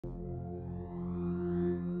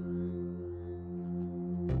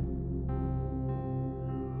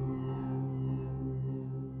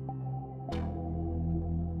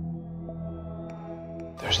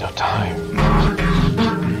about time.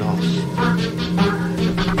 Lost.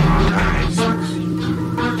 Tides.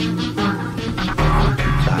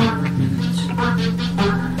 Darkness.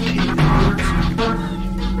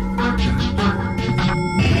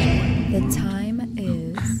 The time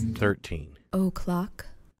is 13. o'clock.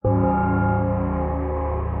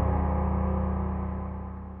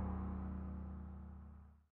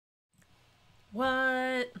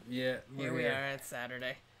 What? Yeah, Here we are. It's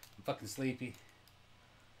Saturday. I'm fucking sleepy.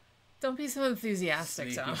 Don't be so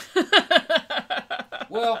enthusiastic, Tom.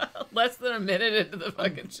 Well, Less than a minute into the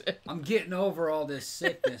fucking shit. I'm getting over all this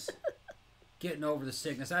sickness. Getting over the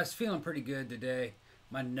sickness. I was feeling pretty good today.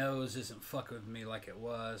 My nose isn't fucking with me like it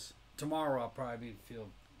was. Tomorrow I'll probably feel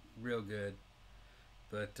real good.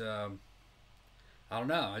 But I don't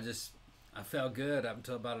know. I felt good up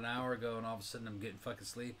until about an hour ago, and all of a sudden I'm getting fucking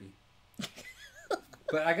sleepy.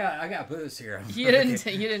 But I got booze here. You didn't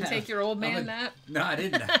take your old man nap? No, I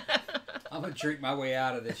didn't. I'm gonna drink my way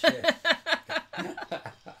out of this shit.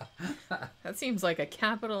 That seems like a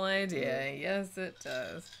capital idea. Yes, it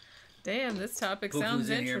does. Damn, this topic Pookie sounds was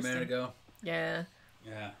in interesting. here a minute ago. Yeah.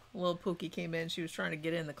 Yeah. Little Pookie came in. She was trying to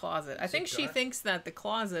get in the closet. I think she thinks that the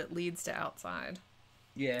closet leads to outside.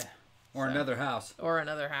 Yeah. Or another house. Or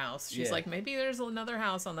another house. She's like, maybe there's another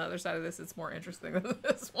house on the other side of this. It's more interesting than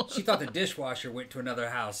this one. She thought the dishwasher went to another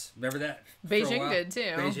house. Remember that? Beijing did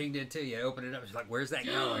too. Beijing did too. Yeah, open it up. She's like, "Where's that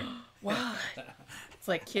going?" Wow. It's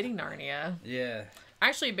like Kitty Narnia. Yeah.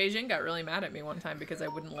 Actually, Beijing got really mad at me one time because I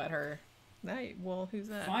wouldn't let her. Hey, well, who's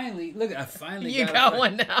that? Finally, look! I finally You got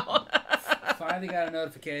one now. Finally got a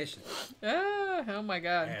notification. Oh my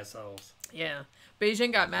god. Assholes. Yeah.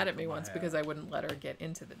 Beijing got mad at me once because I wouldn't let her get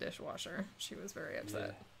into the dishwasher. She was very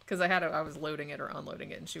upset. Because I was loading it or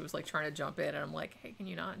unloading it, and she was like trying to jump in, and I'm like, hey, can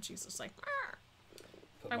you not? And she's just like,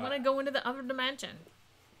 I want to go into the other dimension.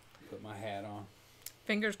 Put my hat on.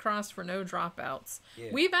 Fingers crossed for no dropouts. Yeah.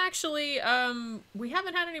 We've actually, we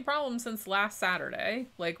haven't had any problems since last Saturday.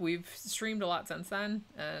 Like, we've streamed a lot since then,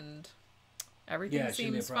 and everything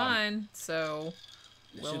seems fine. So,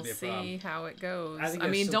 we'll see how it goes. I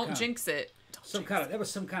mean, don't jinx it. That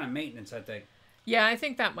was some kind of maintenance, I think. Yeah, I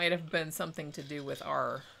think that might have been something to do with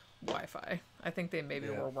our Wi-Fi. I think they maybe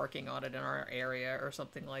were working on it in our area or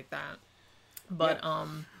something like that. But,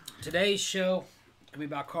 Today's show is going to be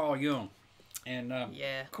about Carl Jung. And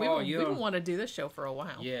Carl Jung, we've been wanting to do this show for a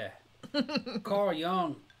while. Yeah. Carl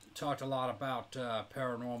Jung talked a lot about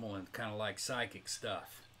paranormal and kind of like psychic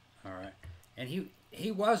stuff. All right. And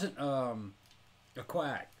he wasn't a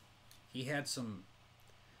quack. He had some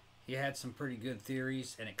pretty good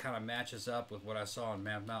theories, and it kind of matches up with what I saw in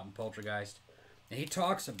Man Mountain Poltergeist. And he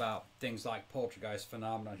talks about things like poltergeist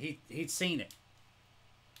phenomenon. He'd seen it.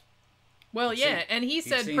 Well, yeah, and he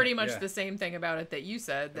said pretty much the same thing about it that you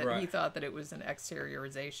said, that he thought that it was an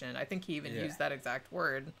exteriorization. I think he even used that exact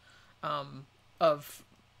word of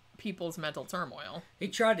people's mental turmoil. He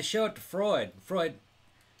tried to show it to Freud. Freud,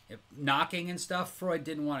 knocking and stuff, Freud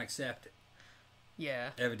didn't want to accept it.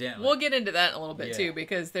 Yeah. Evidently. We'll get into that in a little bit, too,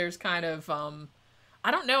 because there's kind of,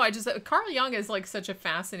 I don't know, Carl Jung is, like, such a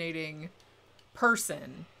fascinating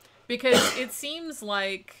person, because it seems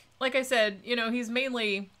like I said, he's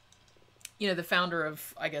mainly... the founder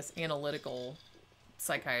of, I guess, analytical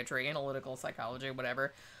psychiatry, analytical psychology,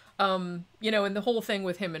 whatever. And the whole thing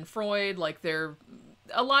with him and Freud, like,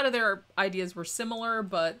 a lot of their ideas were similar,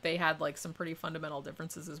 but they had, like, some pretty fundamental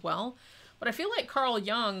differences as well. But I feel like Carl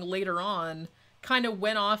Jung, later on, kind of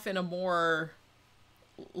went off in a more,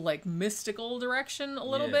 like, mystical direction a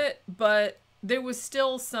little bit, but there was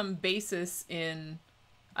still some basis in...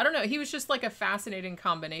 I don't know. He was just like a fascinating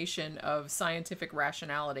combination of scientific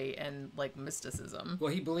rationality and like mysticism.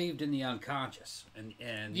 Well, he believed in the unconscious, and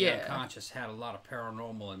the unconscious had a lot of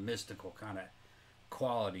paranormal and mystical kind of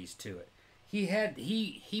qualities to it.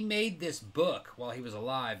 He made this book while he was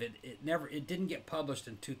alive. It didn't get published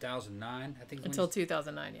in 2009. I think until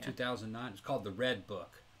 2009. Yeah, 2009. It's called the Red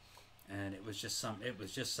Book, and it was just some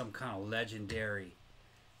kind of legendary,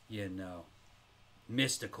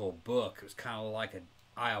 mystical book. It was kind of like a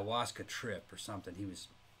ayahuasca trip or something. He was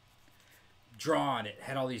drawing it,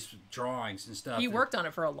 had all these drawings and stuff. He worked on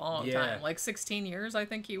it for a long time, like 16 years. I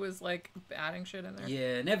think he was like adding shit in there.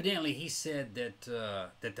 Yeah, and evidently he said that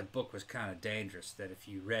the book was kind of dangerous. That if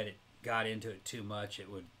you read it, got into it too much,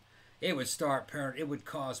 it would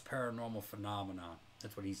cause paranormal phenomenon.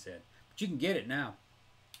 That's what he said. But you can get it now.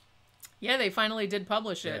 Yeah, they finally did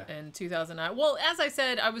publish it in 2009. Well, as I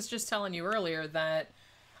said, I was just telling you earlier that,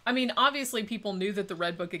 I mean, obviously people knew that the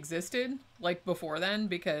Red Book existed, like, before then,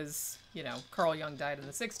 because, Carl Jung died in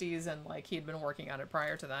the 60s, and, like, he had been working on it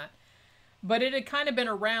prior to that. But it had kind of been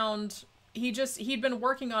around, he'd been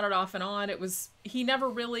working on it off and on. He never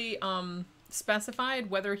really specified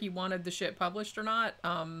whether he wanted the shit published or not,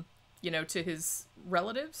 to his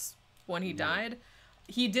relatives when he died.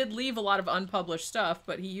 He did leave a lot of unpublished stuff,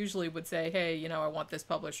 but he usually would say, hey, I want this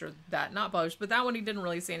published or that not published. But that one, he didn't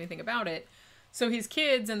really say anything about it. So his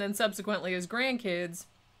kids, and then subsequently his grandkids,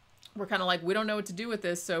 were kind of like, we don't know what to do with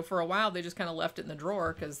this. So for a while, they just kind of left it in the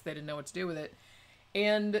drawer because they didn't know what to do with it.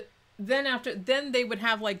 And then they would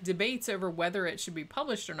have like debates over whether it should be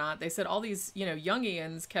published or not. They said all these,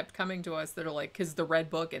 Jungians kept coming to us that are like, because the Red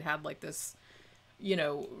Book, it had like this,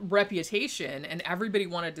 reputation, and everybody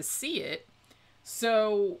wanted to see it.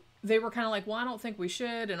 So they were kind of like, well, I don't think we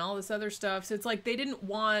should, and all this other stuff. So it's like they didn't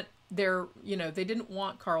want they didn't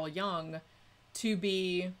want Carl Jung to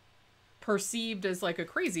be perceived as like a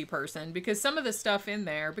crazy person, because some of the stuff in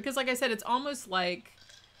there, because like I said, it's almost like,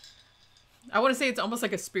 I want to say it's almost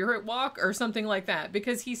like a spirit walk or something like that,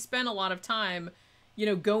 because he spent a lot of time,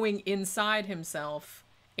 going inside himself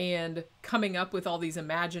and coming up with all these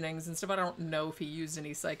imaginings and stuff. I don't know if he used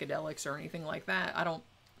any psychedelics or anything like that.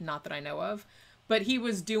 Not that I know of, but he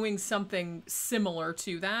was doing something similar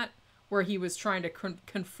to that, where he was trying to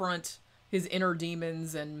confront his inner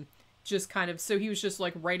demons, and just kind of, so he was just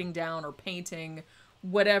like writing down or painting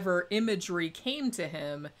whatever imagery came to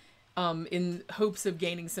him, in hopes of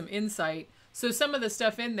gaining some insight. So some of the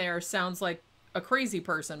stuff in there sounds like a crazy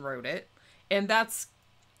person wrote it. And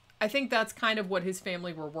I think that's kind of what his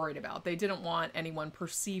family were worried about. They didn't want anyone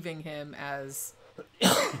perceiving him as,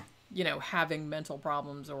 having mental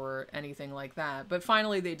problems or anything like that. But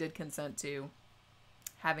finally they did consent to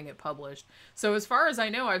having it published. So as far as I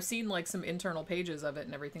know, I've seen like some internal pages of it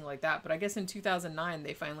and everything like that. But I guess in 2009,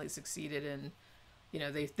 they finally succeeded in,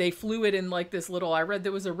 they flew it in like this little, I read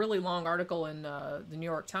there was a really long article in the New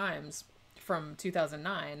York Times from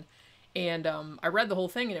 2009. And I read the whole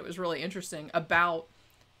thing, and it was really interesting about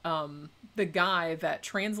the guy that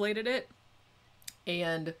translated it.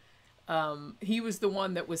 And he was the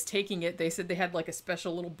one that was taking it. They said they had like a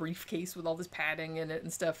special little briefcase with all this padding in it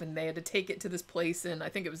and stuff, and they had to take it to this place, and I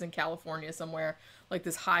think it was in California somewhere, like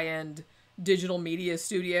this high-end digital media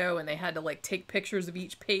studio, and they had to like take pictures of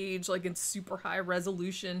each page like in super high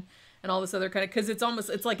resolution and all this other kind of, because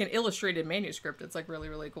it's like an illustrated manuscript. It's like really,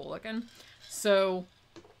 really cool looking. So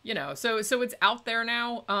so it's out there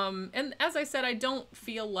now. And as I said, I don't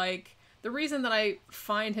feel like, the reason that I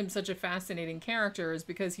find him such a fascinating character is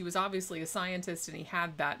because he was obviously a scientist and he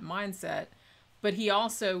had that mindset, but he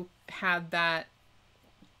also had that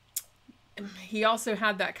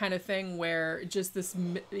kind of thing where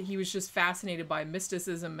he was just fascinated by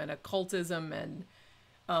mysticism and occultism, and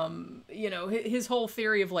his whole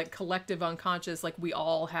theory of like collective unconscious, like we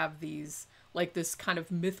all have these, like this kind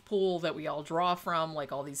of myth pool that we all draw from,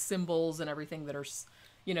 like all these symbols and everything that are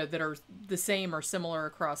that are the same or similar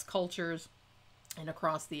across cultures and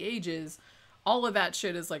across the ages. All of that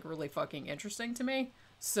shit is like really fucking interesting to me.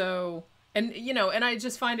 So, and I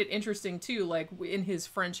just find it interesting too, like in his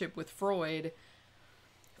friendship with Freud,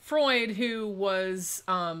 who was,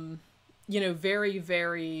 very,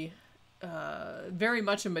 very, very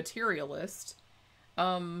much a materialist,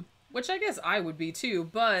 which I guess I would be too,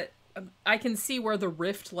 but I can see where the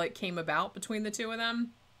rift like came about between the two of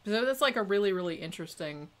them. So that's like a really, really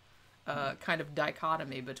interesting kind of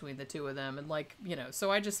dichotomy between the two of them. And like, so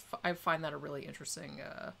I find that a really interesting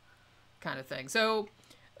kind of thing. So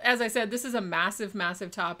as I said, this is a massive, massive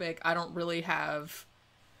topic. I don't really have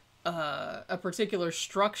a particular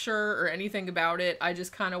structure or anything about it. I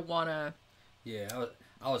just kind of want to... Yeah,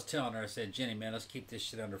 I was telling her, I said, Jenny, man, let's keep this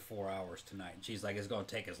shit under 4 hours tonight. And she's like, it's going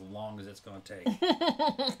to take as long as it's going to take.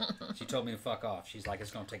 She told me to fuck off. She's like,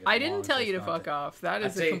 it's going to take as long as it's going to take. I didn't tell you to fuck off. That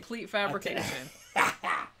is a complete fabrication.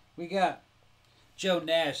 We got Joe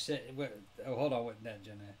Nash said, oh, hold on, wasn't that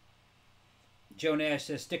Joe Nash? Joe Nash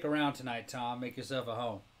says, stick around tonight, Tom. Make yourself a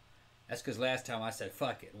home. That's because last time I said,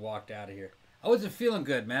 fuck it, and walked out of here. I wasn't feeling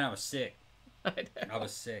good, man. I was sick. I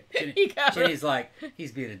was sick. Jenny's like,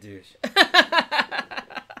 he's being a douche.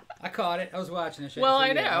 I caught it. I was watching it. Well,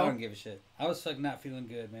 I know. I don't give a shit. I was like not feeling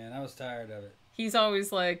good, man. I was tired of it. He's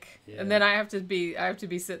always like, yeah. And then I have to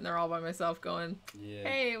be sitting there all by myself going, yeah.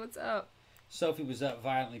 Hey, what's up? Sophie was up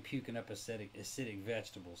violently puking up acidic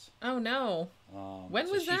vegetables. Oh no.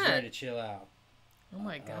 When was that? She's ready to chill out. Oh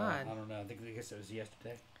my god. I don't know. I guess it was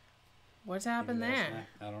yesterday. What's happened there?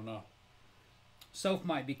 I don't know. Soph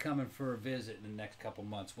might be coming for a visit in the next couple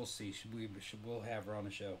months. We'll see. We'll have her on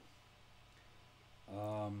the show.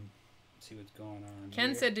 See what's going on.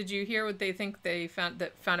 Ken said, "Did you hear what they think they found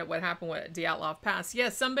out what happened with Dyatlov Pass?" Yeah,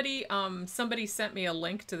 somebody sent me a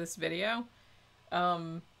link to this video,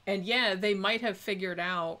 and yeah, they might have figured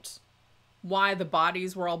out why the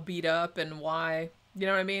bodies were all beat up and why, you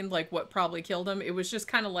know what I mean? Like what probably killed them. It was just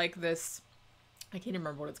kind of like this, I can't even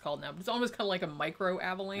remember what it's called now, but it's almost kind of like a micro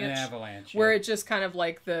avalanche. An avalanche. Where yeah. it just kind of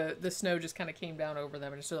like the snow just kind of came down over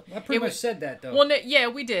them. And just, I pretty much said that though. Well, yeah,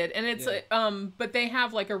 we did. And it's, Yeah. but they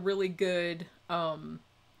have like a really good,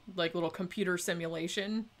 like little computer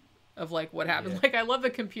simulation of like what happens. Yeah. Like I love the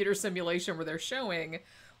computer simulation where they're showing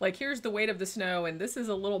like, here's the weight of the snow and this is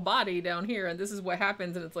a little body down here and this is what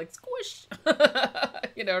happens. And it's like squish,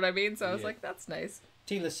 you know what I mean? So I was like, that's nice.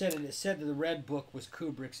 Tila said it said that the Red Book was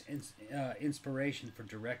Kubrick's inspiration for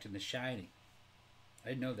directing The Shining. I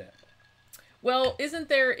didn't know that. Well, isn't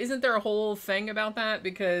there a whole thing about that?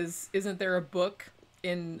 Because isn't there a book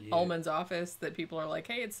in Ullman's office that people are like,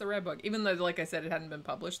 hey, it's the Red Book, even though, like I said, it hadn't been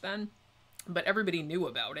published then, but everybody knew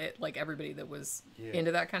about it. Like everybody that was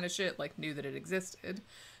into that kind of shit, like knew that it existed,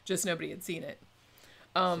 just nobody had seen it.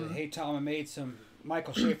 So, hey Tom, I made some.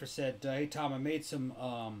 Michael Schaefer said, hey Tom, I made some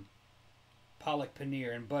Pollock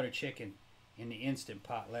paneer and butter chicken in the Instant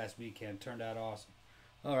Pot last weekend. Turned out awesome.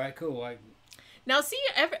 All right, cool. Now, see,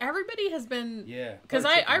 everybody has been... Yeah. Because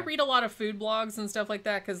I read a lot of food blogs and stuff like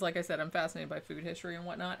that, because, like I said, I'm fascinated by food history and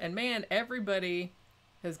whatnot. And, man, everybody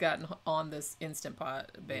has gotten on this Instant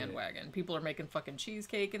Pot bandwagon. Yeah. People are making fucking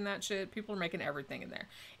cheesecake and that shit. People are making everything in there.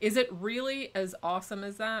 Is it really as awesome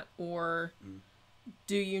as that? Or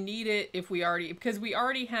do you need it if we already... Because we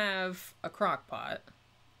already have a crock pot,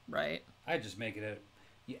 right? I just make it a...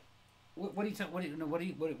 Yeah. What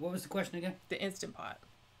was the question again? The Instant Pot.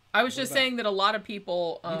 I was just saying that a lot of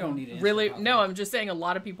people you don't need an really... Instant Pot, No, right? I'm just saying a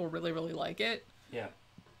lot of people really, really like it. Yeah.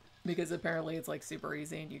 Because apparently it's like super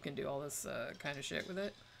easy and you can do all this kind of shit with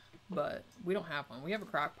it. But we don't have one. We have a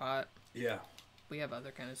crock pot. Yeah. We have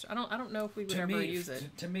other kind of stuff. I don't know if we would ever use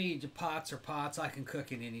it. To me, the pots are pots. I can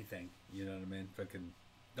cook in anything. You know what I mean?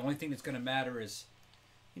 The only thing that's going to matter is,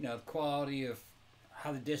 you know, the quality of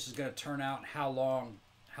how the dish is going to turn out and how long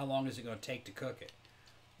is it going to take to cook it.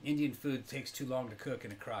 Indian food takes too long to cook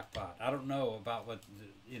in a crock pot. I don't know about what,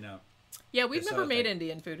 you know. Yeah, we've never made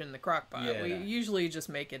Indian food in the crock pot. Yeah, we usually just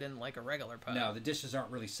make it in like a regular pot. No, the dishes aren't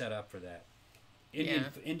really set up for that.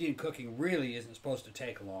 Indian cooking really isn't supposed to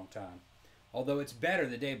take a long time. Although it's better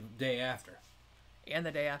the day after. And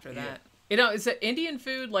the day after that. You know, it's Indian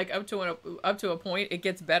food, like up to a point, it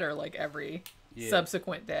gets better like every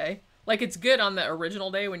subsequent day. Like it's good on the original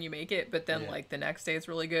day when you make it, but then like the next day it's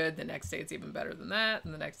really good. The next day it's even better than that,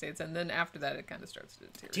 and the next day and then after that it kind of starts to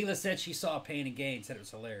deteriorate. Tila said she saw Pain and Gain, said it was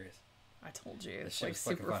hilarious. I told you, it's like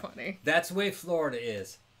super funny. That's the way Florida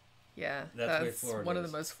is. Yeah, that's the way Florida one of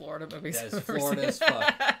the most Florida movies. That is Florida as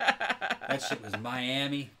fuck. That shit was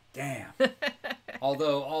Miami. Damn.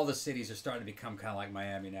 Although all the cities are starting to become kind of like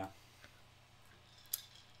Miami now.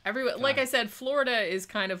 Like I said, Florida is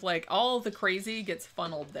kind of like all the crazy gets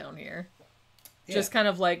funneled down here. Yeah. Just kind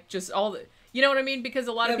of like just all the, you know what I mean? Because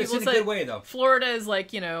a lot of people say way, though. Florida is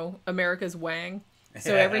like, you know, America's Wang.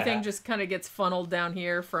 So everything just kind of gets funneled down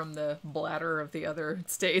here from the bladder of the other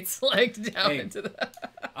states, like down into the.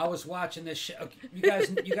 I was watching this show. You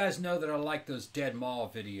guys know that I like those dead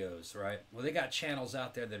mall videos, right? Well, they got channels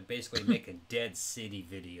out there that are basically making dead city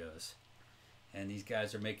videos. And these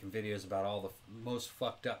guys are making videos about all the most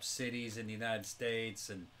fucked up cities in the United States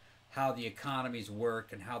and how the economies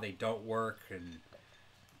work and how they don't work. And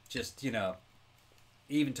just, you know,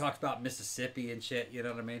 even talked about Mississippi and shit, you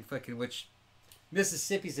know what I mean? Fucking, which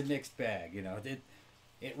Mississippi's a mixed bag, you know.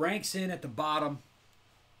 It ranks in at the bottom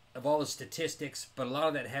of all the statistics, but a lot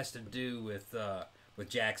of that has to do with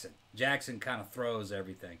Jackson. Jackson kind of throws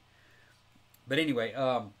everything. But anyway,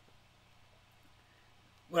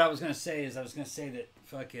 what I was going to say is that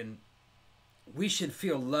fucking we should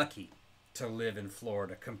feel lucky to live in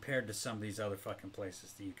Florida compared to some of these other fucking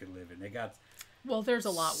places that you could live in. They got... Well, there's a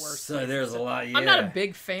lot worse. So there's a lot, yeah. I'm not a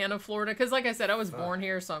big fan of Florida because, like I said, I was born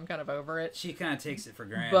here, so I'm kind of over it. She kind of takes it for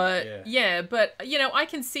granted. But, but, you know, I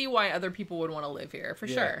can see why other people would want to live here, for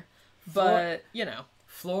sure. But, you know.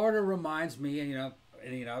 Florida reminds me,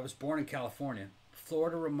 and I was born in California.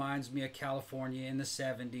 Florida reminds me of California in the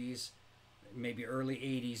 70s. Maybe early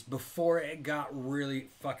 80s, before it got really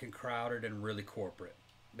fucking crowded and really corporate.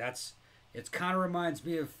 It kind of reminds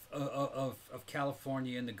me of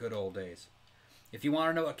California in the good old days. If you want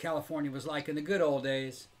to know what California was like in the good old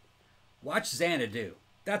days, watch Xanadu.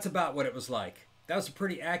 That's about what it was like. That was a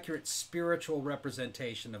pretty accurate spiritual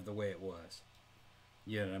representation of the way it was.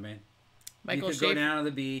 You know what I mean? You could go down to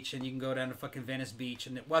the beach, and you can go down to fucking Venice Beach,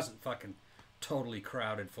 and it wasn't fucking totally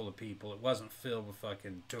crowded full of people. It wasn't filled with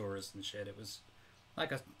fucking tourists and shit. It was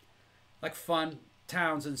like fun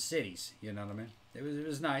towns and cities. You know what I mean? It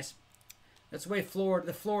was nice. That's the way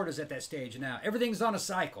Florida's at that stage now. Everything's on a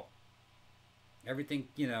cycle. Everything,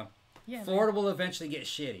 Yeah. Florida will eventually get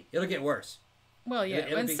shitty. It'll get worse. Well, yeah.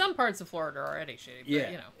 It'll And be- some parts of Florida are already shitty.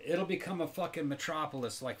 But, It'll become a fucking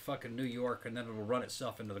metropolis like fucking New York, and then it'll run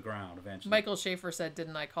itself into the ground eventually. Michael Schaefer said,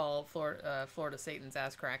 "Didn't I call Florida Satan's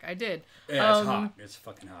ass crack?" I did. Yeah, it's hot. It's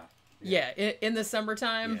fucking hot. Yeah, in the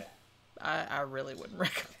summertime, Yeah. I really wouldn't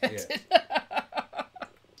recommend Yeah. it.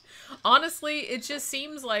 Honestly, it just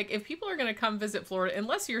seems like if people are going to come visit Florida,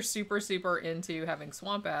 unless you're super, super into having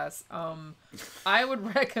swamp ass, I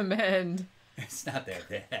would recommend... It's not that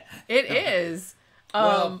bad. It is.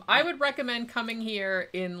 Well, I would recommend coming here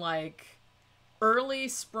in, like, early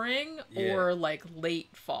spring or, like, late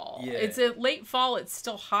fall. Yeah. It's a late fall. It's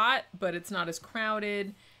still hot, but it's not as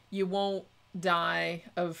crowded. You won't die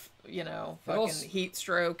of, fucking heat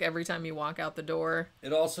stroke every time you walk out the door.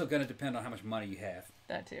 It's also going to depend on how much money you have.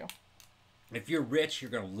 That, too. If you're rich,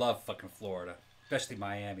 you're going to love fucking Florida. Especially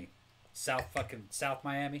Miami. South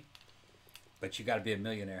Miami. But you got to be a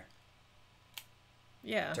millionaire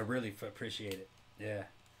Yeah. to really appreciate it. Yeah.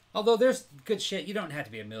 Although there's good shit. You don't have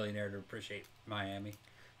to be a millionaire to appreciate Miami.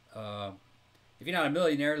 If you're not a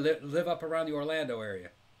millionaire, live up around the Orlando area.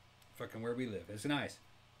 Fucking where we live. It's nice.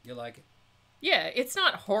 You like it? Yeah, it's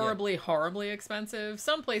not horribly, horribly expensive.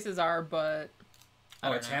 Some places are, but... I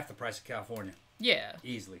don't know. half the price of California. Yeah.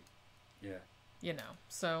 Easily. Yeah.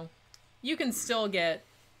 So you can still get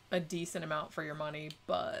a decent amount for your money,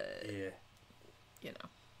 but... Yeah.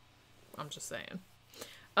 I'm just saying.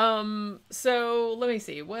 So let me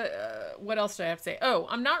see. What else do I have to say? Oh,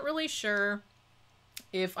 I'm not really sure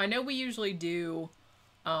if... I know we usually do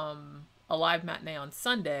a live matinee on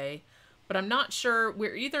Sunday, but I'm not sure.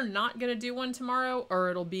 We're either not going to do one tomorrow or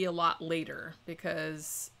it'll be a lot later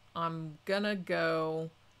because I'm going to go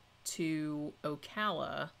to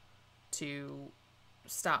Ocala to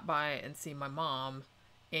stop by and see my mom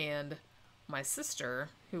and my sister,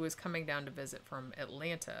 who is coming down to visit from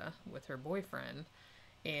Atlanta with her boyfriend.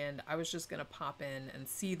 And I was just going to pop in and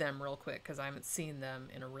see them real quick because I haven't seen them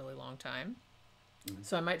in a really long time. Mm-hmm.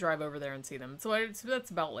 So I might drive over there and see them. So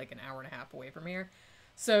that's about like an hour and a half away from here.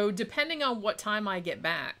 So depending on what time I get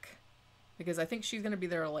back, because I think she's going to be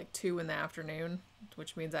there like 2 in the afternoon,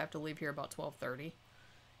 which means I have to leave here about 12:30.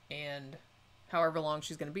 And however long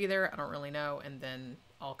she's going to be there, I don't really know. And then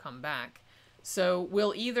I'll come back. So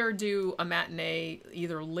we'll either do a matinee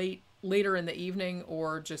either later in the evening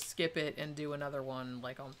or just skip it and do another one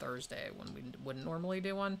like on Thursday when we wouldn't normally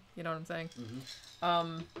do one. You know what I'm saying?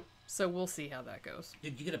 Mm-hmm. So we'll see how that goes.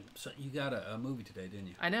 Did you got a movie today, didn't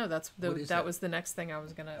you? I know that that? was the next thing I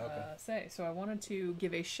was gonna say. So I wanted to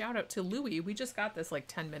give a shout out to Louis. We just got this like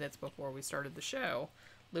 10 minutes before we started the show.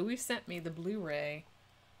 Louis sent me the Blu-ray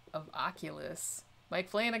of Oculus. Mike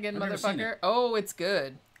Flanagan, I've never seen motherfucker. it. Oh, it's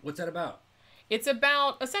good. What's that about? It's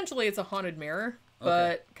about essentially it's a haunted mirror,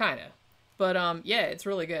 but kind of. But yeah, it's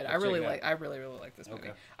really good. I really like this movie.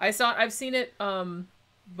 Okay. I've seen it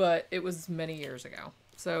but it was many years ago.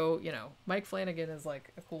 So, Mike Flanagan is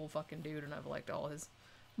like a cool fucking dude and I've liked all his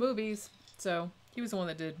movies. So, he was the one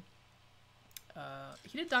that did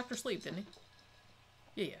he did Dr. Sleep, didn't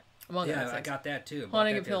he? Yeah. Among other I things. got that too.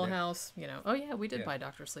 Haunting of Hill House, Oh yeah, we did buy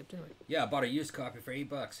Dr. Sleep, didn't we? Yeah, I bought a used copy for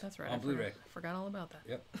 $8. That's right. On Blu-ray. I forgot all about that.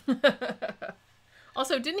 Yep.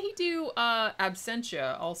 Also, didn't he do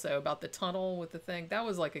Absentia also about the tunnel with the thing? That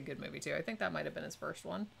was like a good movie too. I think that might have been his first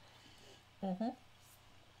one. Mm-hmm.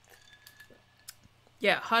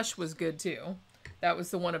 Yeah, Hush was good too. That was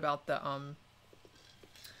the one about the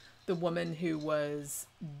woman who was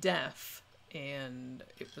deaf and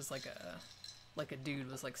it was like a dude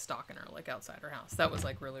was like stalking her like outside her house. That was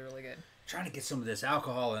like really, really good. Trying to get some of this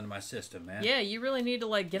alcohol into my system, man. Yeah, you really need to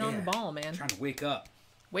like get on the ball, man. Trying to wake up.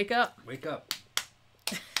 Wake up. Wake up.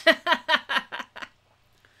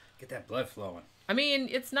 Get that blood flowing. I mean,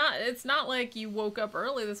 it's not like you woke up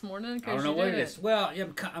early this morning. I don't know what it is. Well,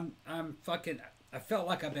 I'm fucking. I felt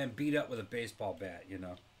like I've been beat up with a baseball bat,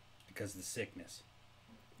 because of the sickness.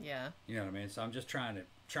 Yeah. You know what I mean? So I'm just trying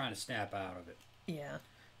to snap out of it. Yeah.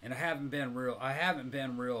 And I haven't been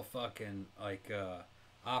real fucking like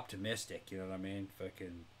optimistic. You know what I mean?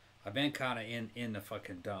 Fucking. I've been kind of in the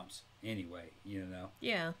fucking dumps anyway.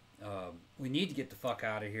 Yeah. We need to get the fuck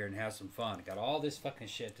out of here and have some fun. Got all this fucking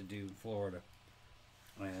shit to do in Florida.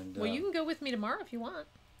 And well, you can go with me tomorrow if you want.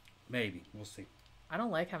 Maybe we'll see. I don't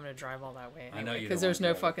like having to drive all that way anyway, I know you because don't there's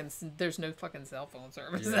no drive. fucking cell phone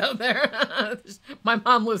service out there. My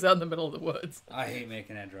mom lives out in the middle of the woods. I hate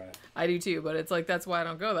making that drive. I do too, but it's like that's why I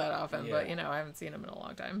don't go that often. Yeah. But I haven't seen him in a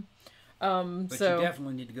long time. But so you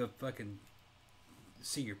definitely need to go fucking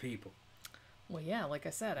see your people. well, yeah, like I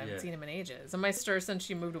said, I haven't Yeah. seen him in ages. And my sister, since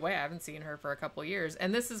she moved away, I haven't seen her for a couple of years.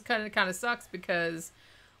 And this is kind of sucks because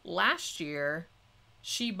last year,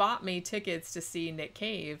 she bought me tickets to see Nick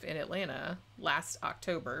Cave in Atlanta last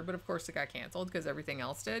October, but of course it got canceled because everything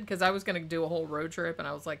else did. Because I was going to do a whole road trip, and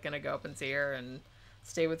I was like going to go up and see her and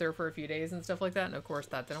stay with her for a few days and stuff like that. And of course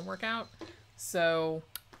that didn't work out. So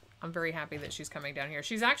I'm very happy that she's coming down here.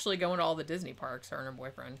 She's actually going to all the Disney parks, her and her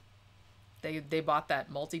boyfriend. They bought that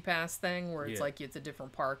multi-pass thing where it's like it's a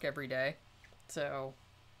different park every day. So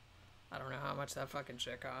I don't know how much that fucking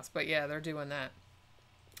shit costs. But yeah, they're doing that.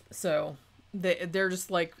 So they're just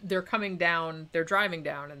like, they're coming down, they're driving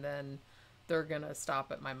down, and then they're going to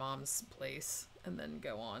stop at my mom's place and then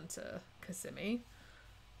go on to Kissimmee.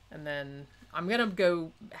 And then I'm going to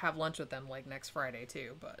go have lunch with them like next Friday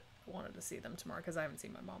too. But I wanted to see them tomorrow because I haven't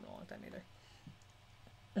seen my mom in a long time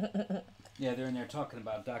either. Yeah, they're in there talking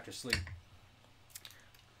about Dr. Sleep.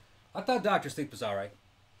 I thought Dr. Sleep was all right.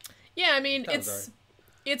 Yeah, I mean,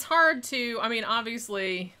 it's hard to, I mean,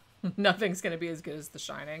 obviously nothing's going to be as good as The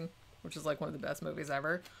Shining, which is like one of the best movies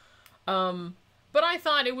ever. But I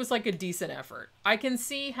thought it was like a decent effort. I can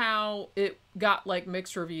see how it got like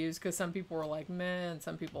mixed reviews because some people were like meh and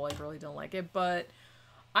some people like really didn't like it, but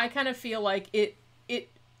I kind of feel like he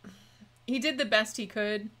did the best he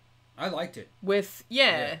could. I liked it. With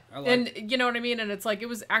I liked it. And you know what I mean? And it's like, it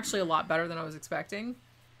was actually a lot better than I was expecting.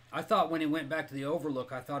 I thought when he went back to the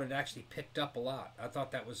Overlook, I thought it actually picked up a lot. I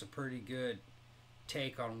thought that was a pretty good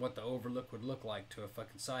take on what the Overlook would look like to a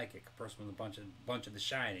fucking psychic, a person with a bunch of The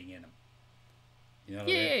Shining in him. You know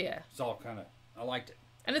what I mean? Yeah. It's all kind of, I liked it.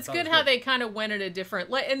 And it's good how they kind of went in a different,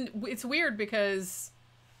 and it's weird because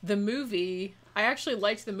the movie, I actually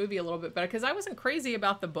liked the movie a little bit better because I wasn't crazy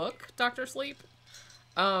about the book, Dr. Sleep.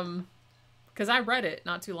 Because I read it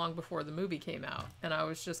not too long before the movie came out, and I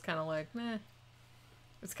was just kind of like, meh.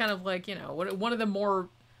 It's kind of like, you know, one of the more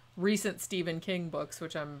recent Stephen King books,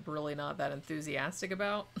 which I'm really not that enthusiastic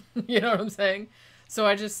about. You know what I'm saying? So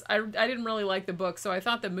I didn't really like the book, so I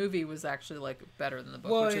thought the movie was actually like better than the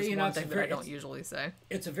book, which is one thing that I don't usually say.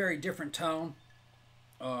 It's a very different tone.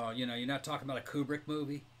 You know, you're not talking about a Kubrick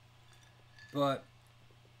movie, but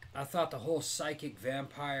I thought the whole psychic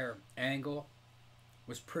vampire angle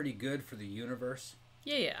was pretty good for the universe.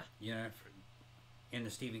 Yeah. You know, in the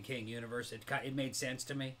Stephen King universe, it made sense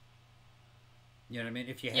to me. You know what I mean?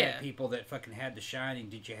 If you had people that fucking had The Shining,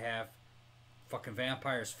 did you have fucking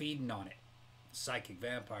vampires feeding on it? Psychic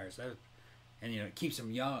vampires. And, you know, it keeps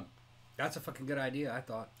them young. That's a fucking good idea, I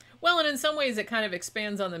thought. Well, and in some ways it kind of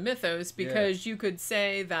expands on the mythos because you could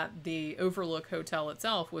say that the Overlook Hotel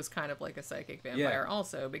itself was kind of like a psychic vampire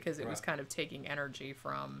also because it was kind of taking energy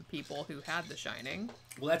from people who had The Shining.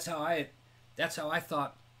 Well, that's how I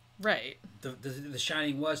thought the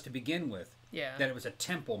Shining was to begin with. Yeah. That it was a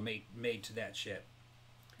temple made to that shit.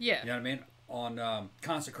 Yeah. You know what I mean? On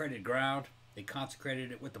consecrated ground. They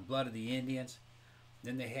consecrated it with the blood of the Indians.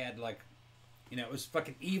 Then they had like, you know, it was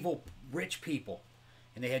fucking evil rich people.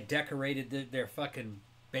 And they had decorated their fucking,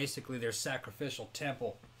 basically their sacrificial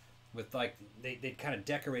temple with like, they kind of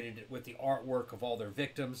decorated it with the artwork of all their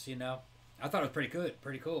victims, you know. I thought it was pretty good,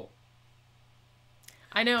 pretty cool.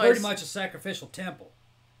 I know. Pretty much a sacrificial temple.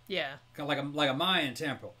 Yeah. Kind of like a Mayan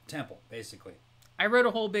temple, basically. I wrote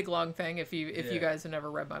a whole big long thing. If you guys have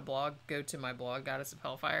never read my blog, go to my blog, Goddess of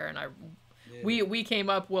Hellfire, and he came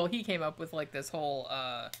up with like this whole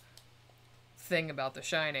thing about The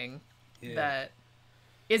Shining that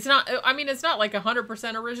it's not like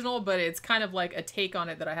 100% original, but it's kind of like a take on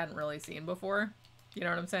it that I hadn't really seen before. You know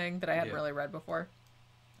what I'm saying? That I hadn't really read before.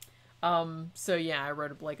 So yeah, I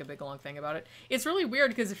wrote like a big long thing about it. It's really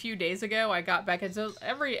weird because a few days ago I got back into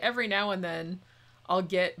every now and then I'll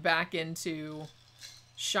get back into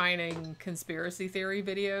Shining conspiracy theory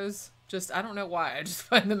videos. Just, I don't know why. I just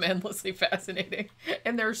find them endlessly fascinating.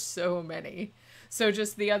 And there's so many. So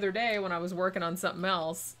just the other day when I was working on something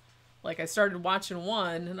else, like I started watching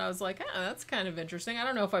one and I was like, that's kind of interesting. I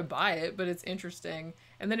don't know if I buy it, but it's interesting.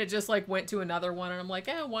 And then it just like went to another one and I'm like,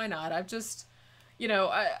 why not? I've just, you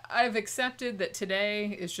know, I've accepted that today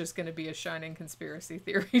is just going to be a Shining conspiracy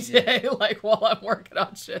theory day. Like while I'm working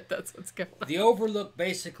on shit, that's what's going on. The Overlook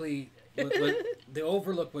basically, the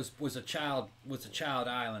Overlook was a child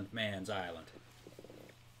island, man's island.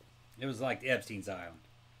 It was like Epstein's island.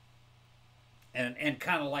 And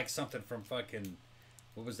kind of like something from fucking,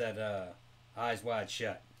 what was that, Eyes Wide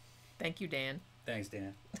Shut. Thank you, Dan. Thanks,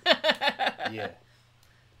 Dan. Yeah.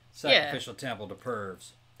 Sacrificial temple to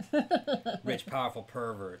pervs. Rich, powerful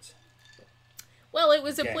perverts. Well, it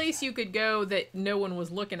was a place you could go that no one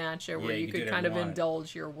was looking at you, where you could kind of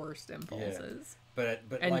indulge your worst impulses. But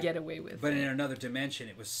and like, get away with it. But in another dimension,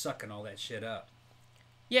 it was sucking all that shit up.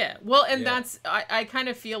 Yeah, well, and that's, I kind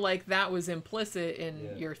of feel like that was implicit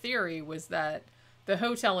in your theory, was that the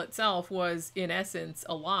hotel itself was in essence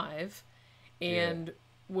alive and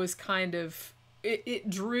was kind of it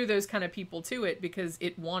drew those kind of people to it because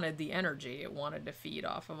it wanted the energy. It wanted to feed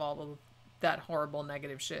off of all of that horrible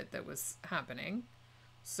negative shit that was happening.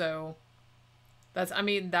 So that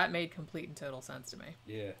made complete and total sense to me.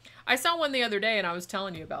 Yeah. I saw one the other day and I was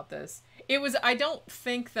telling you about this. I don't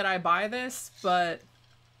think that I buy this, but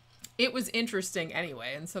it was interesting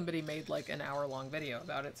anyway. And somebody made like an hour-long video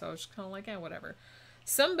about it. So I was just kind of like, yeah, whatever.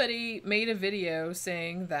 Somebody made a video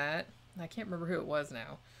saying that, I can't remember who it was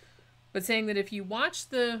now, but saying that if you watch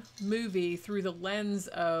the movie through the lens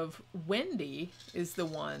of Wendy is the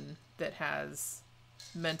one that has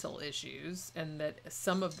mental issues, and that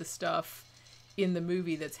some of the stuff in the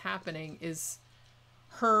movie that's happening is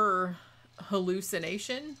her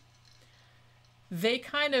hallucination, they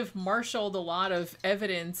kind of marshaled a lot of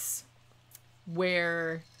evidence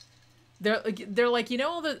where they're like, you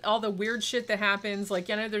know, all the weird shit that happens, like,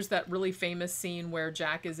 you know, there's that really famous scene where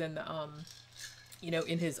Jack is in the you know,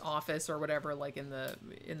 in his office or whatever, like in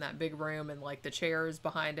that big room, and like the chair is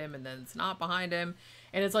behind him and then it's not behind him.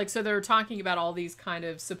 And it's like, so they're talking about all these kind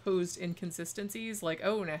of supposed inconsistencies, like,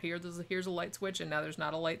 oh, now here's a light switch and now there's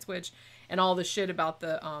not a light switch, and all the shit about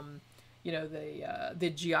the, you know, the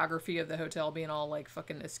geography of the hotel being all like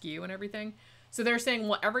fucking askew and everything. So they're saying,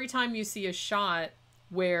 well, every time you see a shot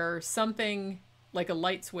where something like a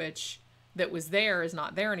light switch that was there is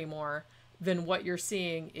not there anymore, then what you're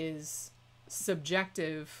seeing is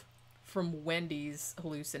subjective from Wendy's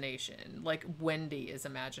hallucination. Like, Wendy is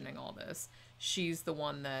imagining all this. She's the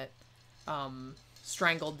one that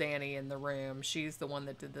strangled Danny in the room. She's the one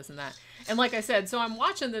that did this and that. And like I said, so I'm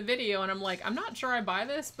watching the video and I'm like, I'm not sure I buy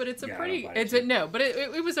this, but it's a pretty,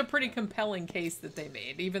 it was a pretty compelling case that they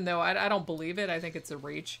made, even though I don't believe it. I think it's a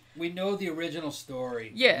reach. We know the original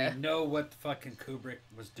story. Yeah. We know what fucking Kubrick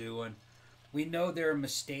was doing. We know there are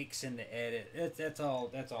mistakes in the edit. That's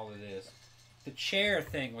all it is. The chair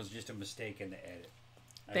thing was just a mistake in the edit.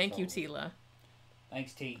 Thank you, Tila.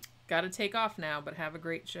 Thanks, T. Gotta take off now, but have a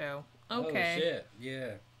great show. Okay. Oh, shit.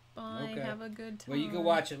 Yeah. Bye. Okay. Have a good time. Well, you can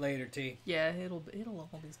watch it later, T. Yeah, it'll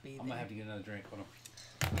always be there. I'm going to have to get another drink. Hold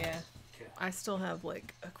on. Yeah. Okay. I still have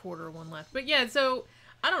like a quarter one left. But yeah, so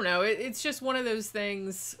I don't know. It's just one of those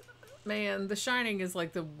things. Man, The Shining is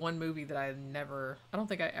like the one movie that I don't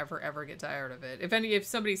think I ever get tired of it. If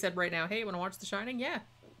somebody said right now, hey, want to watch The Shining? Yeah.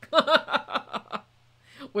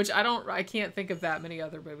 Which I can't think of that many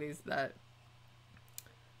other movies that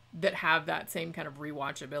have that same kind of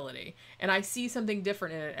rewatchability. And I see something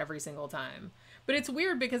different in it every single time. But it's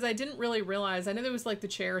weird because I didn't really realize, I know there was like the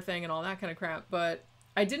chair thing and all that kind of crap, but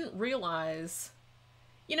I didn't realize,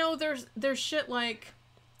 you know, there's shit like,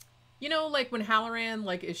 you know, like when Halloran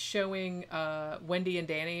like is showing Wendy and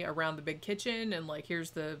Danny around the big kitchen, and like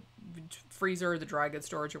here's the freezer, the dry goods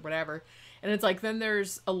storage or whatever. And it's like, then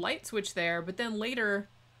there's a light switch there, but then later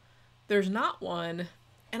there's not one.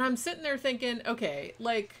 And I'm sitting there thinking, okay,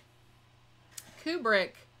 like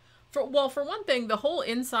Kubrick, for one thing, the whole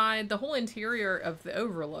interior of the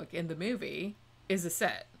Overlook in the movie is a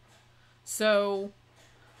set. So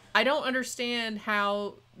I don't understand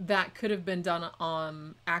how that could have been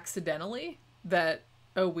done accidentally, that,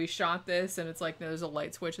 oh, we shot this and it's like, no, there's a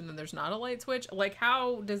light switch and then there's not a light switch. Like,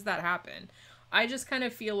 how does that happen? I just kind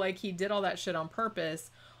of feel like he did all that shit on purpose.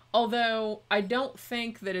 Although I don't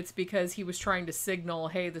think that it's because he was trying to signal,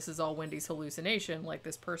 hey, this is all Wendy's hallucination, like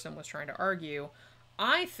this person was trying to argue.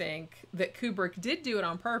 I think that Kubrick did do it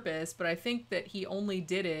on purpose, but I think that he only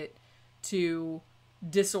did it to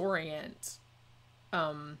disorient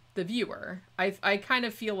the viewer. I kind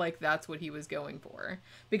of feel like that's what he was going for.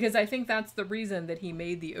 Because I think that's the reason that he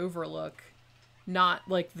made the Overlook not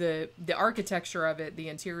like the architecture of it, the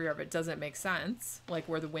interior of it doesn't make sense. Like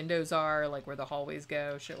where the windows are, like where the hallways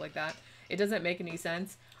go, shit like that. It doesn't make any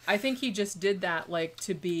sense. I think he just did that like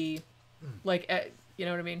to be like, you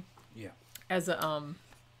know what I mean? Yeah. As a, God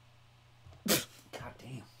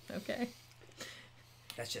damn. Okay.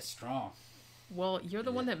 That's just strong. Well, you're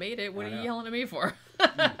the one that made it. What I are you know. yelling at me for?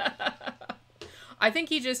 I think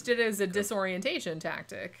he just did it as a disorientation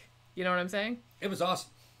tactic. You know what I'm saying? It was awesome.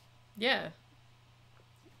 Yeah.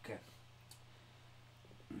 Okay.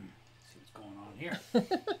 Let's see what's going on here.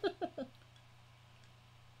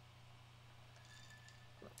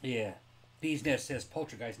 Yeah. Bee's Nest says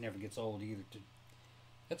Poltergeist never gets old either.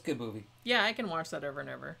 That's a good movie. Yeah, I can watch that over and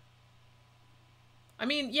over. I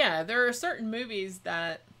mean, yeah, there are certain movies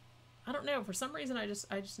that, I don't know, for some reason I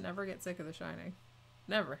just never get sick of The Shining.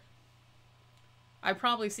 Never. I've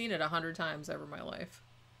probably seen it 100 times over my life.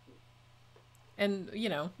 And, you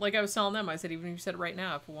know, like I was telling them, I said, even if you said it right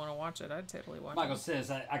now, if we want to watch it, I'd totally watch Michael it. says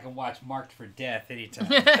I can watch Marked for Death anytime.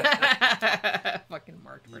 Fucking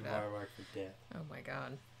Marked for Death. Marked for Death. Oh my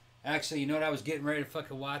god. Actually, you know what I was getting ready to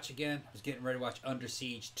fucking watch again? I was getting ready to watch Under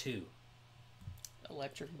Siege 2.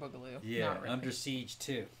 Electric Boogaloo. Yeah, Not really. Under Siege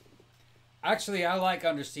 2. Actually, I like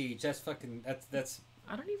Under Siege. That's fucking... That's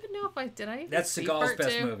I don't even know if I even That's see Seagal's part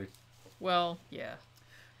best 2. movie. Well, yeah.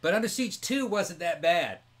 But Under Siege 2 wasn't that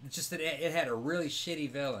bad. It's just that it had a really shitty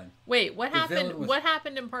villain. Wait, what The happened? villain was- What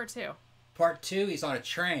happened in part 2? Part 2, he's on a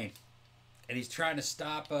train, and he's trying to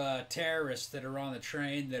stop terrorists that are on the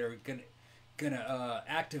train that are gonna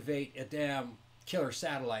activate a damn killer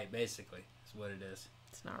satellite. Basically, is what it is.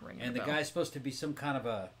 It's not ringing. And a the bell. guy's supposed to be some kind of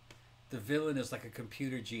a... The villain is like a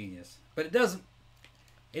computer genius, but it doesn't.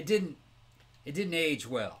 It didn't age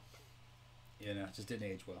well. You know, it just didn't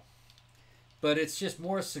age well. But it's just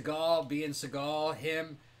more Seagal being Seagal.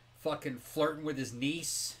 Him fucking flirting with his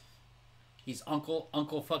niece. He's Uncle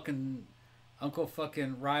fucking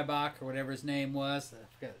Ryback or whatever his name was. I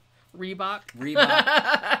forgot. Reebok.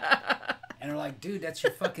 And they're like, dude, that's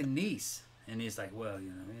your fucking niece. And he's like, well,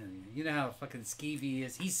 you know how fucking skeevy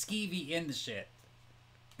is. He's skeevy in the shit.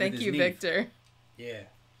 Thank his you, niece. Victor. Yeah.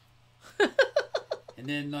 And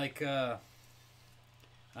then like I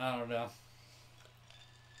don't know.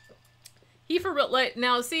 He for real. Like,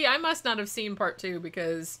 now, see, I must not have seen part 2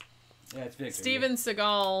 because Yeah, it's Victor. Steven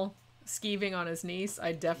Seagal skeeving on his niece.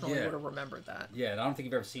 I definitely Yeah. would have remembered that. Yeah, and I don't think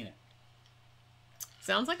you've ever seen it.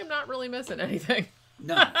 Sounds like I'm not really missing anything.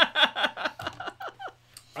 No.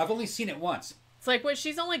 I've only seen it once. It's like, well,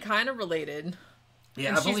 she's only kind of related.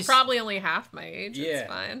 Yeah, And she's probably only half my age. Yeah. It's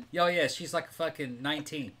fine. Oh yeah, she's like fucking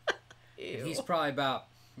 19. Ew. And he's probably about,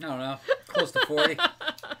 I don't know, close to 40.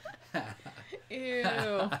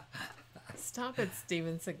 Ew. Stop it,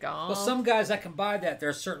 Steven Seagal. Well, some guys I can buy that. There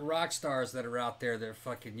are certain rock stars that are out there that are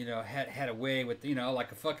fucking, had a way with,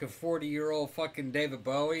 like a fucking 40-year-old fucking David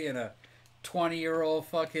Bowie and a 20-year-old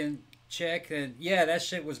fucking chick. And yeah, that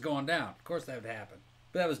shit was going down. Of course that would happen.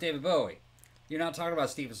 But that was David Bowie. You're not talking about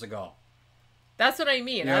Steven Seagal. That's what I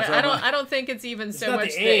mean. Yeah, I don't think it's even so not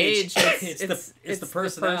much the the age. It's the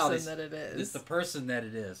personality. person that it is. It's the person that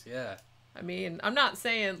it is, yeah. I mean, I'm not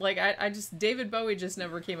saying, like, I just, David Bowie just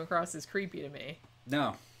never came across as creepy to me.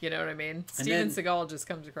 No. You know what I mean? And Steven then- Seagal just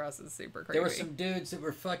comes across as super creepy. There were some dudes that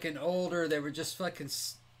were fucking older. They were just fucking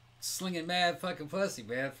slinging mad fucking pussy,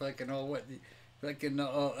 man. Fucking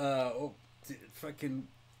fucking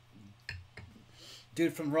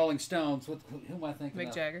dude from Rolling Stones. Who am I thinking Mick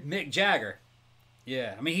of? Jagger. Mick Jagger.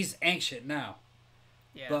 Yeah, I mean he's ancient now,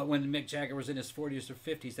 Yeah. but when Mick Jagger was in his 40s or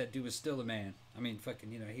 50s, that dude was still a man. I mean,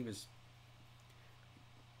 fucking, he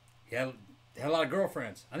had a lot of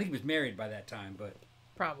girlfriends. I think he was married by that time, but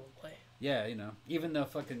Probably. yeah, even though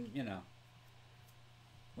fucking,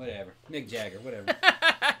 whatever, Mick Jagger, whatever.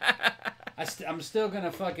 I'm still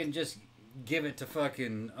gonna fucking just give it to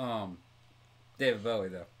fucking David Bowie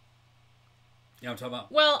though. You know what I'm talking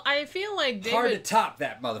about? Well, I feel like Hard to top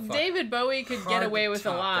that motherfucker. David Bowie could Hard get to away with a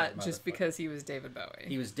top lot that just motherfucker. because he was David Bowie.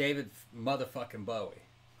 He was David motherfucking Bowie.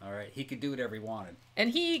 All right, he could do whatever he wanted. And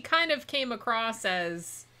he kind of came across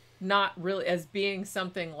as not really, as being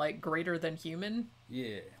something like greater than human.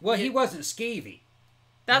 Yeah. Well, he wasn't skeevy.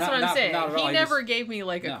 That's Not- what I'm not- saying. not at all. He He never was- gave me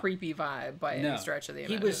like a No. creepy vibe by No. any stretch of the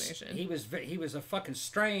He imagination. he was a fucking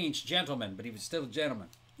strange gentleman, but he was still a gentleman.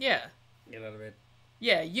 Yeah. You know what I mean?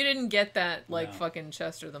 Yeah, you didn't get that like No. fucking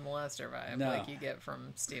Chester the Molester vibe No. like you get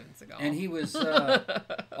from Steven Seagal. And he was,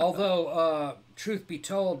 although, truth be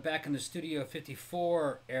told, back in the Studio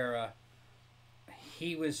 54 era,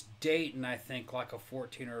 he was dating, I think, like a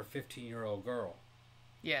 14 or a 15-year-old girl.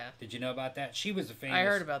 Yeah. Did you know about that? She was a famous... I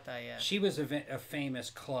heard about that, yeah. She was a famous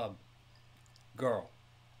club girl.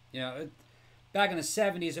 Back in the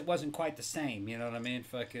 70s, it wasn't quite the same. You know what I mean?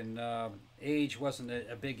 Fucking age wasn't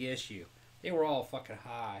a big issue. They were all fucking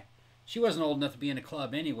high. She wasn't old enough to be in a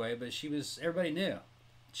club anyway, but everybody knew.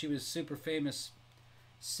 She was super famous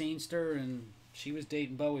scenester, and she was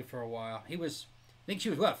dating Bowie for a while. I think she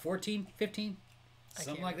was, what, 14, 15?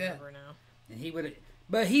 Something I can't like that. remember now. And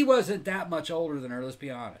but he wasn't that much older than her, let's be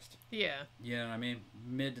honest. Yeah. You know what I mean?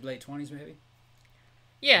 Mid to late 20s, maybe?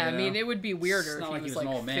 Yeah, You I mean, know? it would be weirder It's if not he like was he was an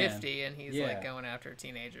like old man. 50 and he's Yeah. like going after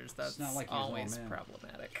teenagers. That's not like he was an old always man.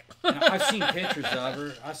 problematic. Now, I've seen pictures of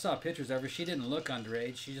her. I saw pictures of her. She didn't look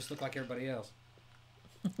underage. She just looked like everybody else.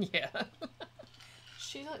 Yeah.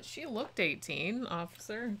 She looked 18,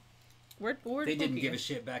 officer. Where They didn't give a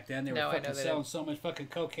shit back then. They were No, I know fucking they selling didn't. so much fucking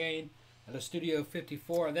cocaine at a Studio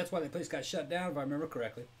 54, and that's why the place got shut down, if I remember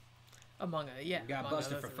correctly. Got Got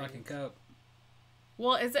busted for reasons. fucking coke.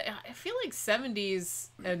 Well, I feel like 70s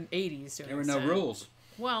and 80s to an There were no extent. rules.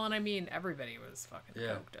 Well, and I mean, everybody was fucking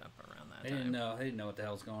Yeah. coked up around that They time. didn't know. They didn't know what the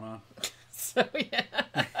hell's going on. So, yeah.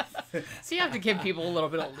 So you have to give people a little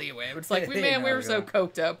bit of leeway. It's like, They didn't man, know we were what so was going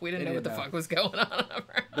coked up, we didn't know what the didn't know. fuck was going on.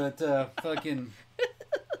 But fucking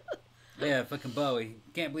yeah, fucking Bowie.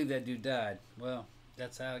 Can't believe that dude died. Well,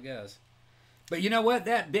 that's how it goes. But you know what?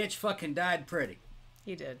 That bitch fucking died pretty.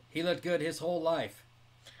 He did. He looked good his whole life.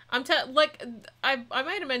 Like, I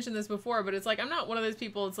might have mentioned this before, but it's like, I'm not one of those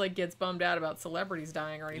people that's like gets bummed out about celebrities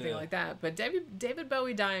dying or anything Yeah. like that. But David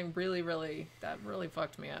Bowie dying that really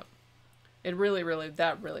fucked me up. It really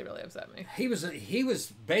upset me. He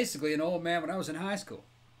was basically an old man when I was in high school.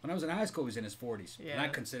 When I was in high school, he was in his 40s. Yeah. And I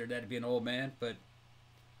considered that to be an old man, but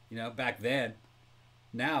you know, back then.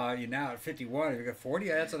 Now at 51, if you got 40,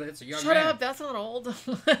 that's a young Shut man. up, that's not old.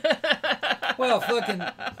 Well, fucking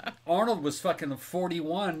Arnold was fucking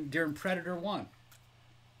 41 during Predator 1.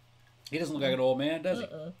 He doesn't look like an old man, does he?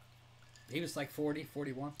 He was like 40,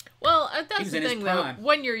 41. Well, He that's was the in his thing, though. prime.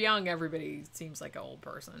 When you're young, everybody seems like an old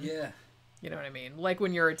person. Yeah. You know what I mean? Like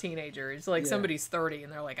when you're a teenager, it's like Yeah. somebody's 30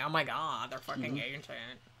 and they're like, "Oh my god, they're fucking ancient."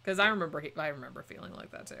 Because I remember feeling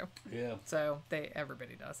like that too. Yeah. So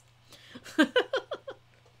everybody does.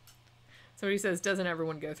 Somebody says, "Doesn't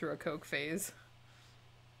everyone go through a coke phase?"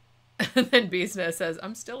 And then Beastness says,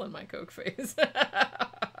 "I'm still in my coke phase."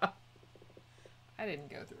 I didn't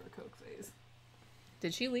go through a coke phase.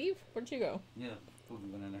 Did she leave? Where'd she go? Yeah. Pookie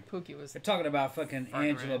went in there. Pookie was. They're talking about fucking Farting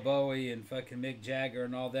Angela around. Bowie and fucking Mick Jagger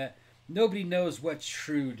and all that. Nobody knows what's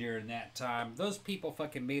true during that time. Those people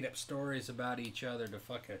fucking made up stories about each other to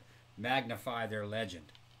fucking magnify their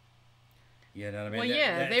legend. You know what I mean? Well,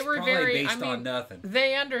 yeah, they that's were probably very. based I mean, on nothing.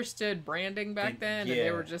 they understood branding back then, and they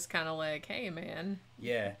yeah. were just kind of like, "Hey, man,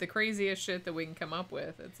 Yeah. the craziest shit that we can come up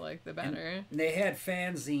with, it's like the better." And they had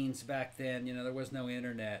fanzines back then. You know, there was no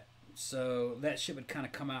internet. So that shit would kind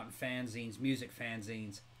of come out in fanzines, music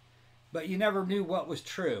fanzines. But you never knew what was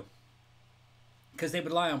true. Because they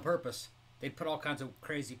would lie on purpose. They'd put all kinds of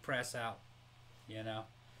crazy press out. You know?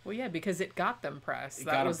 Well, yeah, because it got them press. It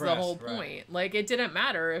That got 'em was the press, whole right. point. Like, it didn't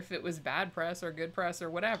matter if it was bad press or good press or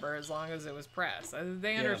whatever, as long as it was press.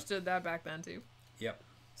 They understood that back then, too. Yep.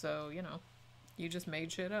 So, you know, you just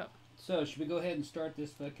made shit up. So, should we go ahead and start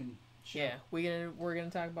this fucking show? Yeah, we're gonna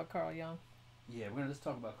talk about Carl Jung. Yeah, let's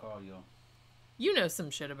talk about Carl Jung. You know some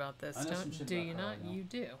shit about this, I know some shit do about you Carl not? Jung. You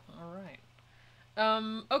do. All right.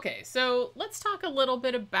 Okay, so let's talk a little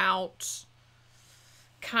bit about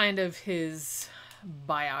kind of his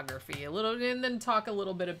biography and then talk a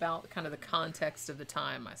little bit about kind of the context of the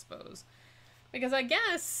time, I suppose. Because I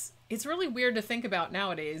guess it's really weird to think about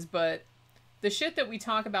nowadays, but the shit that we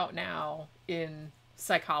talk about now in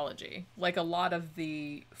psychology, like a lot of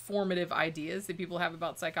the formative ideas that people have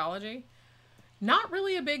about psychology, not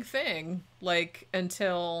really a big thing, like,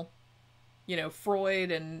 until, you know,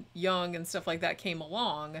 Freud and Jung and stuff like that came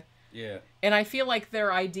along. Yeah. And I feel like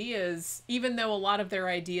their ideas, even though a lot of their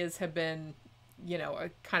ideas have been, you know,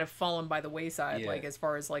 kind of fallen by the wayside, Yeah. like as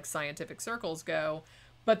far as like scientific circles go,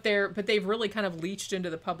 but they've really kind of leached into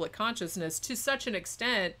the public consciousness to such an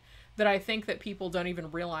extent that I think that people don't even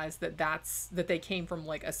realize that they came from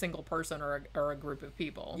like a single person or a group of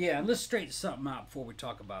people. Yeah, and let's straighten something out before we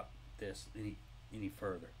talk about this any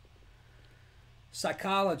further.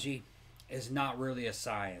 Psychology is not really a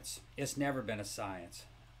science. It's never been a science.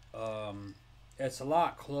 It's a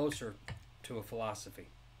lot closer to a philosophy.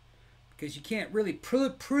 Because you can't really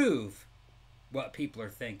prove what people are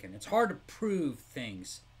thinking. It's hard to prove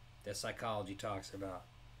things that psychology talks about.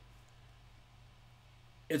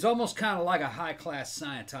 It's almost kind of like a high-class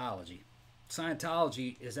Scientology.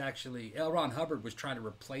 Scientology is actually... L. Ron Hubbard was trying to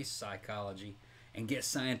replace psychology and get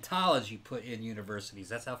Scientology put in universities.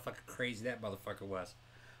 That's how fucking crazy that motherfucker was.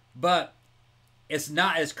 But it's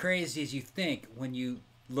not as crazy as you think when you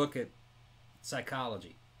look at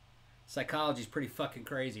psychology. Psychology's pretty fucking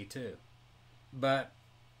crazy too. But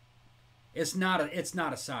it's not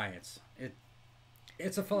a science.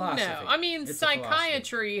 It's a philosophy. No, I mean, It's a philosophy.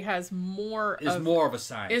 psychiatry has more More of a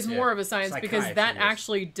science. is yeah. more of a science because that Psychiatry is.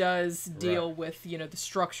 actually does deal Right. with, you know, the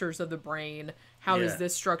structures of the brain. How Yeah. does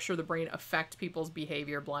this structure of the brain affect people's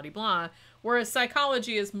behavior, blah, blah, blah. Whereas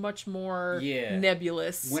psychology is much more Yeah.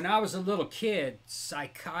 nebulous. When I was a little kid,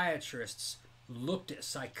 psychiatrists looked at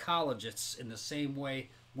psychologists in the same way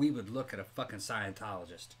we would look at a fucking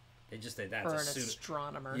Scientologist. They just say that's or a an pseudo.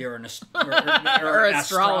 astronomer. You're an Or an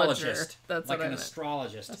astrologer. astrologist. That's like what I an meant.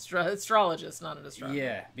 astrologist. Astrologist, not an astronomer.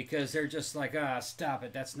 Yeah, because they're just like, stop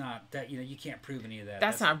it. That's not that. You know, you can't prove any of that.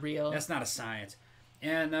 That's not real. That's not a science.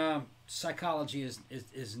 And psychology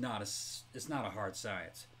is not a hard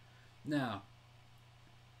science. Now,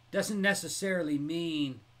 doesn't necessarily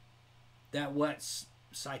mean that what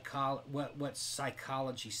psychology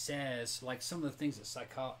says, like some of the things that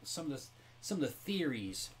some of the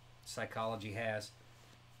theories psychology has,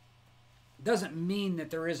 doesn't mean that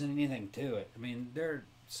there isn't anything to it. I mean,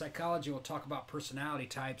 psychology will talk about personality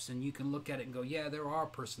types, and you can look at it and go, yeah, there are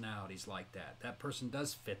personalities like that. That person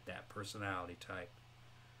does fit that personality type.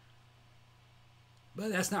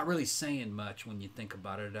 But that's not really saying much when you think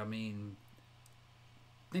about it. I mean,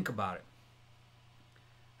 think about it.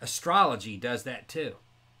 Astrology does that too.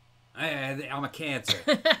 I'm a Cancer.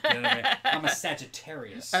 You know what I mean? I'm a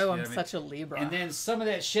Sagittarius. Oh, I'm such a Libra. And then some of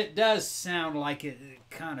that shit does sound like it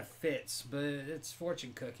kind of fits, but it's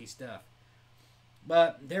fortune cookie stuff.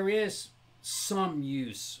 But there is some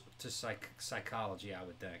use to psychology, I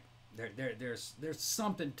would think. There's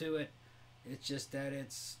something to it. It's just that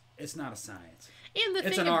it's not a science. And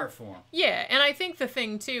it's an art form. Yeah, and I think the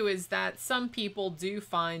thing too is that some people do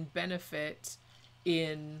find benefit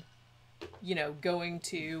in, you know, going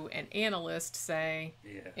to an analyst, say,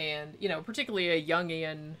 and, you know, particularly a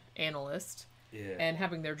Jungian analyst, and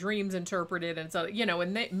having their dreams interpreted, and so, you know,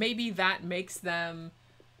 and maybe that makes them,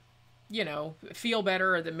 you know, feel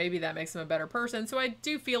better, or that maybe that makes them a better person. So I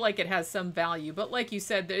do feel like it has some value, but like you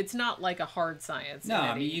said, it's not like a hard science. No,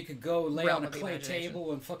 I mean, you could go lay on a clay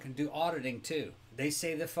table and fucking do auditing too. They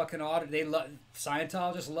say the fucking audit,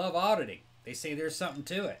 Scientologists love auditing. They say there's something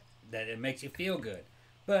to it, that it makes you feel good.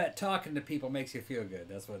 But talking to people makes you feel good.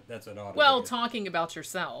 That's what auditing is. Talking about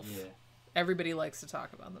yourself. Yeah. Everybody likes to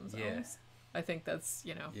talk about themselves. Yeah. I think that's,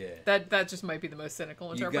 you know, that just might be the most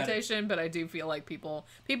cynical interpretation, but I do feel like people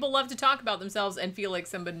love to talk about themselves and feel like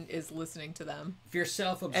somebody is listening to them. If you're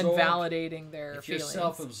self-absorbed and validating their feelings. If you're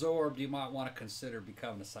self-absorbed, you might want to consider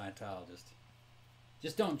becoming a Scientologist.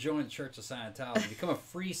 Just don't join the Church of Scientology. Become a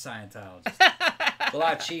free Scientologist. It's a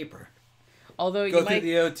lot cheaper. Although Go through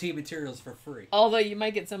the OT materials for free. Although you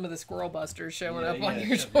might get some of the squirrel busters showing up on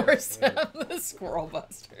your doorstep. The squirrel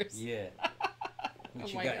busters. Yeah.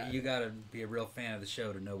 You got to be a real fan of the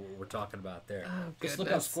show to know what we're talking about there. Oh, just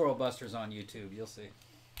look up Squirrel Busters on YouTube. You'll see.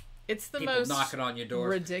 It's the People most knocking on your door,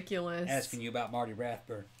 ridiculous. asking you about Marty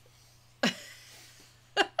Rathburn.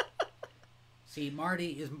 See,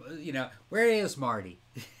 Marty is, you know, where is Marty?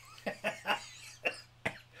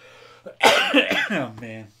 Oh,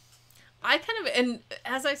 man. I kind of, and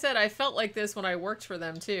as I said, I felt like this when I worked for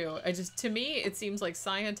them too. To me, it seems like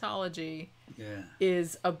Scientology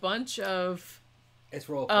is a bunch of... It's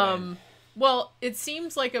role playing. Well, it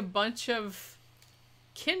seems like a bunch of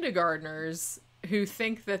kindergartners who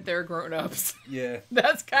think that they're grown-ups. Yeah.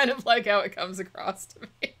 That's kind of like how it comes across to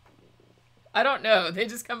me. I don't know. They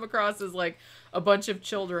just come across as like a bunch of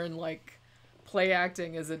children like play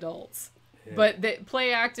acting as adults. Yeah. But they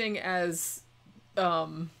play acting as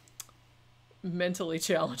mentally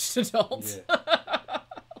challenged adults. Yeah.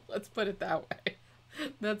 Let's put it that way.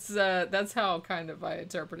 That's how kind of I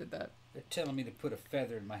interpreted that. They're telling me to put a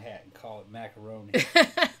feather in my hat and call it macaroni.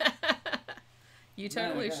 You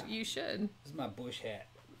totally you should. This is my bush hat.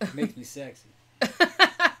 It makes me sexy.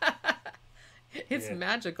 It's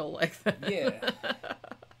magical like that. Yeah.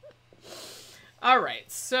 All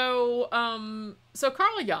right. So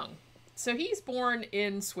Carl Jung. So he's born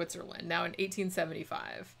in Switzerland now in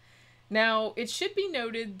 1875. Now, it should be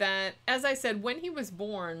noted that, as I said, when he was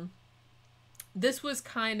born, this was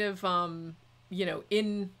kind of, you know,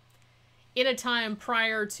 in a time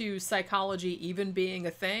prior to psychology even being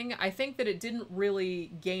a thing. I think that it didn't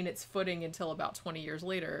really gain its footing until about 20 years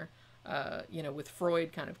later, you know, with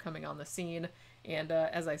Freud kind of coming on the scene. And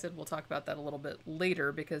as I said, we'll talk about that a little bit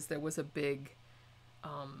later because there was a big,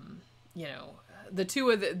 you know, the two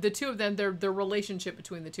of them, their relationship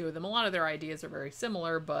between the two of them, a lot of their ideas are very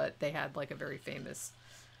similar, but they had like a very famous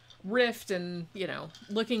rift, and, you know,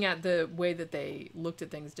 looking at the way that they looked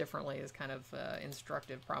at things differently is kind of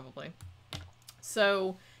instructive probably.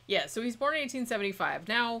 So yeah, so he's born in 1875.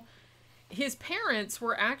 Now, his parents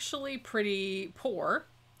were actually pretty poor.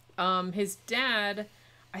 His dad,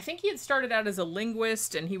 I think he had started out as a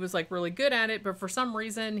linguist and he was like really good at it, but for some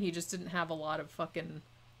reason he just didn't have a lot of fucking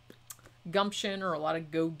gumption or a lot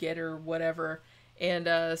of go-getter whatever.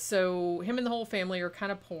 And so him and the whole family are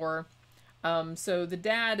kind of poor. So the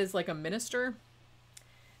dad is like a minister.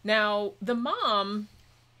 Now, the mom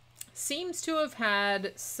seems to have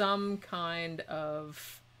had some kind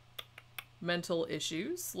of mental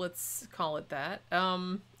issues. Let's call it that.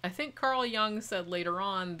 I think Carl Jung said later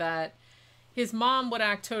on that his mom would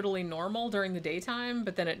act totally normal during the daytime,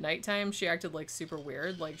 but then at nighttime she acted like super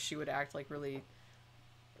weird. Like she would act like really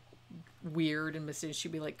weird and mysterious.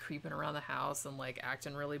 She'd be like creeping around the house and like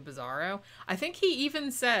acting really bizarro. I think he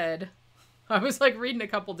even said I was like reading a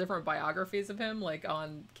couple different biographies of him, like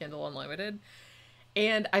on Kindle Unlimited.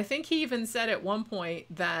 And I think he even said at one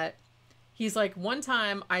point that he's like, one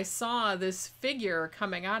time I saw this figure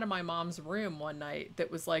coming out of my mom's room one night that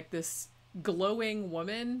was like this glowing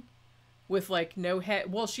woman with like no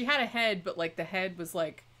head. Well, she had a head, but like the head was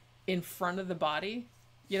like in front of the body.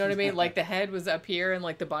 You know what I mean? Like the head was up here and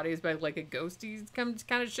like the body was by like a ghosty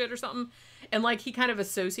kind of shit or something. And like he kind of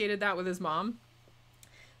associated that with his mom.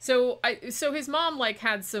 So his mom like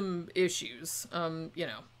had some issues, you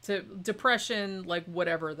know, to depression, like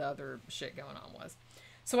whatever the other shit going on was.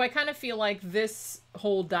 So I kind of feel like this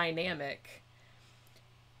whole dynamic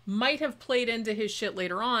might have played into his shit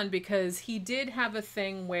later on, because he did have a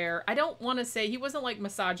thing where, I don't want to say he wasn't like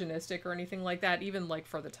misogynistic or anything like that, even like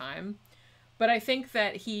for the time. But I think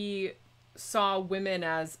that he saw women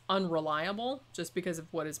as unreliable just because of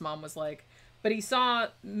what his mom was like. But he saw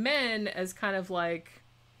men as kind of like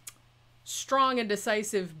strong and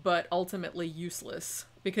decisive, but ultimately useless,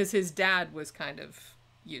 because his dad was kind of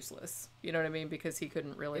useless. You know what I mean? Because he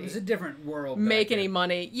couldn't really, it was a different world, make any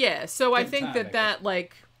money. Yeah. So I think that that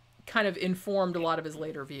like kind of informed a lot of his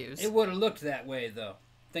later views. It would have looked that way though.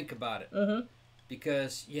 Think about it. Mm-hmm.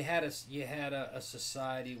 Because you had a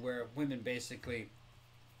society where women basically,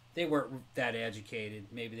 they weren't that educated.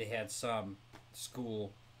 Maybe they had some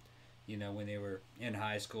school, you know, when they were in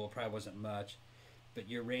high school. Probably wasn't much. But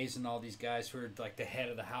you're raising all these guys who are like the head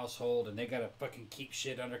of the household, and they gotta fucking keep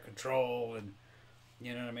shit under control, and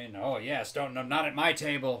you know what I mean? Oh yes, I'm not at my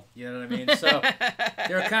table. You know what I mean? So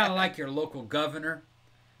they're kind of like your local governor,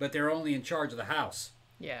 but they're only in charge of the house.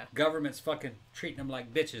 Yeah. Government's fucking treating them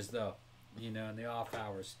like bitches though, you know, in the off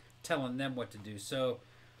hours, telling them what to do. So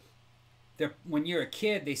when you're a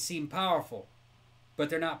kid, they seem powerful, but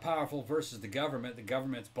they're not powerful versus the government. The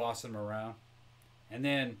government's bossing them around, and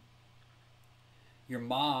then your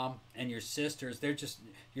mom and your sisters,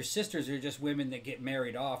 your sisters are just women that get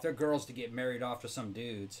married off. They're girls to get married off to some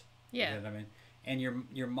dudes. Yeah. You know what I mean? And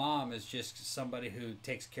your mom is just somebody who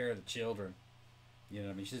takes care of the children. You know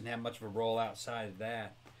what I mean? She doesn't have much of a role outside of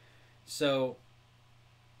that. So,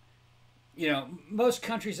 you know, most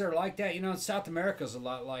countries are like that. You know, South America's a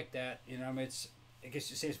lot like that. You know, I mean, I guess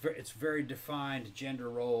you say it's very defined gender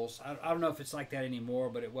roles. I don't know if it's like that anymore,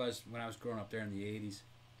 but it was when I was growing up there in the 80s.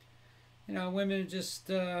 You know, women just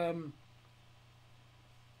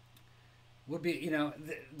would be, you know,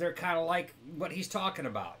 they're kind of like what he's talking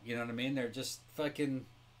about. You know what I mean? They're just fucking,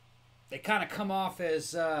 they kind of come off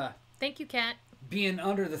as thank you, Kat, being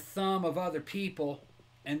under the thumb of other people,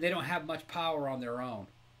 and they don't have much power on their own.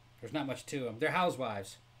 There's not much to them. They're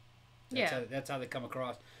housewives. That's how they come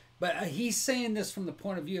across. But he's saying this from the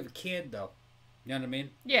point of view of a kid, though. You know what I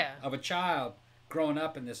mean? Yeah. Of a child growing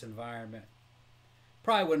up in this environment.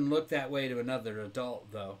 Probably wouldn't look that way to another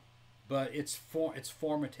adult, though. But it's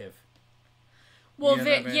formative. Well, you know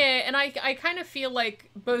what I mean? yeah, and I kind of feel like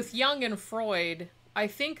both Jung and Freud, I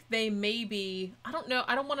think they maybe, I don't know,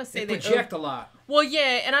 I don't want to say they project a lot. Well,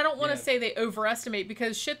 yeah, and I don't want to say they overestimate,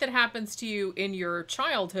 because shit that happens to you in your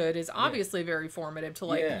childhood is obviously very formative to,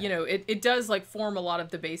 like, you know, it does, like, form a lot of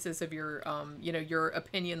the basis of your, you know, your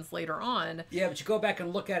opinions later on. Yeah, but you go back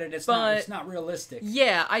and look at it, it's not realistic.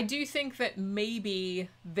 Yeah, I do think that maybe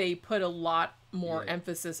they put a lot more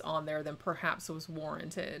emphasis on there than perhaps was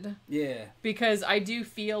warranted. Yeah. Because I do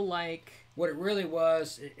feel like what it really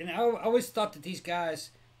was, and I always thought that these guys,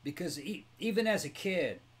 because even as a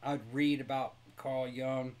kid, I'd read about Carl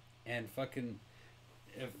Jung and fucking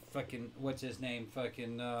what's his name,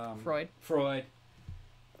 Freud,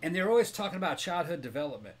 and they're always talking about childhood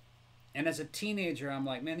development. And as a teenager, I'm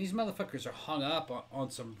like, man, these motherfuckers are hung up on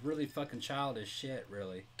some really fucking childish shit,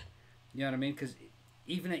 really. You know what I mean? Because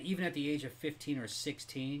even at the age of 15 or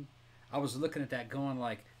 16, I was looking at that going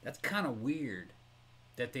like, that's kind of weird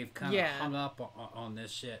that they've kind of hung up on this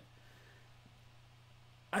shit.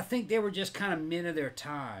 I think they were just kind of men of their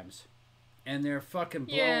times, and they're fucking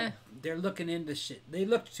blown. Yeah. They're looking into shit. They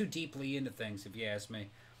looked too deeply into things, if you ask me.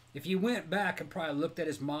 If you went back and probably looked at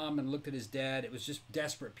his mom and looked at his dad, it was just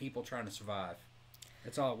desperate people trying to survive.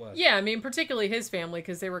 That's all it was. Yeah, I mean, particularly his family,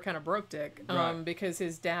 because they were kind of broke dick. Because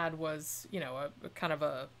his dad was, you know, a kind of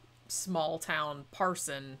a small town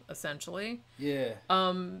parson, essentially. Yeah.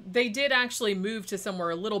 They did actually move to somewhere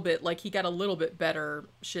a little bit, like he got a little bit better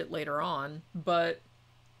shit later on, but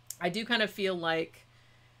I do kind of feel like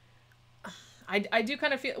I do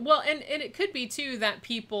kind of feel, well, and it could be too that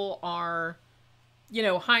people are, you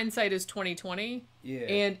know, hindsight is 20/20. Yeah.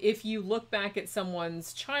 And if you look back at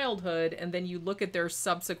someone's childhood and then you look at their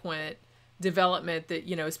subsequent development, that,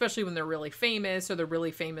 you know, especially when they're really famous, or they're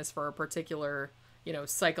really famous for a particular, you know,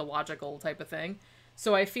 psychological type of thing.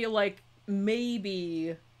 So I feel like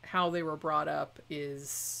maybe how they were brought up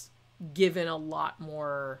is given a lot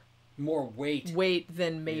more weight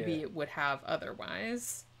than maybe it would have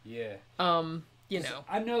otherwise. Yeah. You know.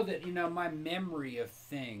 I know that, my memory of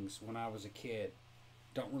things when I was a kid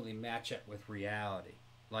don't really match up with reality.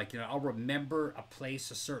 Like, I'll remember a place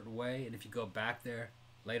a certain way, and if you go back there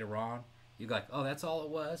later on, you're like, oh, that's all it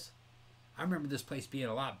was? I remember this place being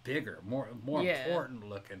a lot bigger, more important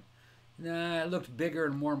looking. Nah, it looked bigger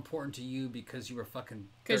and more important to you because you were fucking 13,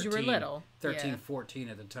 because you were little. 13, 14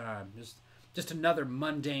 at the time. Just another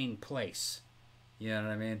mundane place. You know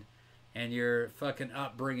what I mean? And your fucking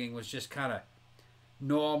upbringing was just kind of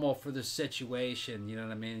normal for the situation. You know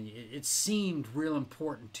what I mean? It seemed real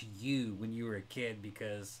important to you when you were a kid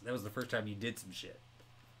because that was the first time you did some shit.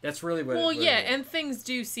 That's really what. Well, yeah, and things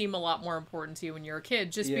do seem a lot more important to you when you're a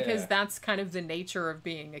kid, just because that's kind of the nature of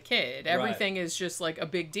being a kid. Everything is just like a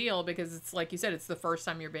big deal because it's like you said, it's the first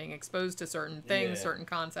time you're being exposed to certain things, certain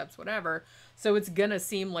concepts, whatever. So it's gonna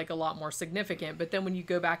seem like a lot more significant. But then when you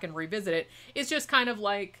go back and revisit it, it's just kind of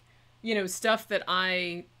like, stuff that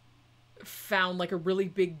I found like a really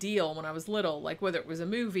big deal when I was little, like whether it was a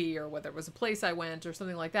movie or whether it was a place I went or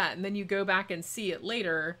something like that, and then you go back and see it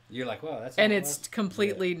later, you're like, wow, that's and it's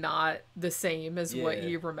completely not the same as what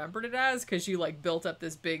you remembered it as, because you like built up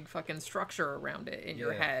this big fucking structure around it in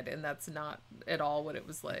your head, and that's not at all what it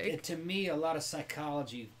was like. To me, a lot of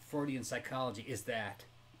psychology, Freudian psychology, is that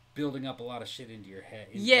building up a lot of shit into your head.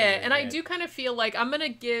 I do kind of feel like I'm gonna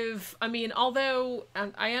give. I mean, although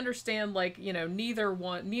I understand, like,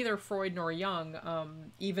 neither Freud nor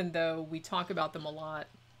Jung, even though we talk about them a lot,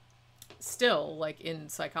 still, like in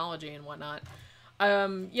psychology and whatnot,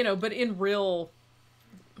 but in real,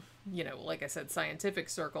 like I said, scientific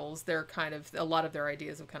circles, they're kind of, a lot of their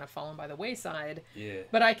ideas have kind of fallen by the wayside. Yeah.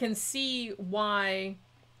 But I can see why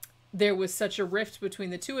there was such a rift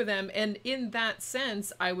between the two of them, and in that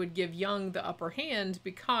sense, I would give Jung the upper hand,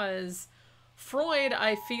 because Freud,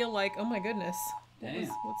 I feel like, oh my goodness,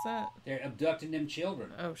 what's that? They're abducting them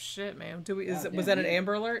children. Oh shit, man! Was that an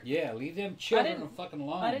Amber Alert? Yeah, leave them children fucking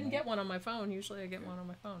alone. I didn't get one on my phone. Usually, I get one on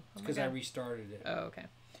my phone. It's because I restarted it. Oh, okay.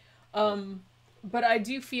 But I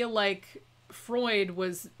do feel like Freud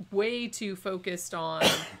was way too focused on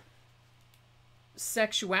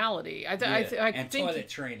sexuality. I and think toilet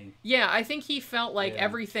training. Yeah, I think he felt like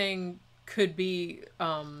everything could be,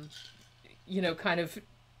 kind of.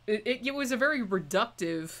 It was a very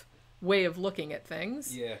reductive way of looking at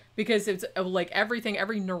things. Yeah. Because it's like everything,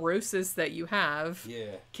 every neurosis that you have,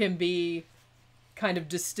 can be kind of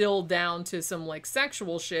distilled down to some like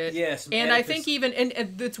sexual shit. Yes. And I think even,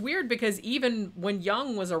 and it's weird because even when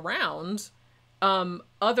Jung was around,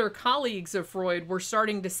 other colleagues of Freud were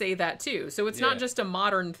starting to say that too. So it's not just a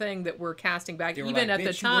modern thing that we're casting back. Even like, at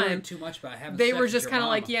the time, too much about having they sex were just with kind of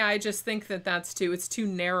your like, yeah, I just think it's too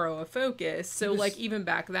narrow a focus. So like even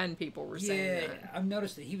back then, people were saying that. I've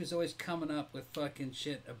noticed that he was always coming up with fucking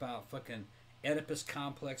shit about fucking Oedipus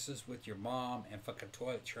complexes with your mom and fucking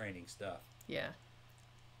toilet training stuff. Yeah.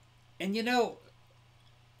 And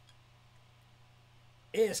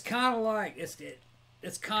it's kind of like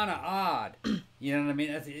it's kind of odd. You know what I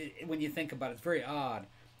mean? When you think about it, it's very odd.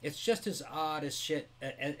 It's just as odd as shit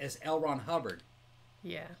as L. Ron Hubbard.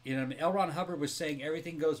 Yeah. You know what I mean? L. Ron Hubbard was saying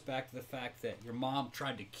everything goes back to the fact that your mom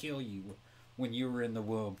tried to kill you when you were in the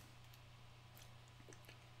womb.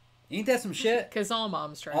 Ain't that some shit? Because all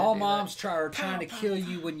moms try. All moms are trying to kill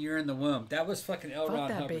you when you're in the womb. That was fucking L. Ron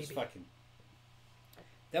Hubbard's fucking.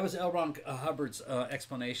 That was L. Ron Hubbard's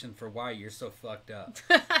explanation for why you're so fucked up.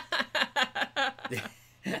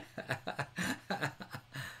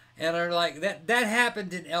 And they're like, that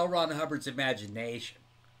happened in L. Ron Hubbard's imagination.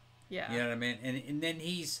 Yeah. You know what I mean? And then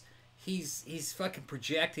he's fucking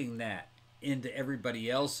projecting that into everybody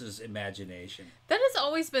else's imagination. That has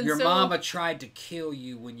always been your mama tried to kill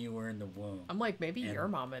you when you were in the womb. I'm like, maybe your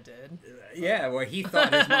mama did. Yeah, well, he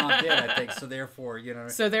thought his mom did, I think. So therefore,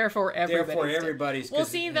 So therefore, everybody's. Well,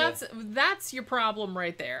 see, that's your problem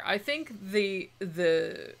right there. I think the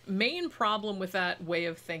main problem with that way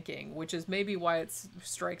of thinking, which is maybe why it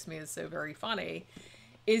strikes me as so very funny,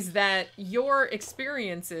 is that your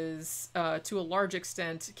experiences, to a large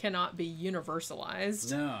extent, cannot be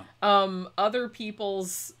universalized. No. Other people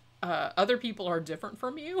are different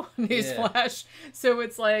from you. Newsflash. So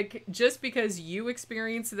it's like, just because you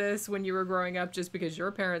experienced this when you were growing up, just because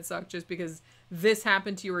your parents sucked, just because this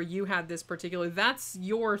happened to you or you had this particular, that's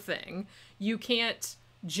your thing. You can't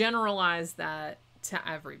generalize that to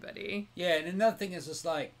everybody. Yeah, and another thing is, it's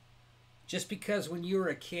like, just because when you were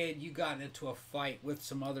a kid you got into a fight with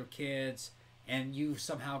some other kids and you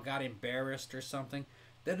somehow got embarrassed or something,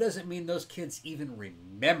 that doesn't mean those kids even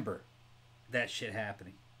remember that shit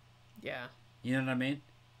happening. Yeah. You know what I mean?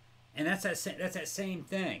 And that's that same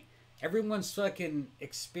thing. Everyone's fucking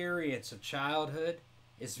experience of childhood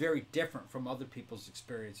is very different from other people's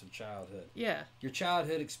experience of childhood. Yeah. Your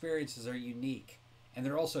childhood experiences are unique, and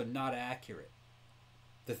they're also not accurate.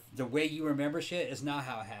 The way you remember shit is not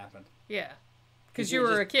how it happened. Yeah. Because you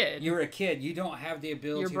were a kid. You were a kid. You don't have the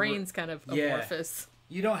ability... Your brain's kind of amorphous.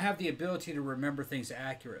 You don't have the ability to remember things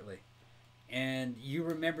accurately. And you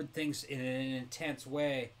remembered things in an intense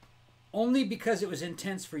way only because it was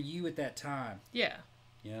intense for you at that time. Yeah.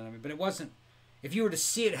 You know what I mean? But it wasn't... If you were to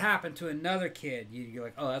see it happen to another kid, you'd go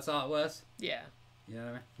like, oh, that's all it was? Yeah. You know what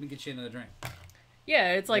I mean? Let me get you another drink.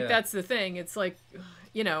 Yeah, it's like, that's the thing. It's like,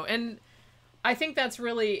 you know, and I think that's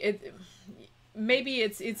really... it. Maybe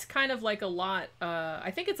it's kind of like a lot...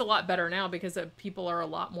 I think it's a lot better now because people are a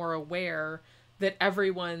lot more aware that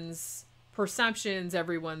everyone's perceptions,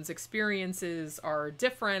 everyone's experiences are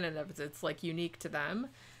different and it's like unique to them.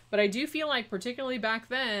 But I do feel like particularly back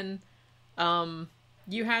then,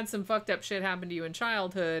 you had some fucked up shit happen to you in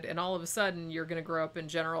childhood, and all of a sudden you're going to grow up and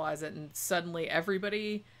generalize it, and suddenly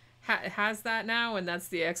everybody has that now, and that's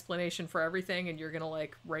the explanation for everything, and you're going to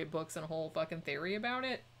like write books and a whole fucking theory about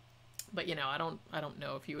it. But you know, I don't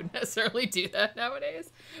know if you would necessarily do that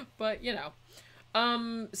nowadays. But you know.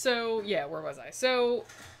 So yeah, where was I? So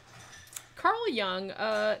Carl Jung,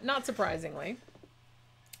 not surprisingly,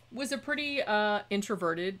 was a pretty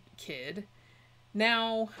introverted kid.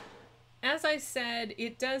 Now, as I said,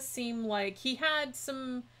 it does seem like he had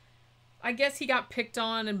some... I guess he got picked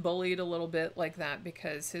on and bullied a little bit like that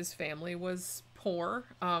because his family was poor,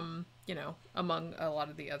 you know, among a lot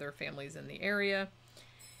of the other families in the area.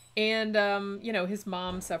 And, you know, his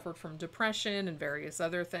mom suffered from depression and various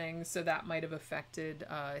other things, so that might have affected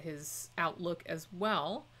his outlook as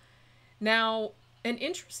well. Now, an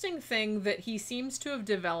interesting thing that he seems to have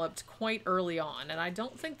developed quite early on, and I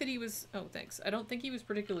don't think that he was... Oh, thanks. I don't think he was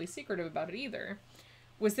particularly secretive about it either,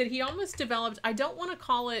 was that he almost developed... I don't want to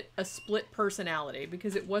call it a split personality,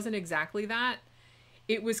 because it wasn't exactly that.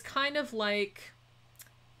 It was kind of like...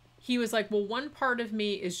 He was like, well, one part of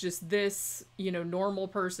me is just this, you know, normal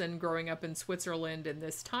person growing up in Switzerland in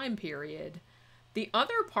this time period. The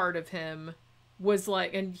other part of him was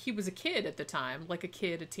like, and he was a kid at the time, like a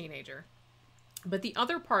teenager. But the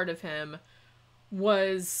other part of him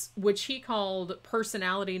was, which he called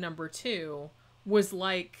personality number 2, was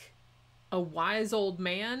like a wise old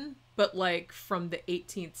man, but like from the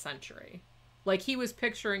 18th century. Like he was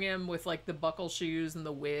picturing him with like the buckle shoes and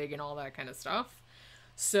the wig and all that kind of stuff.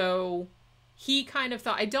 So he kind of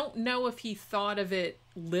thought, I don't know if he thought of it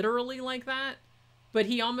literally like that, but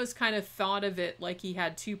he almost kind of thought of it like he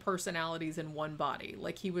had two personalities in one body.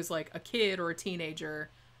 Like he was like a kid or a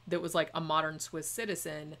teenager that was like a modern Swiss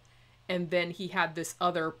citizen. And then he had this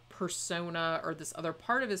other persona or this other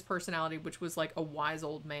part of his personality, which was like a wise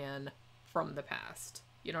old man from the past.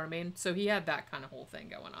 You know what I mean? So he had that kind of whole thing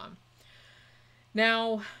going on.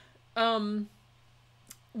 Now,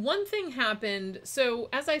 one thing happened. So,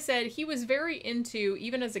 as I said, he was very into,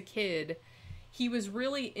 even as a kid, he was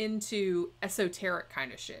really into esoteric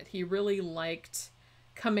kind of shit. He really liked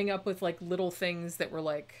coming up with, like, little things that were,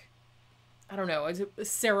 like, I don't know,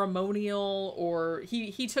 ceremonial, or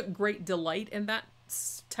he took great delight in that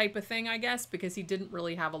type of thing, I guess, because he didn't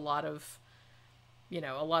really have a lot of, you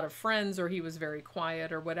know, a lot of friends, or he was very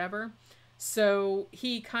quiet or whatever. So,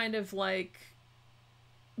 he kind of, like...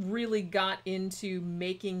 really got into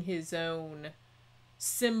making his own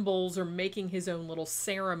symbols or making his own little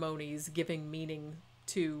ceremonies, giving meaning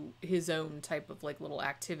to his own type of like little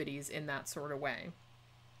activities in that sort of way.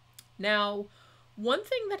 Now, one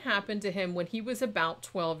thing that happened to him when he was about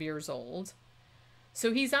 12 years old,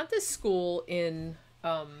 so he's at this school in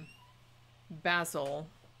Basel,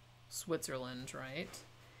 Switzerland, right?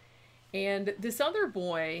 And this other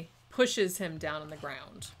boy pushes him down on the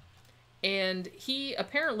ground. And he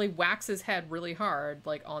apparently whacks his head really hard,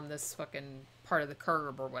 like on this fucking part of the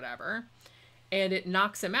curb or whatever. And it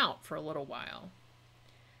knocks him out for a little while.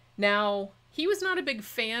 Now, he was not a big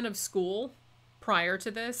fan of school prior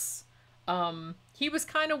to this. He was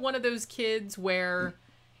kind of one of those kids where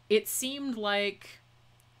it seemed like...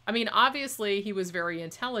 I mean, obviously he was very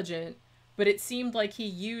intelligent, but it seemed like he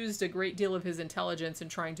used a great deal of his intelligence in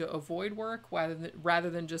trying to avoid work rather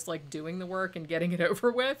than just like doing the work and getting it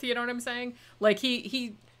over with. You know what I'm saying? Like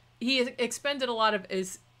he expended a lot of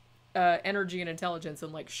his energy and intelligence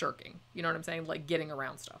in like shirking. You know what I'm saying? Like getting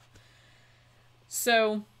around stuff.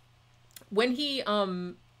 So when he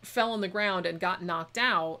fell on the ground and got knocked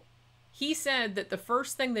out, he said that the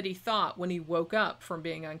first thing that he thought when he woke up from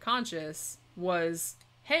being unconscious was,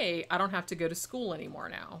 hey, I don't have to go to school anymore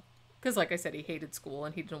now. Because like I said, he hated school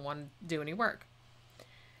and he didn't want to do any work.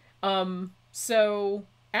 So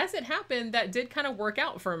as it happened, that did kind of work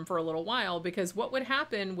out for him for a little while, because what would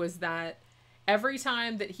happen was that every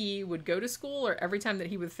time that he would go to school or every time that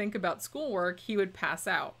he would think about schoolwork, he would pass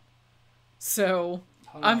out. So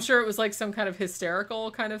I'm sure it was like some kind of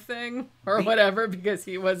hysterical kind of thing or whatever, because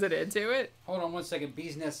he wasn't into it. Hold on one second.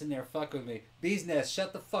 Bee's Nest in there fucking with me. Bee's Nest,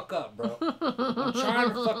 shut the fuck up, bro. I'm trying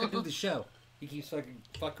to fucking do the show. He keeps fucking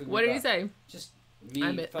with me. What did he say? Just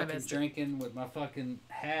me fucking drinking with my fucking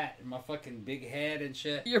hat and my fucking big head and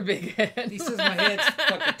shit. Your big head. He says my head's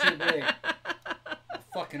fucking too big. I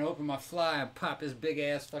fucking open my fly and pop his big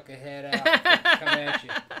ass fucking head out and come at you.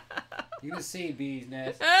 You can see, Bee's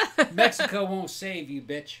Nest. Mexico won't save you,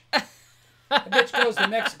 bitch. That bitch goes to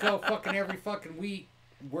Mexico fucking every fucking week,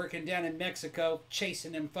 working down in Mexico,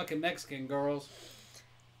 chasing them fucking Mexican girls.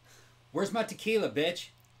 Where's my tequila, bitch?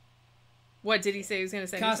 What did he say he was going to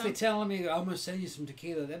send you some? Constantly telling me, I'm going to send you some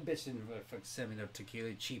tequila. That bitch didn't fucking send me no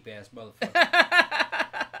tequila, cheap ass motherfucker.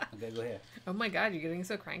 Okay, go ahead. Oh my god, you're getting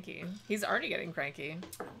so cranky. He's already getting cranky.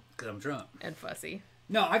 Because I'm drunk. And fussy.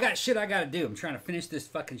 No, I got shit I got to do. I'm trying to finish this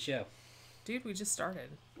fucking show. Dude, we just started.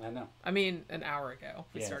 I know. I mean, an hour ago.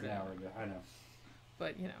 We started an hour ago. I know.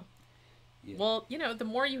 But, you know. Yeah. Well, you know, the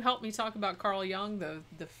more you help me talk about Carl Jung, the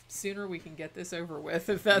sooner we can get this over with,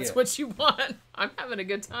 if that's what you want. I'm having a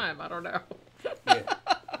good time. I don't know. Yeah.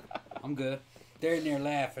 I'm good. They're in there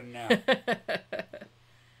laughing now.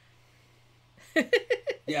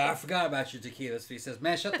 Yeah, I forgot about your tequila. So he says,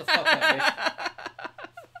 man, shut the fuck up, bitch.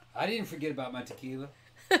 I didn't forget about my tequila.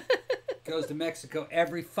 Goes to Mexico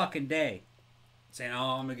every fucking day. Saying,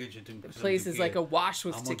 oh, I'm going to get you some The place is like awash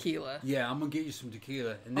with tequila. Yeah, I'm going to get you some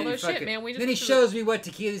tequila. And then Although shit, man, then he shows me what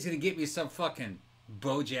tequila is going to get me, some fucking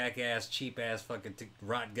Bojack ass, cheap ass fucking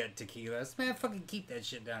rot gut tequila. I said, man, fucking keep that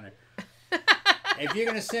shit down there. If you're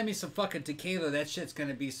going to send me some fucking tequila, that shit's going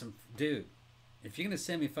to be some... Dude, if you're going to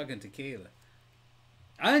send me fucking tequila...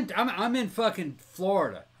 I'm in fucking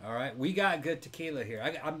Florida, all right? We got good tequila here.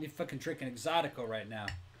 I'm fucking drinking Exotico right now.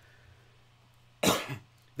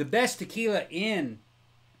 The best tequila in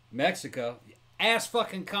Mexico, ask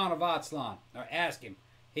fucking Canavatslan, or ask him.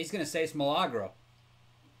 He's going to say it's Milagro.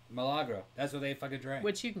 Milagro. That's what they fucking drink.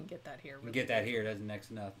 Which you can get that here. You can get that here. That's next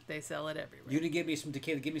to nothing. They sell it everywhere. You didn't give me some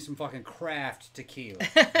tequila. Give me some fucking craft tequila.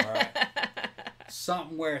 All right?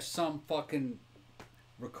 Something where some fucking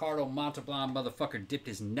Ricardo Montalban motherfucker dipped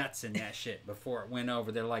his nuts in that shit before it went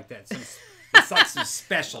over there like that. It's like some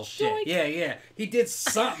special shit. Doink. Yeah. He did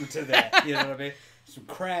something to that. You know what I mean? Some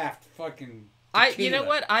craft fucking tequila. You know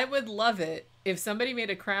what? I would love it if somebody made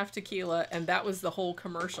a craft tequila and that was the whole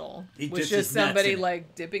commercial. He was dips just his nuts somebody in it.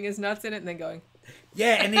 like dipping his nuts in it and then going.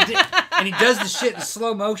 Yeah, and he does the shit in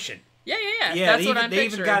slow motion. Yeah. Yeah, That's what I'm they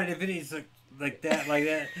picturing. even got it if it is like that.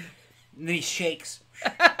 And then he shakes.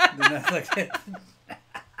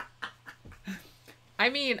 I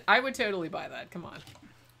mean, I would totally buy that. Come on.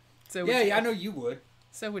 So would Yeah, you. I know you would.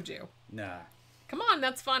 So would you. Nah. Come on,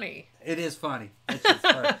 that's funny. It is funny. It's just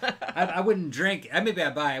funny. I wouldn't drink it. Maybe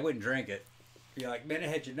I'd buy it. I wouldn't drink it. Be like, man, it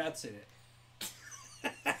had your nuts in it.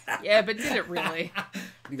 Yeah, but did it really?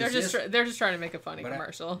 They're Because just trying to make a funny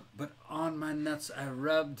commercial. But on my nuts, I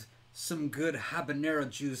rubbed some good habanero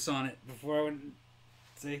juice on it before I went.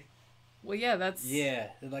 See? Well, yeah, that's... Yeah,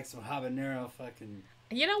 like some habanero fucking...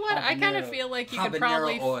 You know what? I kind of feel like you could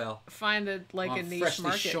probably find a niche freshly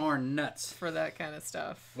market shorn nuts for that kind of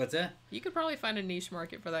stuff. What's that? You could probably find a niche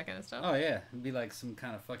market for that kind of stuff. Oh yeah, it'd be like some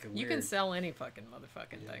kind of fucking. You weird, can sell any fucking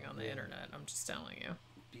motherfucking thing on the internet. I'm just telling you.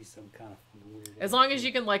 Be some kind of weird. As long as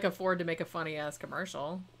you can like afford to make a funny ass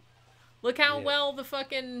commercial. Look how well the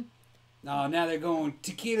fucking. No, now they're going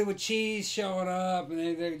tequila with cheese showing up, and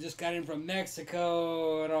they just got in from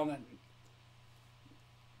Mexico and all that.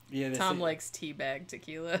 Yeah, Tom likes teabag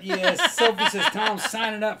tequila. Yeah, Sophie says Tom's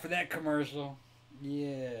signing up for that commercial.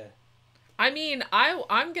 Yeah. I mean,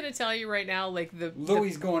 I'm gonna tell you right now, like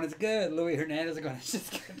Louis going, it's good. Louis Hernandez is going, it's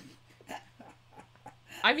just good.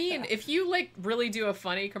 I mean, if you like really do a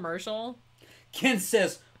funny commercial. Ken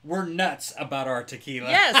says we're nuts about our tequila.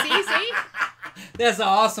 Yes, easy. That's an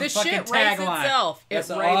awesome fucking shit writes tagline. itself. That's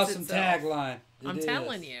an awesome tagline. I'm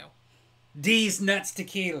telling you. D's Nuts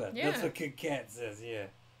Tequila. Yeah. That's what Kid Kat says. Yeah.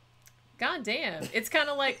 God damn. It's kind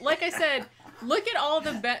of like I said, look at all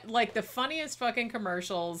the funniest fucking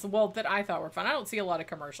commercials, well, that I thought were fun. I don't see a lot of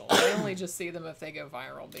commercials. I only just see them if they go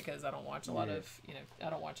viral because I don't watch a lot of,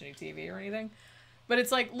 I don't watch any TV or anything. But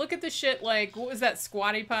it's like, look at the shit, like, what was that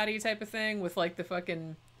Squatty Potty type of thing with, like, the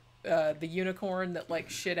fucking, the unicorn that, like,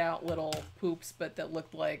 shit out little poops, but that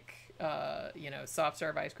looked like, soft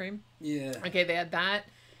serve ice cream? Yeah. Okay, they had that.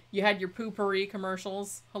 You had your poopery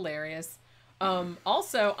commercials, hilarious.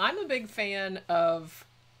 Also, I'm a big fan of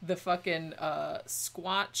the fucking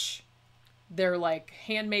Squatch. They're like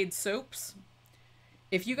handmade soaps.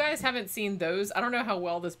 If you guys haven't seen those, I don't know how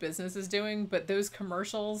well this business is doing, but those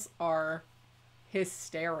commercials are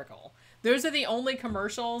hysterical. Those are the only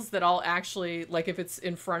commercials that I'll actually, like, if it's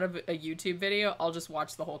in front of a YouTube video, I'll just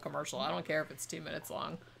watch the whole commercial. I don't care if it's 2 minutes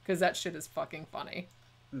long, because that shit is fucking funny.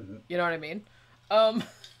 Mm-hmm. You know what I mean?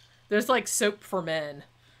 There's, like, soap for men.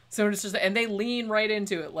 So it's just, and they lean right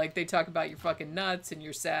into it. Like, they talk about your fucking nuts and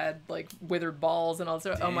your sad, like, withered balls and all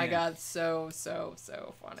that. Oh my God, so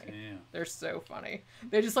funny. Damn. They're so funny.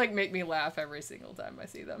 They just, like, make me laugh every single time I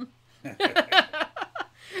see them.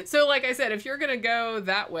 So, like I said, if you're gonna go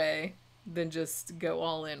that way, then just go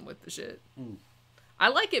all in with the shit. Mm. I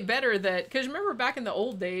like it better that, because remember back in the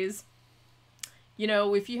old days, you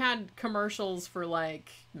know, if you had commercials for,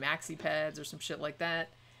 like, maxi pads or some shit like that,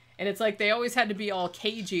 and it's like they always had to be all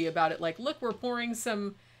cagey about it. Like, look, we're pouring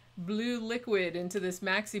some blue liquid into this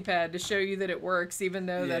maxi pad to show you that it works, even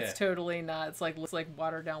though that's totally not. It's like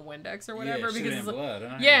watered down Windex or whatever. Yeah, because it's like, blood,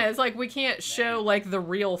 huh? yeah, it's like we can't show like the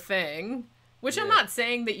real thing. Which I'm not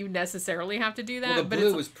saying that you necessarily have to do that. Well, the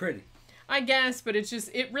blue was pretty. I guess, but it's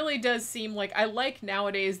just, it really does seem like, I like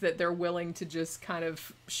nowadays that they're willing to just kind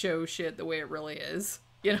of show shit the way it really is.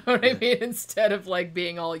 You know what I mean? Instead of like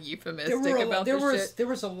being all euphemistic about shit. There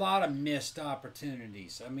was a lot of missed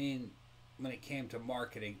opportunities. I mean, when it came to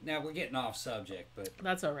marketing. Now, we're getting off subject, but...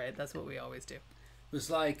 That's all right. That's what we always do. It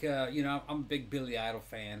was like, you know, I'm a big Billy Idol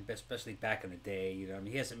fan, especially back in the day. You know, I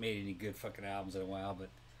mean, he hasn't made any good fucking albums in a while, but...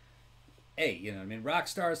 Hey, you know what I mean? Rock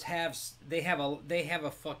stars have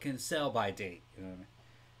a fucking sell-by date, you know what I mean?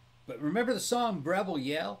 But remember the song Rebel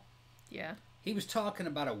Yell? Yeah. He was talking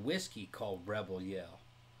about a whiskey called Rebel Yell.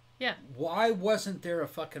 Yeah. Why wasn't there a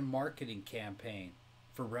fucking marketing campaign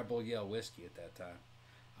for Rebel Yell whiskey at that time?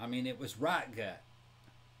 I mean, it was Rot Gut.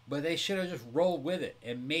 But they should have just rolled with it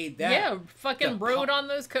and made that... Yeah, fucking rode on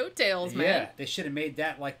those coattails, man. Yeah, they should have made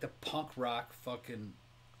that like the punk rock fucking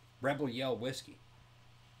Rebel Yell whiskey.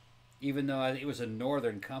 Even though it was a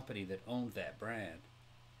northern company that owned that brand.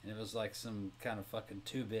 And it was like some kind of fucking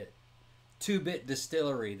two-bit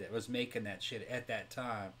distillery that was making that shit at that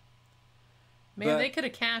time. Man, but they could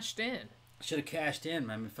have cashed in. Should have cashed in,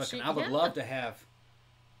 man. I mean, fucking, I would love to have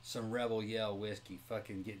some Rebel Yell whiskey,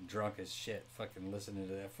 fucking getting drunk as shit, fucking listening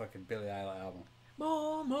to that fucking Billy Idol album.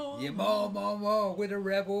 More, more. Yeah, more, with a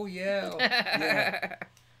Rebel Yell. Yeah.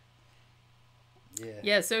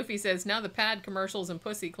 Yeah, Sophie says, now the pad commercials and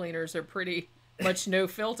pussy cleaners are pretty much no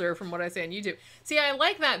filter from what I say on YouTube. See, I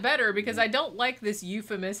like that better because I don't like this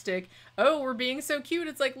euphemistic, oh, we're being so cute.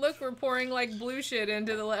 It's like, look, we're pouring like blue shit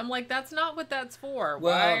into the... I'm like, that's not what that's for.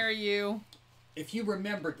 Well, why are you... If you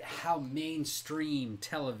remember how mainstream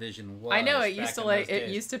television was... I know, it used to like, it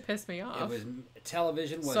used to piss me off. It was,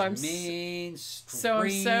 television was mainstream. So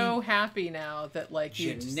I'm so happy now that like...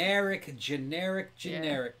 Generic.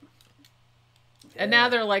 Yeah. And now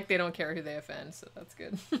they're like, they don't care who they offend, so that's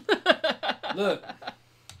good. Look,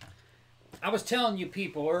 I was telling you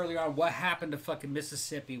people earlier on what happened to fucking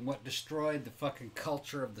Mississippi and what destroyed the fucking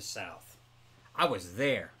culture of the South. I was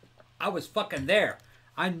there. I was fucking there.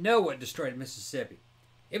 I know what destroyed Mississippi.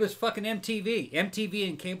 It was fucking MTV. MTV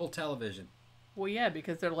and cable television. Well, yeah,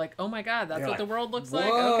 because they're like, oh my God, that's what the world looks like?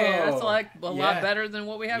 Okay, that's like a lot better than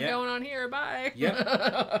what we have going on here. Bye.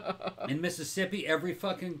 Yep. In Mississippi, every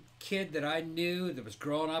fucking kid that I knew that was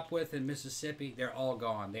growing up with in Mississippi, they're all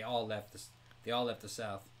gone. They all left the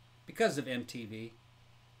South because of MTV.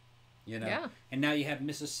 You know? Yeah. And now you have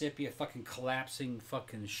Mississippi, a fucking collapsing,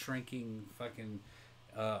 fucking shrinking, fucking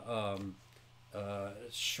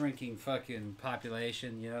shrinking fucking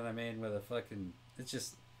population, you know what I mean? With a fucking... It's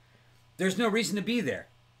just... There's no reason to be there.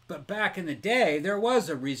 But back in the day, there was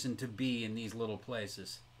a reason to be in these little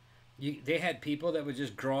places. They had people that were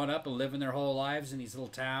just growing up and living their whole lives in these little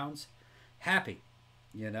towns. Happy.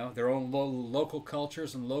 You know, their own local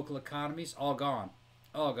cultures and local economies, all gone.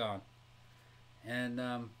 All gone.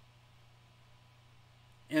 And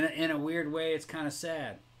in a weird way, it's kind of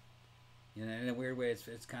sad. You know, in a weird way,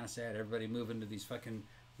 it's kind of sad. Everybody moving to these fucking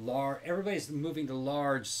everybody's moving to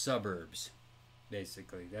large suburbs,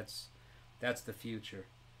 basically. That's the future.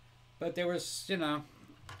 But there was, you know,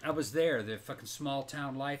 I was there. The fucking small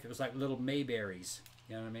town life. It was like little Mayberries.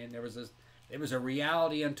 You know what I mean? It was a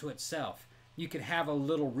reality unto itself. You could have a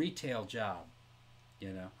little retail job.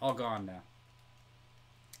 You know, all gone now.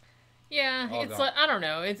 Yeah, all it's gone. Like, I don't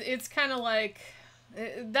know. It's kind of like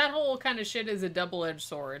that whole kind of shit is a double-edged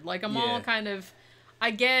sword. Like I'm all kind of, I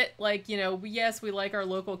get, like, you know, yes, we like our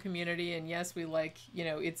local community, and yes, we like, you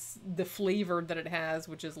know, it's the flavor that it has,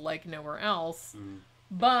 which is like nowhere else.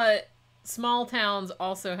 But small towns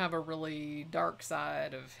also have a really dark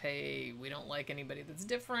side of, hey, we don't like anybody that's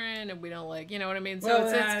different, and we don't like, you know what I mean? So Well,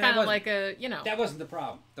 it's kind of like a, you know. That wasn't the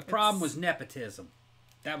problem. The problem was nepotism.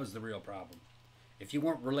 That was the real problem. If you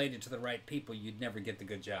weren't related to the right people, you'd never get the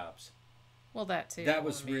good jobs. Well, that too. That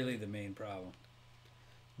was really the main problem.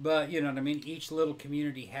 But, you know what I mean? Each little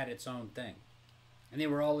community had its own thing. And they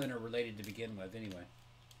were all interrelated to begin with anyway.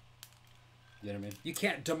 You know what I mean? You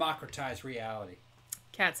can't democratize reality.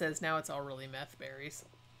 Kat says now it's all really meth berries.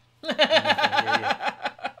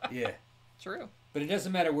 Yeah. True. But it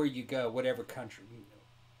doesn't matter where you go, whatever country.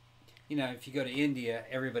 You know, if you go to India,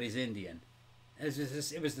 everybody's Indian. It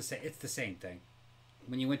was the same. It's the same thing.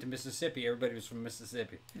 When you went to Mississippi, everybody was from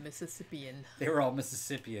Mississippi. Mississippian. They were all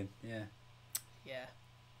Mississippian. Yeah. Yeah.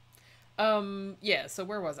 Yeah, so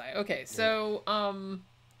where was I? Okay, so,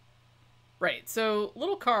 right. So,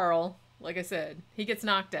 little Carl, like I said, he gets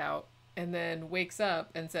knocked out and then wakes up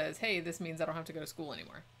and says, hey, this means I don't have to go to school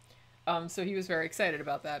anymore. So he was very excited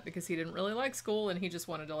about that because he didn't really like school and he just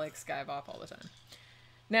wanted to, like, skive off all the time.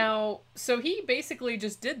 Now, so he basically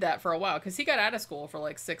just did that for a while because he got out of school for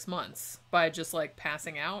like 6 months by just like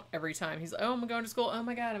passing out every time. He's like, oh, I'm going to school. Oh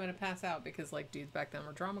my God, I'm going to pass out because like dudes back then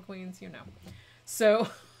were drama queens, you know. So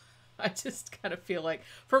I just kind of feel like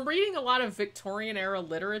from reading a lot of Victorian era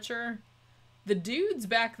literature, the dudes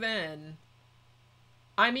back then,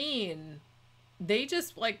 I mean, they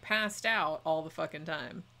just like passed out all the fucking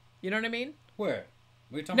time. You know what I mean? Where?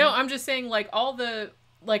 What are you talking No, about? I'm just saying like all the...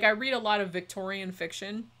 Like, I read a lot of Victorian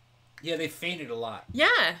fiction. Yeah, they fainted a lot.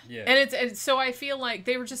 Yeah. Yeah. And so I feel like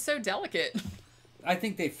they were just so delicate. I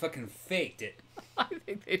think they fucking faked it. I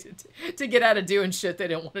think they did to get out of doing shit they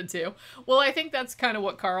didn't want to do. Well, I think that's kind of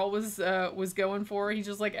what Carl was going for. He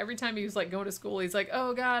just like every time he was like going to school, he's like,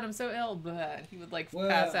 "Oh God, I'm so ill," but he would like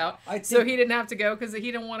pass out. So he didn't have to go because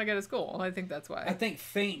he didn't want to go to school. I think that's why. I think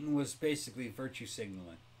fainting was basically virtue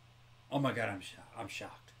signaling. Oh my God, I'm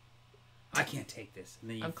shocked. I can't take this. And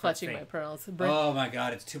then you I'm clutching faint. my pearls. Oh my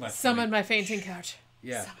God, it's too much. Summon my fainting couch.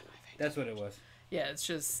 Yeah, Summon my fainting that's what it was. Yeah, it's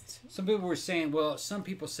just... Some people were saying, well, some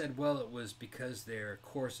people said, well, it was because their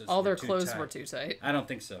corsets all were their too clothes tight. were too tight. I don't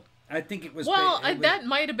think so. I think it was... Well, that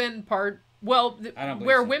might have been part... Well,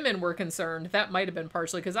 where so. women were concerned, that might have been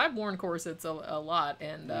partially, because I've worn corsets a lot,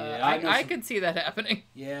 and Yeah, I could see that happening.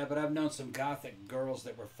 Yeah, but I've known some gothic girls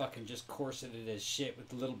that were fucking just corseted as shit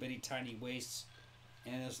with little bitty tiny waists.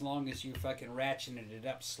 And as long as you fucking ratcheted it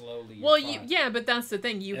up slowly, you're fine. Yeah, but that's the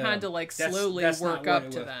thing. You had to like slowly that's work not up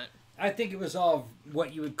what to it was. that. I think it was all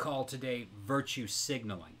what you would call today virtue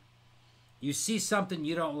signaling. You see something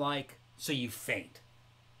you don't like, so you faint.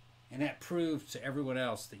 And that proved to everyone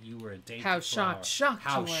else that you were a dainty How flower.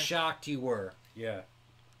 shocked you were. Yeah.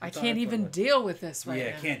 I can't even deal with this right now.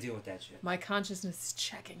 Yeah, I can't deal with that shit. My consciousness is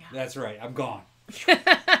checking out. That's right. I'm gone.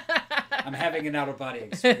 I'm having an out-of-body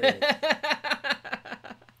experience.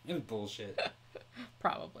 It was bullshit.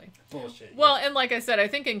 Probably. Bullshit. Well, and like I said, I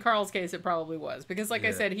think in Carl's case it probably was because, like I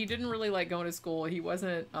Yeah. said, he didn't really like going to school. He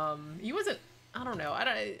wasn't. I don't know.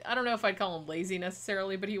 I don't know if I'd call him lazy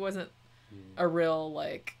necessarily, but he wasn't a real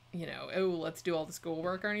like, you know, oh, let's do all the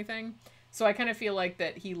schoolwork or anything. So I kind of feel like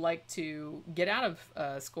that he liked to get out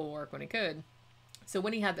of schoolwork when he could. So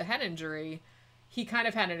when he had the head injury, he kind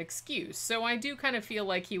of had an excuse. So I do kind of feel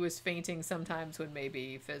like he was fainting sometimes when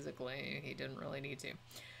maybe physically he didn't really need to.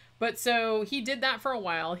 But so he did that for a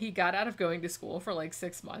while. He got out of going to school for like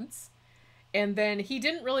 6 months. And then he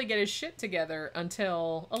didn't really get his shit together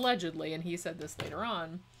until, allegedly, and he said this later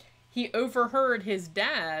on, he overheard his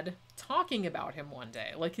dad talking about him one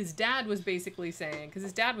day. Like, his dad was basically saying, because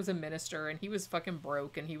his dad was a minister, and he was fucking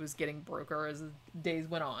broke, and he was getting broker as the days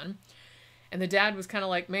went on. And the dad was kind of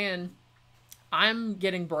like, man, I'm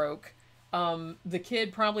getting broke. The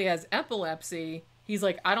kid probably has epilepsy. He's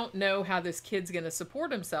like, I don't know how this kid's going to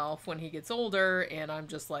support himself when he gets older, and I'm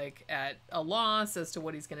just, like, at a loss as to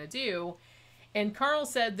what he's going to do. And Carl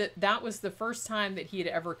said that that was the first time that he had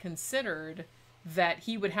ever considered that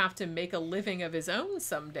he would have to make a living of his own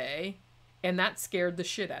someday, and that scared the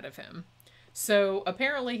shit out of him. So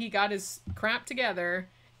apparently he got his crap together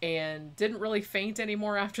and didn't really faint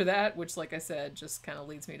anymore after that, which, like I said, just kind of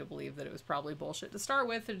leads me to believe that it was probably bullshit to start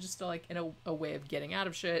with, or just like in a way of getting out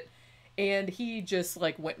of shit. And he just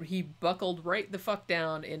like he buckled right the fuck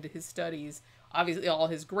down into his studies. Obviously all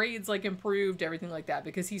his grades like improved, everything like that,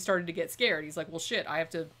 because he started to get scared. He's like, well, shit, I have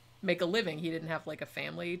to make a living. He didn't have like a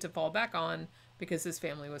family to fall back on because his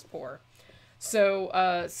family was poor. So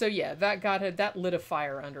yeah, that lit a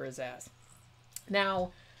fire under his ass.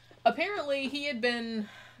 Now, apparently he had been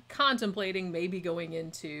contemplating maybe going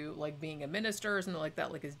into like being a minister or something like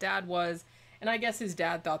that, like his dad was. And I guess his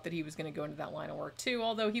dad thought that he was going to go into that line of work too,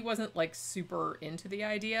 although he wasn't like super into the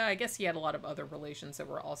idea. I guess he had a lot of other relations that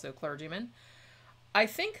were also clergymen. I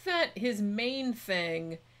think that his main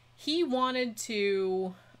thing, he wanted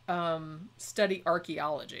to study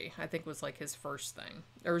archaeology, I think was like his first thing,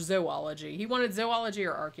 or zoology. He wanted zoology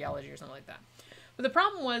or archaeology or something like that. But the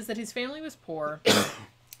problem was that his family was poor,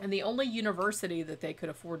 and the only university that they could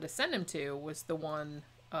afford to send him to was the one,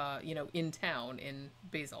 in town in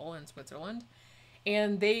Basel in Switzerland.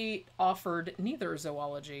 And they offered neither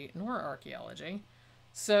zoology nor archaeology.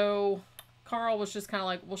 So Carl was just kind of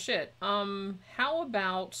like, well, shit, how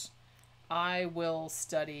about I will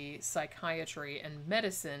study psychiatry and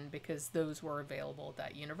medicine because those were available at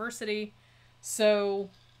that university. So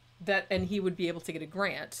that, and he would be able to get a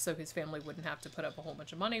grant so his family wouldn't have to put up a whole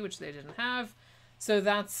bunch of money, which they didn't have. So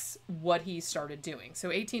that's what he started doing. So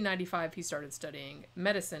 1895, he started studying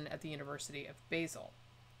medicine at the University of Basel,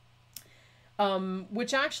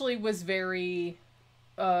 which actually was turned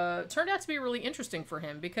out to be really interesting for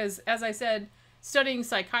him because, as I said, studying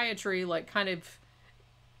psychiatry, like kind of,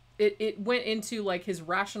 it went into like his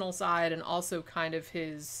rational side and also kind of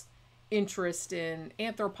his interest in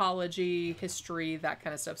anthropology, history, that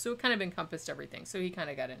kind of stuff. So it kind of encompassed everything. So he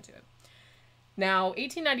kind of got into it. Now,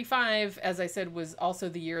 1895, as I said, was also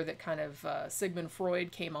the year that kind of Sigmund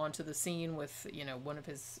Freud came onto the scene with, one of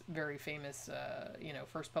his very famous,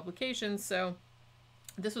 first publications. So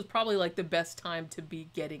this was probably like the best time to be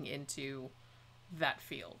getting into that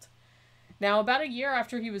field. Now, about a year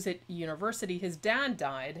after he was at university, his dad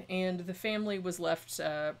died, and the family was left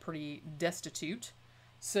pretty destitute.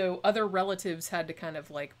 So other relatives had to kind of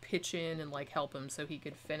like pitch in and like help him so he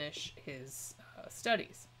could finish his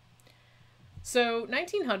studies. So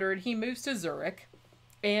 1900, he moves to Zurich,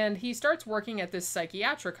 and he starts working at this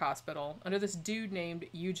psychiatric hospital under this dude named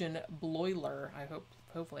Eugen Bleuler.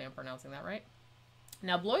 Hopefully I'm pronouncing that right.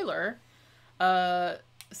 Now, Bleuler,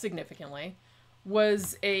 significantly,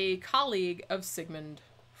 was a colleague of Sigmund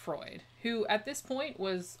Freud, who at this point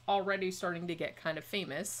was already starting to get kind of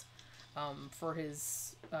famous for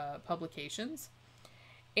his publications.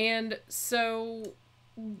 And so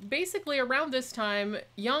basically around this time,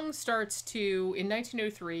 Jung starts to, in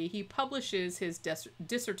 1903, he publishes his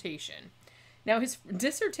dissertation. Now, his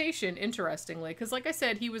dissertation, interestingly, because like I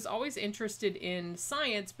said, he was always interested in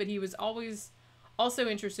science, but he was always also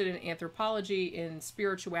interested in anthropology, in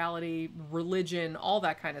spirituality, religion, all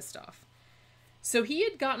that kind of stuff. So he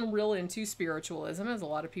had gotten real into spiritualism, as a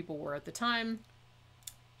lot of people were at the time.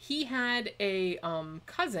 He had a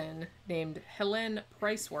cousin named Helene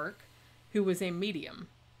Preiswerk, who was a medium.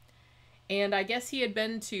 And I guess he had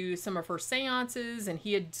been to some of her seances, and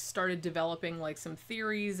he had started developing like some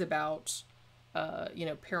theories about,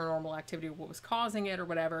 paranormal activity, what was causing it or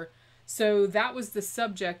whatever. So that was the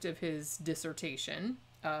subject of his dissertation,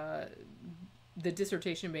 the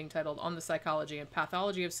dissertation being titled On the Psychology and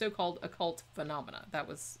Pathology of So-Called Occult Phenomena. That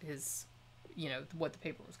was his, what the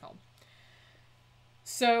paper was called.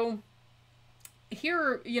 So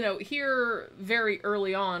here very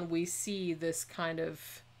early on, we see this kind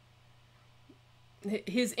of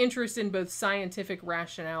his interest in both scientific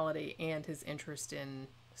rationality and his interest in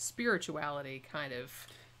spirituality kind of.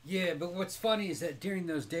 Yeah, but what's funny is that during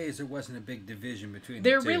those days, there wasn't a big division between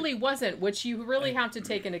there the two. really wasn't, which you really have to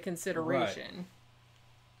take into consideration.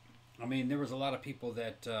 Right. I mean, there was a lot of people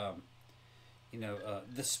that,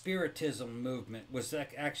 the Spiritism movement was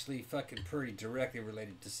actually fucking pretty directly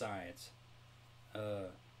related to science.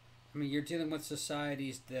 You're dealing with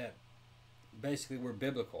societies that basically were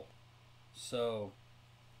biblical. So,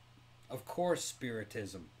 of course,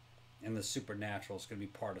 Spiritism and the supernatural is going to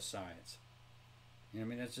be part of science.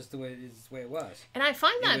 That's just the way it was. And I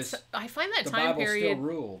find that the time Bible period still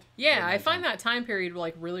ruled. Yeah, I find that time period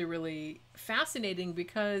like really, really fascinating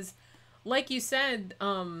because, like you said,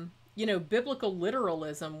 biblical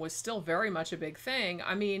literalism was still very much a big thing.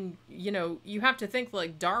 I mean, you have to think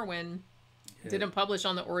like Darwin didn't publish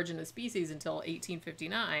On the Origin of Species until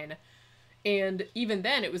 1859. And even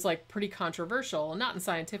then it was like pretty controversial, not in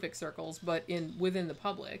scientific circles, but within the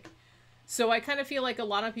public. So I kind of feel like a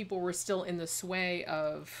lot of people were still in the sway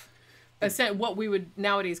of what we would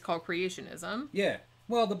nowadays call creationism. Yeah.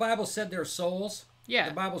 Well, the Bible said there are souls. Yeah.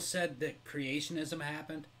 The Bible said that creationism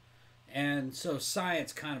happened. And so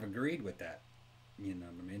science kind of agreed with that. You know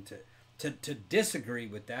what I mean? To disagree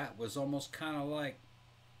with that was almost kind of like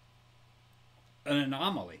an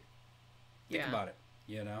anomaly. Think about it,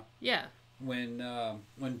 Yeah.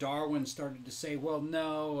 When Darwin started to say, well,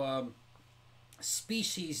 no,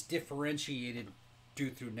 species differentiated due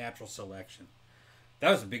through natural selection. That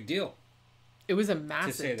was a big deal. It was a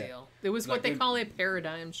massive deal. It was Like what they call a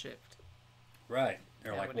paradigm shift. Right.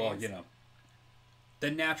 They're like, well, Nowadays. you know, the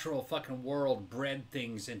natural fucking world bred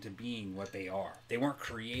things into being what they are. They weren't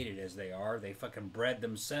created as they are. They fucking bred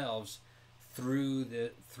themselves through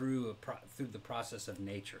the process of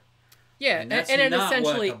nature. Yeah, And that's and an not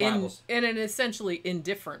essentially what the Bible's- an essentially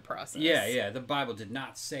indifferent process. Yeah. The Bible did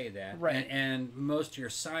not say that. Right. And most of your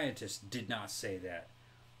scientists did not say that.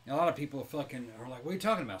 A lot of people fucking are like, what are you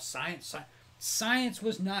talking about? Science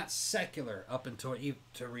was not secular up until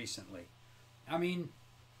recently. I mean,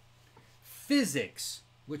 physics,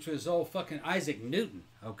 which was old fucking Isaac Newton,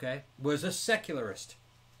 okay, was a secularist.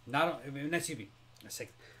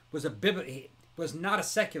 Was not a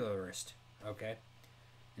secularist, okay?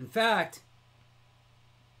 In fact,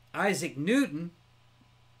 Isaac Newton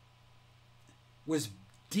was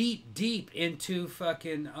deep into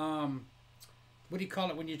fucking, what do you call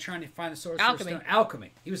it when you're trying to find the source Alchemy. of stone?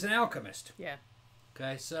 Alchemy. He was an alchemist. Yeah.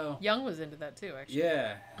 Okay, so... Jung was into that too, actually.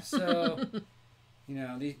 Yeah, so... You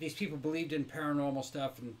know, these people believed in paranormal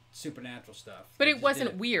stuff and supernatural stuff. But They it just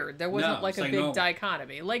wasn't did. weird. There wasn't No, like it's a like big normal.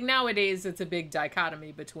 dichotomy. Like nowadays, it's a big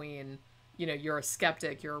dichotomy between, you know, you're a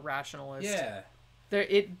skeptic, you're a rationalist. Yeah, There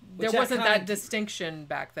that wasn't kinda- that distinction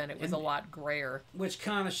back then. It was a lot grayer. which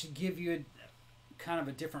kind of should give you kind of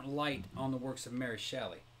a different light on the works of Mary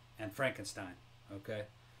Shelley and Frankenstein, okay?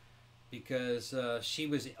 Because she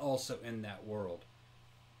was also in that world.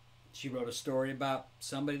 She wrote a story about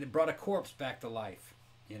somebody that brought a corpse back to life,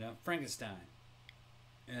 you know, Frankenstein.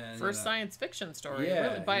 And, First science fiction story, yeah,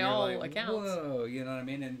 really, by and you're all like, accounts. Whoa, you know what I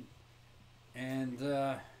mean? And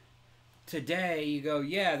today you go,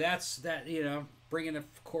 yeah, that's that, you know, bringing a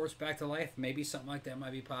corpse back to life, maybe something like that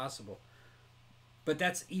might be possible. But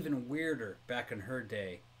that's even weirder back in her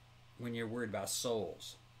day when you're worried about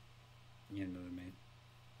souls. You know what I mean?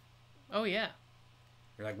 Oh yeah.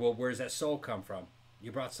 You're like, well, where does that soul come from?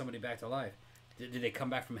 You brought somebody back to life. Did they come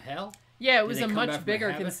back from hell? Yeah, it Did was they a come much back from bigger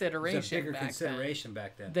heaven? It consideration. was a bigger back consideration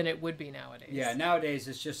back then. than it would be nowadays. Yeah, nowadays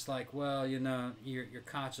it's just like, well, you know, your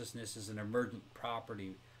consciousness is an emergent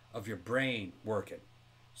property of your brain working.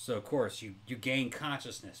 So, of course, you gain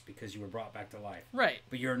consciousness because you were brought back to life. Right.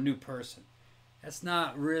 But you're a new person. That's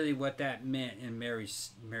not really what that meant in Mary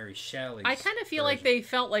Shelley's I kind of feel like they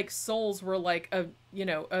felt like souls were like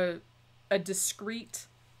a discrete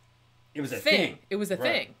it was a thing. thing. It was a Right.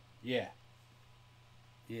 thing. Yeah.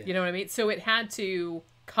 Yeah. You know what I mean? So it had to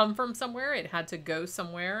come from somewhere. It had to go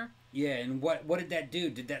somewhere. Yeah, and what did that do?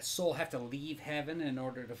 Did that soul have to leave heaven in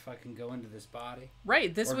order to fucking go into this body?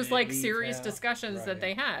 Right. This Or was did it like leave serious hell? discussions Right. that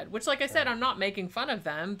they had. Which, like I said, I'm not making fun of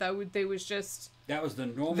them. They was just That was the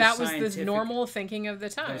normal that was scientific... the normal thinking of the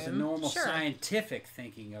time. That was the normal Sure. scientific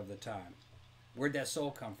thinking of the time. Where'd that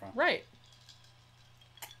soul come from? Right.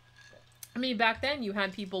 I mean, back then you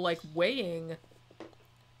had people like weighing,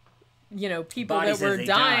 you know, people Bodies that were as they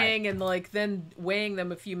dying and like then weighing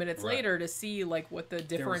them a few minutes Right. later to see like what the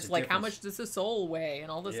difference, a like how difference. much does the soul weigh and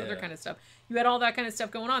all this other Yeah. kind of stuff. You had all that kind of stuff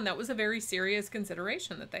going on. That was a very serious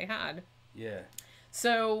consideration that they had. Yeah.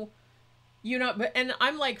 So, you know, but and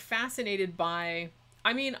I'm like fascinated by,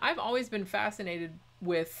 I mean, I've always been fascinated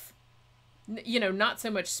with, you know, not so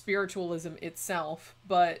much spiritualism itself,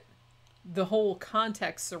 but the whole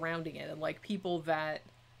context surrounding it and like people that,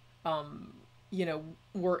 you know,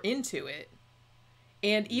 were into it.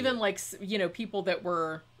 And even like, you know, people that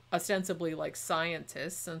were ostensibly like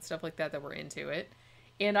scientists and stuff like that were into it.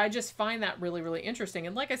 And I just find that really, really interesting.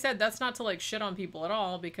 And like I said, that's not to like shit on people at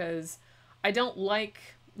all, because I don't like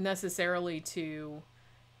necessarily to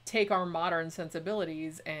take our modern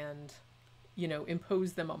sensibilities and, you know,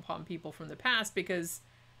 impose them upon people from the past, because,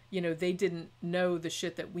 you know, they didn't know the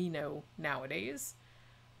shit that we know nowadays.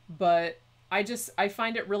 But I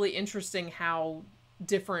find it really interesting how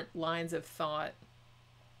different lines of thought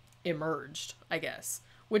emerged, I guess.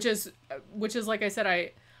 Which is like I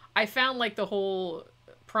said, I found like the whole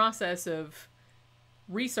process of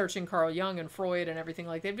researching Carl Jung and Freud and everything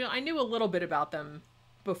like that. I knew a little bit about them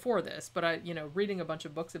before this, but you know, reading a bunch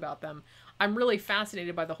of books about them, I'm really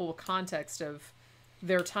fascinated by the whole context of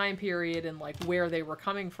their time period and like where they were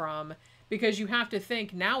coming from, because you have to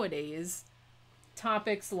think nowadays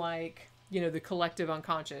topics like, you know, the collective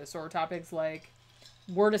unconscious, or topics like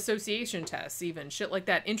word association tests, even shit like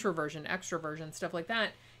that, introversion, extroversion, stuff like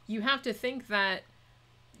that. You have to think that,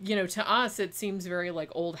 you know, to us it seems very like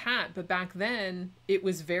old hat, but back then it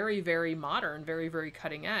was very, very modern, very, very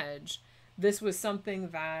cutting edge. This was something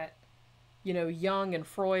that, you know, Jung and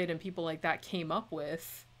Freud and people like that came up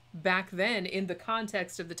with back then in the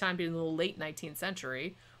context of the time in the late 19th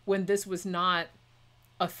century, when this was not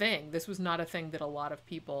a thing. This was not a thing that a lot of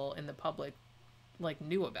people in the public like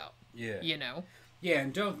knew about. Yeah. You know? Yeah,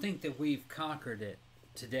 and don't think that we've conquered it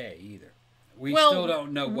today either. We Well, still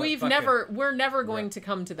don't know what we're never going Right. to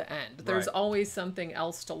come to the end. There's Right. always something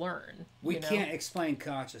else to learn. We you know? can't explain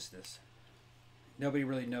consciousness. Nobody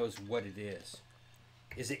really knows what it is.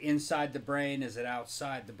 Is it inside the brain? Is it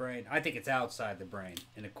outside the brain? I think it's outside the brain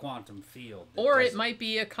in a quantum field. Or it might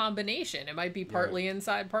be a combination. It might be partly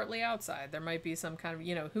inside, partly outside. There might be some kind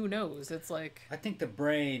of, who knows? It's like... I think the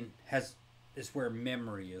brain is where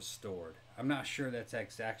memory is stored. I'm not sure that's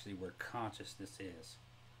exactly where consciousness is.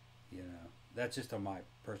 That's just on my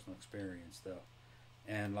personal experience, though.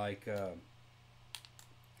 And like,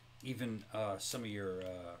 even some of your,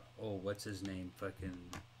 what's his name? Fucking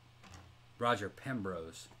Roger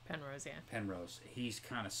Penrose. Penrose, yeah. Penrose. He's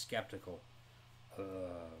kind of skeptical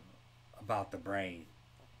about the brain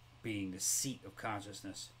being the seat of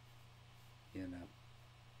consciousness.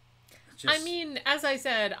 I mean, as I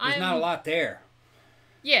said, there's not a lot there.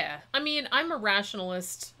 Yeah. I mean, I'm a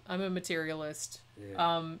rationalist. I'm a materialist.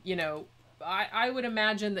 Yeah. I would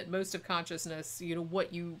imagine that most of consciousness,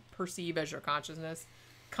 what you perceive as your consciousness,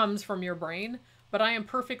 comes from your brain. But I am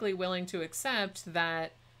perfectly willing to accept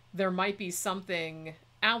that there might be something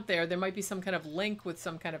out there. There might be some kind of link with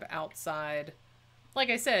some kind of outside. Like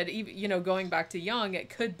I said, even, going back to Jung, it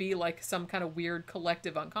could be like some kind of weird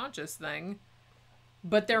collective unconscious thing.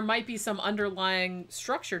 But there might be some underlying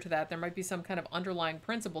structure to that. There might be some kind of underlying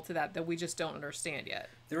principle to that we just don't understand yet.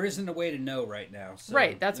 There isn't a way to know right now. So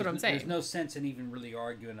right, that's what I'm saying. There's no sense in even really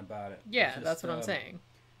arguing about it. Yeah, that's what I'm saying.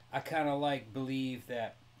 I kind of believe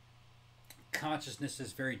that consciousness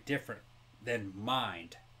is very different than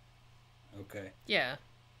mind. Okay? Yeah.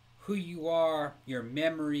 Who you are, your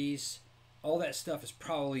memories, all that stuff is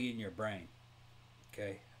probably in your brain.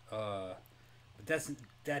 Okay? But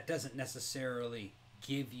that doesn't necessarily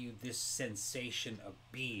give you this sensation of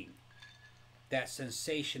being. That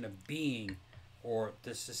sensation of being, or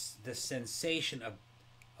the sensation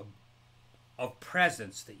of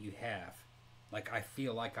presence that you have. Like, I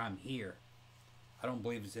feel like I'm here. I don't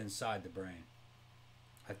believe it's inside the brain.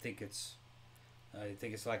 I think it's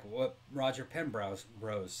like what Roger Penrose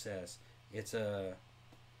says. It's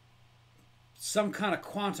some kind of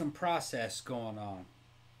quantum process going on.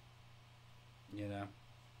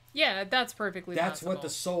 Yeah, that's perfectly That's possible. what the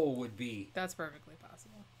soul would be. That's perfectly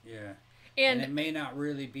possible. Yeah. And it may not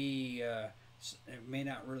really be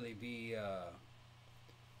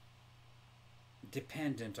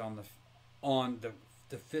dependent on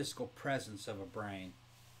the physical presence of a brain.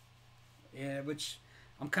 Yeah, which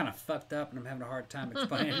I'm kind of fucked up and I'm having a hard time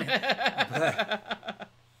explaining it.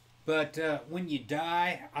 But when you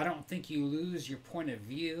die, I don't think you lose your point of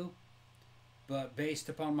view. But based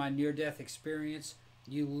upon my near-death experience,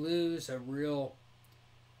 you lose a real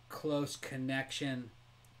close connection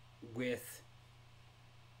with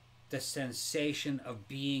the sensation of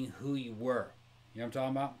being who you were. You know what I'm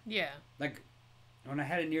talking about? yeah. Like, when I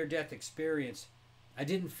had a near-death experience, I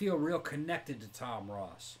didn't feel real connected to Tom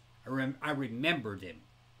Ross. I remembered him,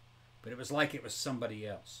 but it was like it was somebody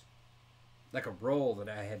else. Like a role that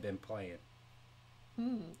I had been playing.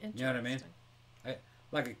 Interesting. You know what I mean?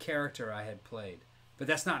 Like a character I had played. But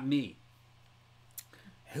that's not me.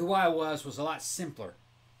 Who I was a lot simpler.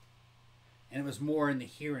 And it was more in the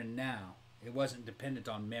here and now. It wasn't dependent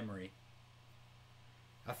on memory.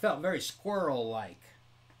 I felt very squirrel-like.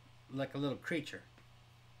 Like a little creature.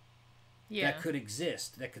 Yeah. That could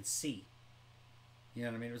exist. That could see. You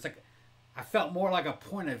know what I mean? It was like... I felt more like a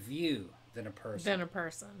point of view than a person.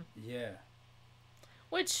 Yeah.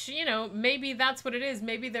 Which, maybe that's what it is.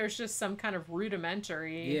 Maybe there's just some kind of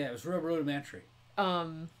rudimentary... Yeah, it was real rudimentary.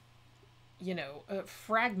 A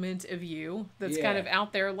fragment of you that's kind of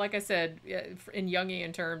out there, like I said, in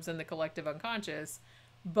Jungian terms, in the collective unconscious.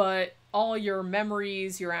 But all your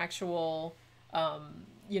memories, your actual,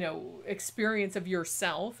 experience of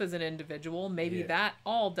yourself as an individual, maybe that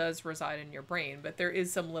all does reside in your brain. But there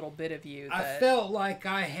is some little bit of you that... I felt like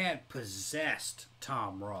I had possessed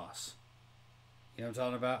Tom Ross. You know what I'm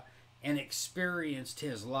talking about? And experienced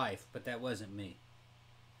his life, but that wasn't me.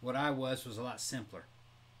 What I was a lot simpler.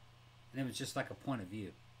 And it was just like a point of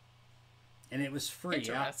view. And it was free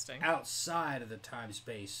outside of the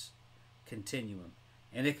time-space continuum.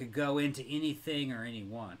 And it could go into anything or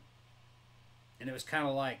anyone. And it was kind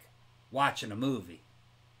of like watching a movie.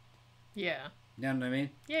 Yeah. You know what I mean?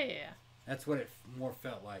 Yeah. That's what it more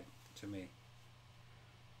felt like to me.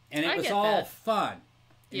 And it I was get all that. fun.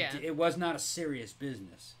 Yeah. It was not a serious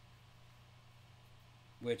business.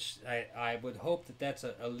 Which I would hope that that's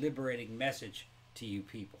a liberating message to you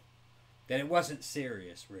people. That it wasn't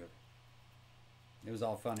serious, really. It was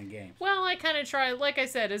all fun and games. Well, I kind of try, like I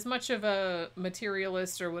said, as much of a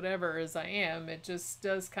materialist or whatever as I am, it just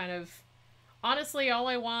does kind of, honestly, all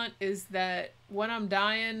I want is that when I'm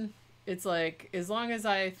dying, it's like, as long as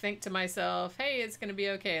I think to myself, hey, it's going to be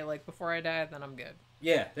okay, like before I die, then I'm good.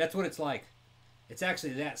 Yeah, that's what it's like. It's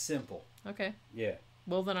actually that simple. Okay. Yeah.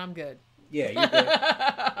 Well, then I'm good. Yeah, you're good.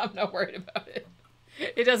 I'm not worried about it.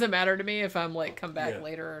 It doesn't matter to me if I'm like come back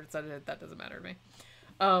later or that doesn't matter to me.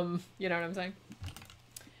 You know what I'm saying?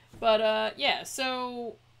 But yeah,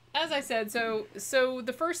 so as I said, so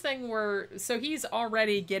the first thing so he's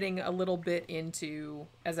already getting a little bit into,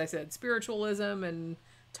 as I said, spiritualism and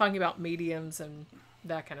talking about mediums and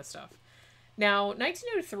that kind of stuff. Now,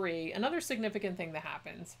 1903, another significant thing that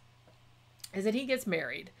happens is that he gets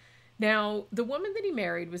married. Now, the woman that he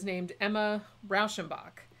married was named Emma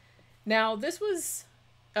Rauschenbach. Now, this was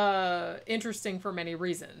interesting for many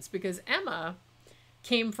reasons, because Emma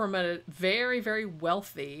came from a very, very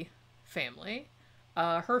wealthy family.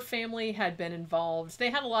 Her family had been involved. They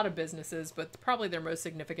had a lot of businesses, but probably their most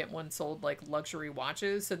significant one sold like luxury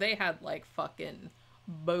watches. So they had like fucking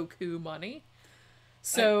boku money.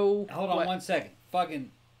 So hold on 1 second.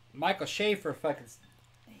 Fucking Michael Schaefer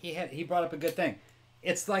he brought up a good thing.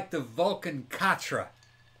 It's like the Vulcan Katra.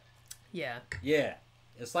 Yeah. Yeah.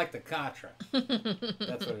 It's like the Katra.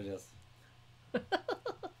 That's what it is.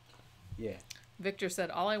 Yeah. Victor said,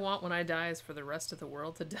 all I want when I die is for the rest of the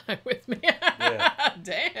world to die with me. Yeah.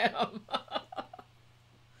 Damn.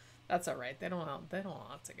 That's all right. They don't have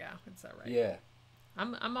to go. It's all right. Yeah.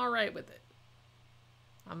 I'm all right with it.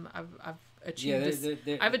 I've achieved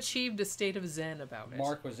I've achieved a state of zen about it.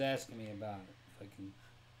 Mark was asking me about it.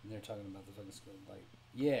 They're talking about the fucking squirrel. Like,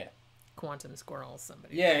 yeah. Quantum squirrel,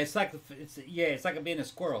 somebody. Yeah, it's like being a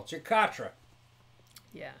squirrel. It's your Katra.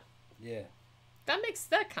 Yeah. Yeah. That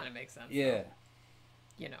kind of makes sense. Yeah. Though.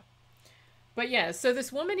 You know. But yeah, so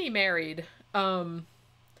this woman he married,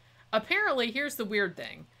 apparently, here's the weird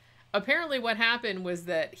thing. Apparently what happened was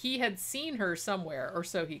that he had seen her somewhere, or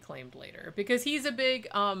so he claimed later. Because he's a big,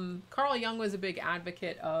 Carl Jung was a big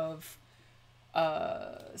advocate of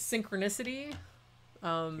synchronicity.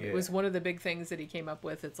 It was one of the big things that he came up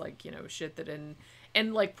with. It's like, you know, shit that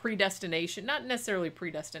and like predestination, not necessarily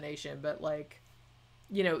predestination, but like,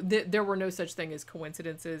 you know, there were no such thing as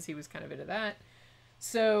coincidences. He was kind of into that.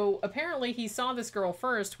 So apparently he saw this girl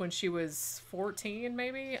first when she was 14,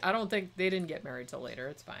 maybe. I don't think they didn't get married till later.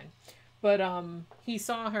 It's fine. But he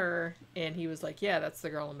saw her and he was like, yeah, that's the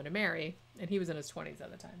girl I'm going to marry. And he was in his 20s at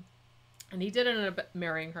the time. And he did end up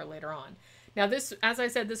marrying her later on. Now this, as I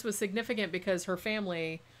said, this was significant because her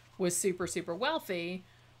family was super, super wealthy,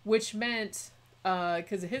 which meant,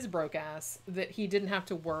 because of his broke ass, that he didn't have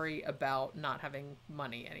to worry about not having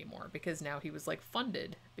money anymore, because now he was like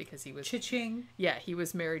funded because he was Cha-ching. Yeah, he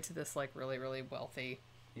was married to this like really, really wealthy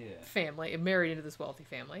family, married into this wealthy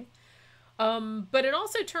family. But it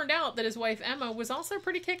also turned out that his wife Emma was also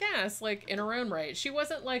pretty kick-ass, like in her own right. She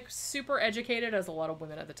wasn't like super educated, as a lot of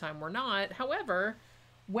women at the time were not. However,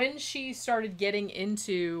 when she started getting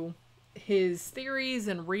into his theories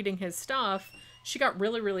and reading his stuff, she got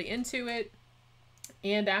really, really into it.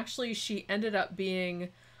 And actually, she ended up being,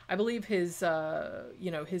 I believe, his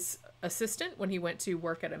his assistant when he went to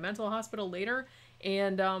work at a mental hospital later.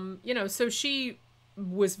 And, so she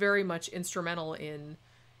was very much instrumental in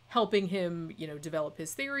helping him, develop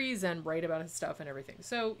his theories and write about his stuff and everything.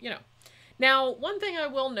 So, Now, one thing I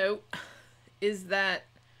will note is that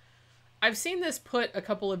I've seen this put a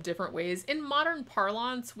couple of different ways. In modern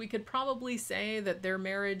parlance, we could probably say that their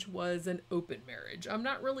marriage was an open marriage. I'm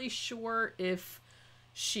not really sure if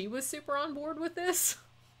she was super on board with this,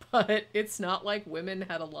 but it's not like women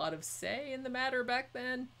had a lot of say in the matter back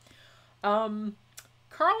then.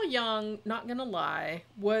 Carl Jung, not gonna lie,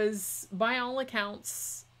 was by all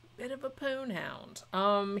accounts a bit of a poon hound.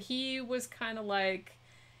 He was kind of like,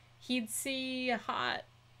 he'd see a hot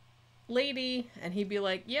lady and he'd be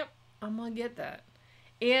like, yep, I'm gonna get that.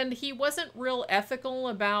 And he wasn't real ethical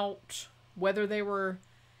about whether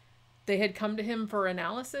they had come to him for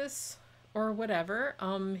analysis or whatever.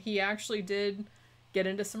 He actually did get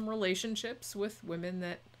into some relationships with women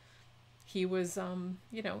that he was,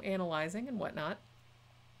 analyzing and whatnot.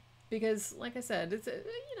 Because, like I said, it's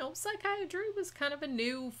psychiatry was kind of a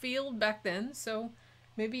new field back then, so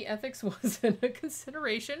maybe ethics wasn't a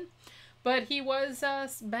consideration. But he was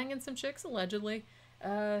banging some chicks, allegedly,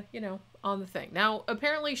 on the thing. Now,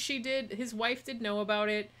 apparently his wife did know about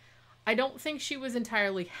it. I don't think she was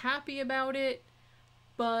entirely happy about it,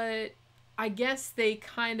 but I guess they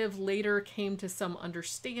kind of later came to some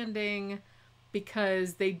understanding,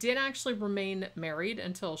 because they did actually remain married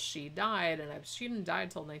until she died, and she didn't die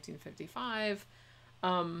until 1955.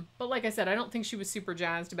 But like I said, I don't think she was super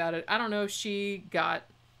jazzed about it. I don't know if she got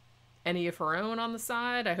any of her own on the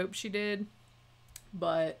side. I hope she did.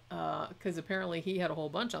 But, because apparently he had a whole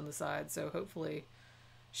bunch on the side, so hopefully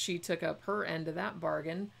she took up her end of that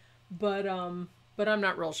bargain. But I'm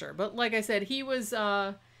not real sure. But like I said, he was,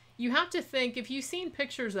 you have to think, if you've seen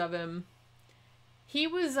pictures of him, he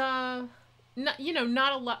was, not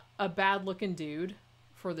a bad looking dude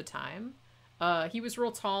for the time. He was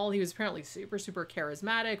real tall. He was apparently super, super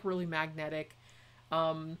charismatic, really magnetic.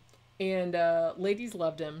 And ladies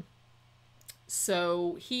loved him.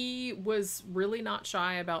 So he was really not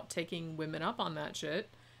shy about taking women up on that shit,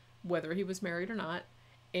 whether he was married or not.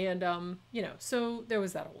 And, so there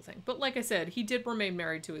was that whole thing. But like I said, he did remain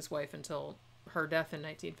married to his wife until her death in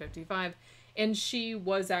 1955. And she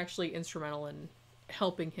was actually instrumental in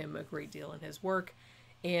helping him a great deal in his work.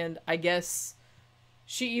 And I guess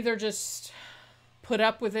she either just put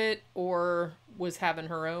up with it or was having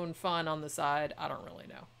her own fun on the side. I don't really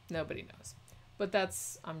know. Nobody knows. But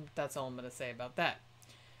that's all I'm going to say about that.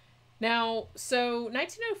 Now, so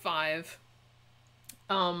 1905,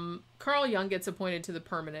 Carl Jung gets appointed to the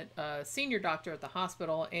permanent senior doctor at the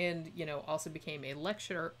hospital, and also became a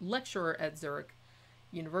lecturer at Zurich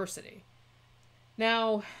University.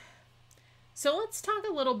 Now, so let's talk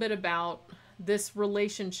a little bit about this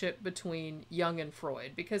relationship between Jung and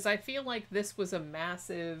Freud, because I feel like this was a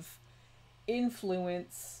massive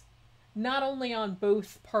influence not only on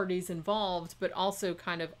both parties involved, but also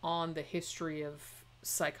kind of on the history of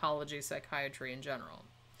psychology, psychiatry in general.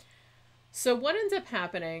 So what ends up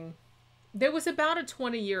happening, there was about a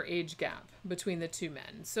 20-year age gap between the two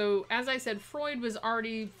men. So as I said, Freud was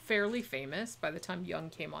already fairly famous by the time Jung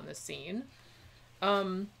came on the scene.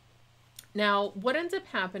 Now, what ends up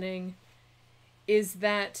happening is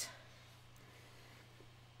that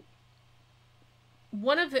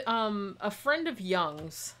a friend of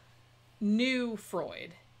Jung's knew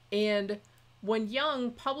Freud, and when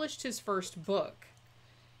Jung published his first book,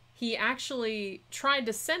 he actually tried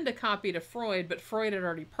to send a copy to Freud, but Freud had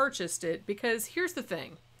already purchased it, because here's the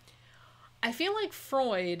thing. I feel like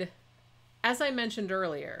Freud, as I mentioned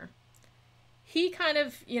earlier, he kind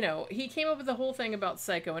of, he came up with the whole thing about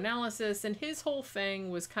psychoanalysis, and his whole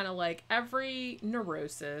thing was kind of like every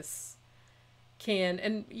neurosis can,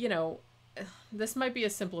 and, this might be a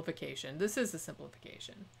simplification. This is a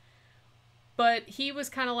simplification. But he was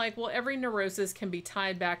kind of like, well, every neurosis can be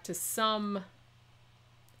tied back to some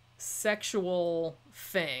sexual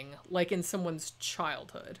thing, like in someone's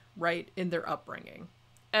childhood, right? In their upbringing.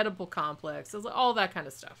 Oedipal complex, all that kind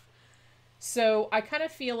of stuff. So I kind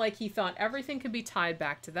of feel like he thought everything could be tied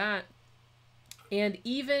back to that. And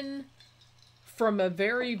even from a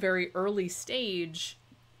very, very early stage,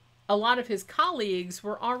 a lot of his colleagues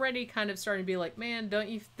were already kind of starting to be like, man, don't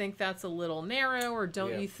you think that's a little narrow? Or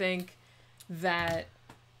don't you think that,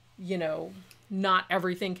 not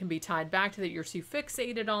everything can be tied back to that, you're too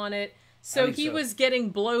fixated on it? So he was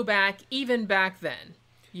getting blowback even back then.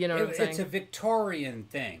 You know what I'm saying? It's a Victorian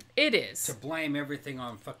thing. It is. To blame everything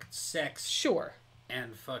on fucking sex. Sure.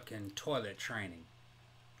 And fucking toilet training.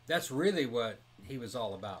 That's really what he was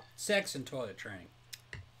all about. Sex and toilet training.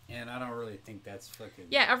 And I don't really think that's fucking...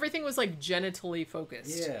 Yeah, everything was like genitally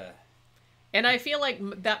focused. Yeah. And I feel like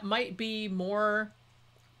that might be more...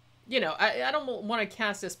 I don't want to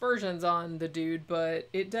cast aspersions on the dude, but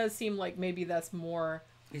it does seem like maybe that's more...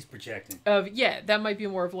 He's projecting. That might be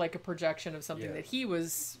more of like a projection of something that he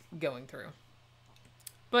was going through.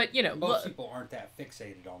 But, most people aren't that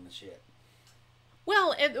fixated on the shit.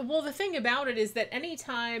 Well, the thing about it is that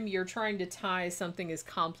anytime you're trying to tie something as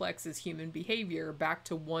complex as human behavior back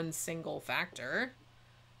to one single factor,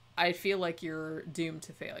 I feel like you're doomed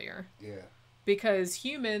to failure. Yeah. Because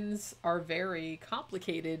humans are very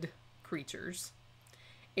complicated creatures.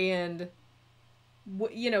 And,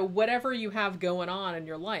 whatever you have going on in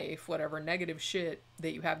your life, whatever negative shit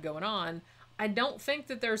that you have going on, I don't think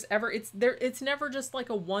that there's ever... It's never just like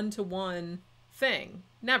a one-to-one thing.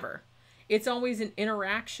 Never. It's always an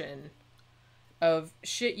interaction of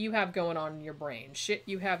shit you have going on in your brain, shit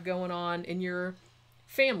you have going on in your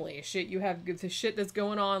family, the shit that's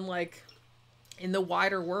going on like in the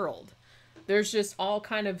wider world. There's just all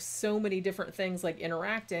kind of so many different things like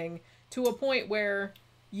interacting to a point where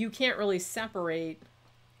you can't really separate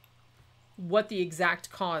what the exact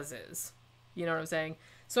cause is. You know what I'm saying?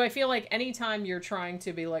 So I feel like anytime you're trying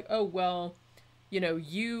to be like, oh, well,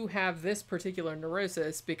 you have this particular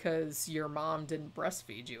neurosis because your mom didn't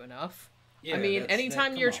breastfeed you enough. Yeah, I mean,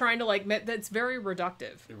 anytime you're trying to like, that's very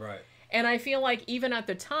reductive. Right. And I feel like even at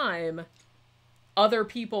the time, other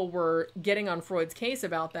people were getting on Freud's case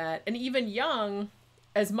about that. And even Jung,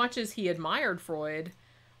 as much as he admired Freud,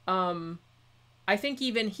 I think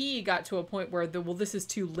even he got to a point where this is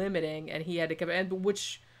too limiting, and he had to come, and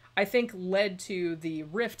which I think led to the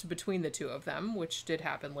rift between the two of them, which did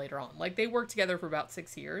happen later on. Like, they worked together for about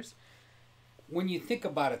 6 years. When you think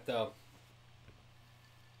about it, though,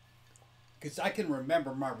 because I can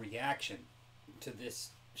remember my reaction to this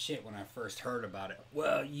shit when I first heard about it.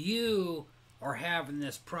 Well, you are having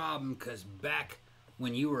this problem because back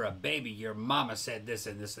when you were a baby, your mama said this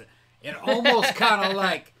and this. It almost kind of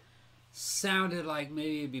like sounded like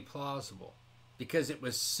maybe it'd be plausible because it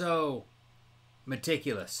was so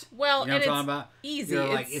meticulous. Well, you know and what I'm talking about? Easy. You're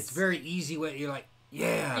like, it's very easy way. You're like,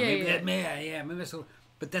 maybe that's,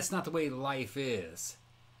 but that's not the way life is.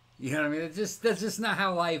 You know what I mean? That's just not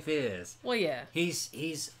how life is. Well, yeah. He's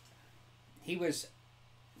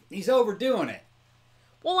overdoing it.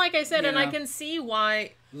 Well, like I said, You and know? I can see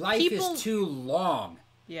why Life is too long.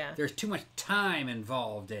 Yeah. There's too much time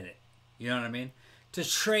involved in it. You know what I mean? To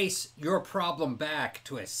trace your problem back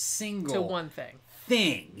to a single to one thing.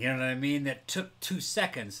 You know what I mean? That took 2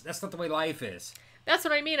 seconds. That's not the way life is. That's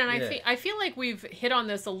what I mean, and Yeah. I feel like we've hit on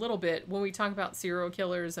this a little bit when we talk about serial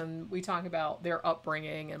killers and we talk about their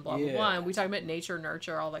upbringing and blah, blah, blah, and we talk about nature,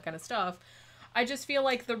 nurture, all that kind of stuff. I just feel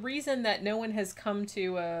like the reason that no one has come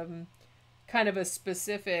to kind of a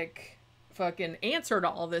specific fucking answer to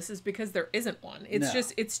all this is because there isn't one. It's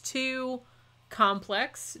just, it's too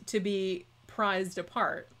complex to be prized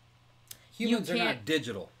apart. Humans are not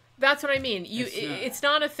digital. That's what I mean. It's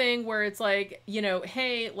not a thing where it's like, you know,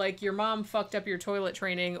 hey, like your mom fucked up your toilet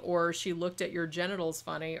training or she looked at your genitals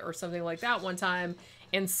funny or something like that one time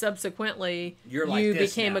and subsequently You're like you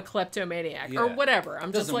this became now. a kleptomaniac Yeah. or whatever.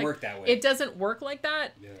 It doesn't work that way. It doesn't work like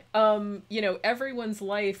that. Yeah. You know, everyone's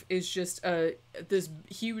life is just this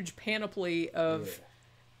huge panoply of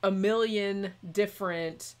a million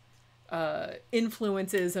different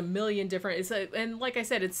influences, a million different, and like I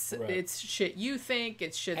said, it's shit you think,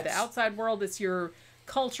 it's shit the outside world, it's your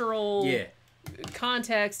cultural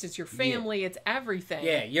context, it's your family, it's everything.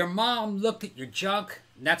 Yeah, your mom looked at your junk,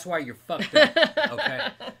 and that's why you're fucked up. Okay,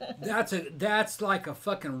 that's like a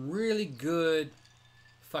fucking really good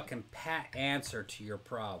fucking pat answer to your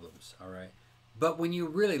problems. All right, but when you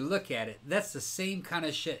really look at it, that's the same kind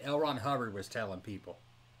of shit L. Ron Hubbard was telling people.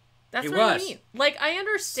 That's what I mean. Like, I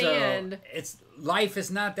understand. So life is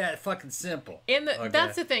not that fucking simple. And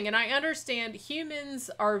that's the thing. And I understand humans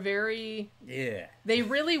are very... Yeah. They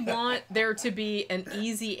really want there to be an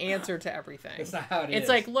easy answer to everything. That's not how it is. It's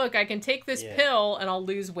like, look, I can take this pill and I'll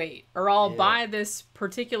lose weight. Or I'll buy this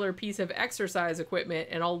particular piece of exercise equipment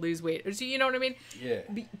and I'll lose weight. You know what I mean? Yeah.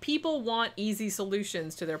 People want easy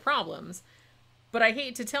solutions to their problems. But I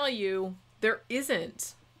hate to tell you, there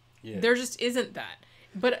isn't. Yeah. There just isn't that.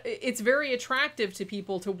 But it's very attractive to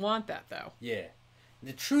people to want that, though. Yeah.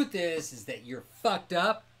 The truth is that you're fucked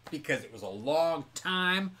up because it was a long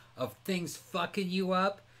time of things fucking you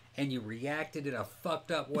up, and you reacted in a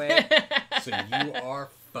fucked up way, so you are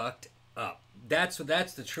fucked up. That's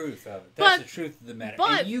the truth of it. That's the truth of the matter.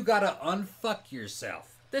 And you gotta unfuck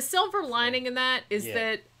yourself. The silver lining in that is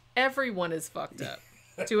that everyone is fucked up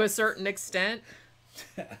to a certain extent.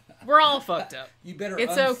 We're all fucked up. You better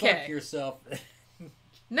it's unfuck yourself.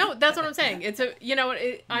 No, that's what I'm saying. It's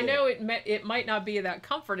I know it might not be that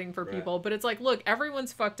comforting for people, but it's like, look,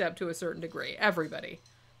 everyone's fucked up to a certain degree. Everybody.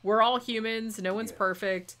 We're all humans. No one's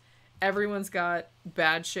perfect. Everyone's got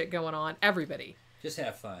bad shit going on. Everybody. Just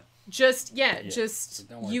have fun. Just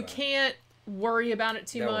you can't worry about it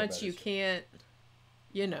too much. Much. You can't,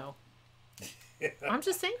 you know. I'm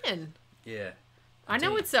just saying. Yeah. I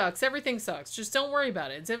know it sucks. Everything sucks. Just don't worry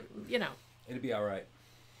about it. It's, you know. It'll be all right.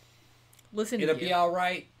 It'll be all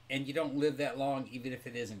right, and you don't live that long, even if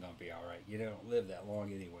it isn't going to be all right. You don't live that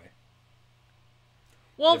long anyway.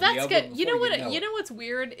 Well, that's good. You know what? You know what's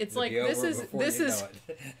weird? It's like this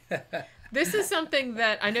is something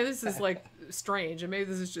that I know this is like strange, and maybe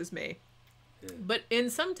this is just me. Yeah. But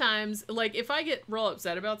sometimes, like if I get real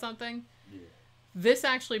upset about something, this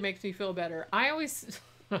actually makes me feel better. I always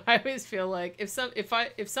feel like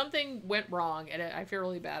if something went wrong and I feel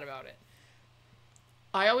really bad about it,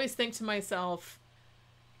 I always think to myself,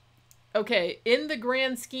 okay, in the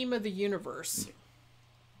grand scheme of the universe,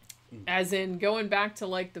 as in going back to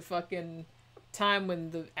like the fucking time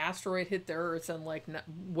when the asteroid hit the Earth and like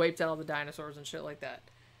wiped out all the dinosaurs and shit like that.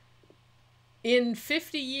 In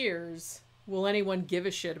 50 years, will anyone give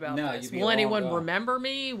a shit about this? Will anyone remember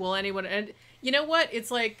me? Will anyone... And you know what?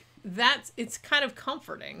 It's like, it's kind of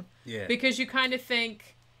comforting. Yeah. Because you kind of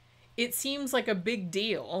think... It seems like a big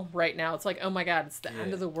deal right now. It's like, oh my God, it's the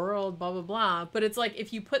end of the world, blah, blah, blah. But it's like,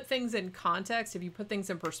 if you put things in context, if you put things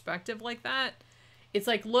in perspective like that, It's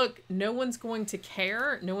like, look, no one's going to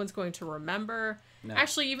care. No one's going to remember. No.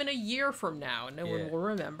 Actually, even a year from now, no Yeah. one will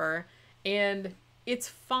remember. And it's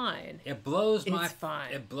fine. It blows my It's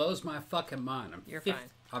fine. It blows my fucking mind. You're fine.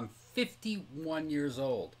 I'm 51 years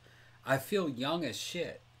old. I feel young as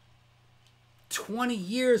shit. 20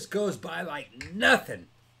 years goes by like nothing.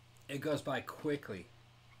 It goes by quickly.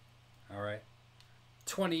 All right.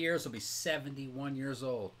 20 years will be 71 years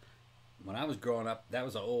old. When I was growing up, that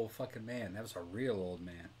was an old fucking man. That was a real old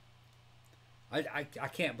man. I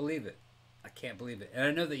can't believe it. I can't believe it. And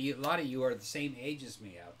I know that a lot of you are the same age as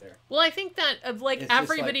me out there. Well, I think that It's just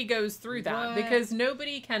everybody like, goes through that what? because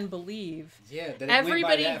nobody can believe. Yeah, that it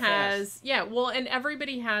Everybody went by that has, fast. yeah, well, and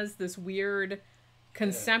everybody has this weird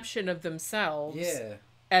conception of themselves Yeah.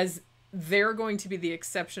 as they're going to be the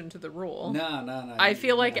exception to the rule. No. I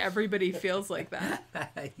feel like everybody feels like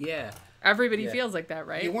that. Yeah. Everybody Yeah. feels like that,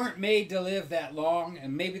 right? You weren't made to live that long,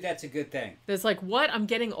 and maybe that's a good thing. There's like, what? I'm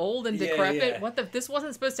getting old and Yeah, decrepit? yeah. What the? This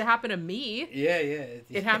wasn't supposed to happen to me. Yeah.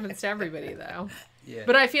 It happens to everybody, though. Yeah.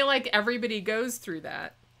 But I feel like everybody goes through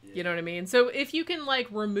that. You know what I mean? So if you can, like,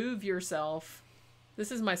 remove yourself...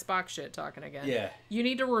 This is my Spock shit talking again. Yeah. You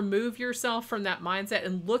need to remove yourself from that mindset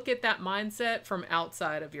and look at that mindset from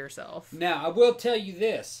outside of yourself. Now, I will tell you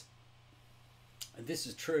this. And this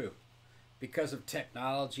is true. Because of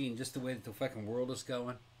technology and just the way that the fucking world is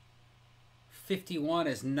going. 51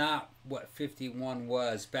 is not what 51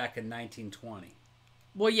 was back in 1920.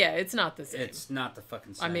 Well, yeah, it's not the same. It's not the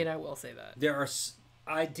fucking same. I mean, I will say that.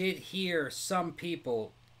 I did hear some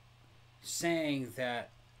people saying that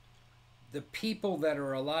the people that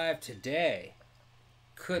are alive today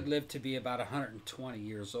could live to be about 120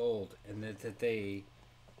 years old, and that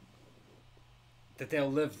they'll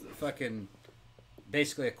live fucking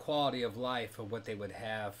basically a quality of life of what they would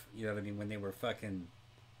have, you know what I mean, when they were fucking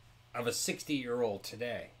of a 60-year-old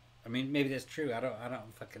today. I mean, maybe that's true. I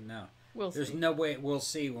don't fucking know. There's see. no way we'll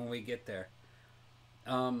see when we get there.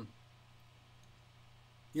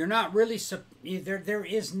 You're not really there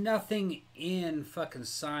is nothing in fucking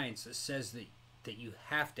science that says that you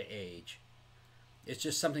have to age. It's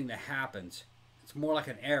just something that happens. It's more like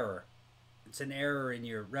an error. It's an error in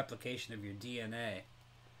your replication of your DNA.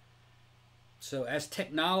 So as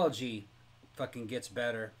technology fucking gets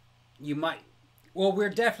better, we're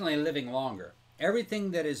definitely living longer.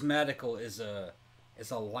 Everything that is medical is a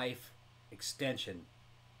life extension.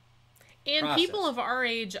 And process. people of our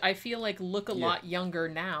age, I feel like, look a lot younger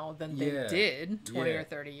now than they did 20 or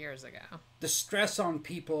 30 years ago. The stress on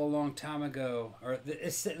people a long time ago, or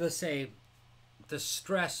let's say, the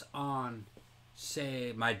stress on,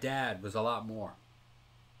 say, my dad was a lot more.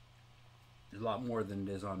 A lot more than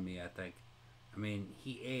it is on me, I think. I mean,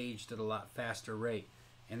 he aged at a lot faster rate.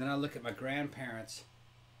 And then I look at my grandparents,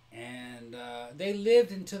 and they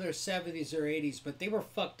lived until their 70s or 80s, but they were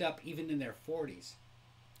fucked up even in their 40s.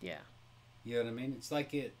 Yeah. You know what I mean? It's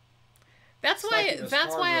like it... That's it's why. like it was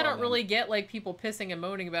That's why I harder don't on really them. get like people pissing and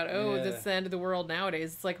moaning about, this is the end of the world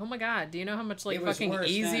nowadays. It's like, oh my god, do you know how much like It was fucking worse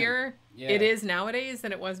easier then. Yeah. it is nowadays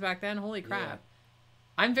than it was back then? Holy crap! Yeah.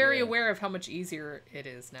 I'm very Yeah. aware of how much easier it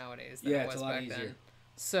is nowadays than Yeah, it it's was a lot back easier. then.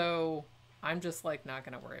 So I'm just like not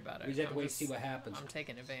gonna worry about it. We just have to I'm wait to just- see what happens. I'm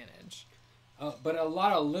taking advantage. But a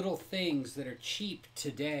lot of little things that are cheap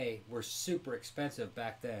today were super expensive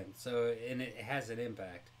back then. So, and it has an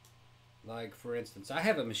impact. Like, for instance, I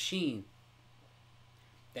have a machine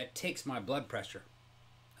that takes my blood pressure.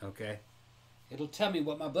 Okay? It'll tell me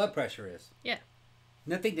what my blood pressure is. Yeah.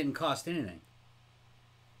 Nothing didn't cost anything.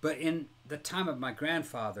 But in the time of my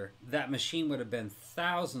grandfather, that machine would have been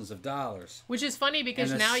thousands of dollars. Which is funny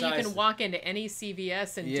because And the now you size- can walk into any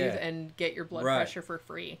CVS and Yeah. and get your blood Right. pressure for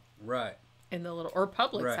free. Right. In the little, or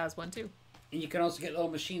Publix Right. has one too. And you can also get little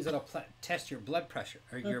machines that'll test your blood pressure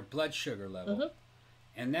or your blood sugar level. Mhm.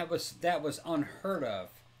 And that was unheard of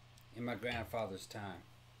in my grandfather's time.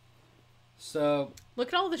 So Look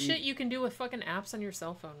at all the shit you can do with fucking apps on your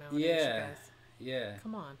cell phone nowadays. You yeah, guys. yeah.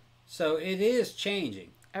 Come on. So it is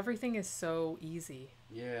changing. Everything is so easy.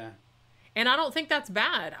 Yeah. And I don't think that's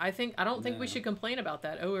bad. I don't think we No. should complain about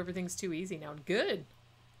that. Oh, everything's too easy now. Good.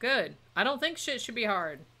 Good. I don't think shit should be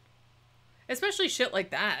hard. Especially shit like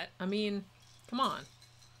that. I mean, come on.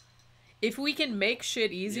 If we can make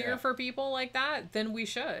shit easier Yeah. for people like that, then we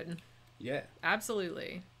should. Yeah.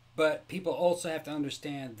 Absolutely. But people also have to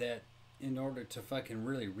understand that in order to fucking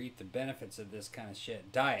really reap the benefits of this kind of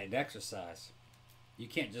shit, diet and exercise, you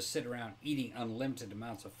can't just sit around eating unlimited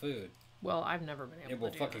amounts of food. Well, I've never been able It will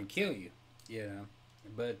to do fucking that. kill you, you know.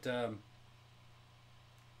 But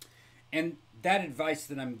and that advice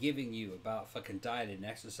that I'm giving you about fucking diet and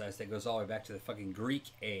exercise, that goes all the way back to the fucking Greek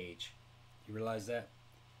age. You realize that?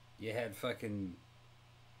 You had fucking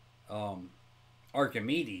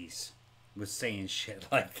Archimedes was saying shit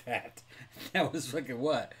like that. That was fucking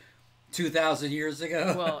what? 2,000 years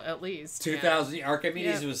ago? Well, at least. 2,000. Yeah.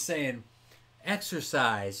 Archimedes Yeah. was saying,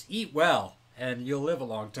 exercise, eat well, and you'll live a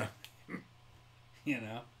long time. You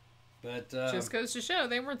know? But Just goes to show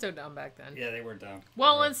they weren't so dumb back then. yeah, they were dumb.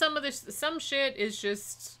 Well, Right. and some shit is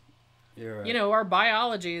just, You're right. you know, our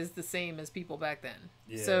biology is the same as people back then.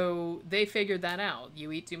 Yeah. So they figured that out.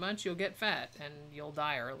 You eat too much, you'll get fat, and you'll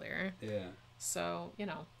die earlier. Yeah. So, you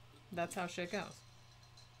know, that's how shit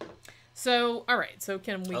goes. So, all right. So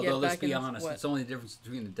can we Although, get let's back be into honest, what? it's only the difference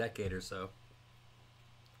between a decade or so.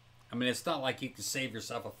 I mean, it's not like you can save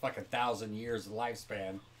yourself a fucking 1,000 years of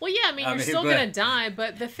lifespan. Well, yeah, I mean, I you're mean, still but- going to die,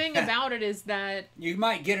 but the thing about it is that, You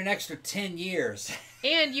might get an extra 10 years.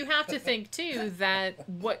 and you have to think, too, that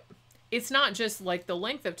it's not just, like, the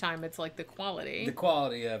length of time, it's, like, the quality. The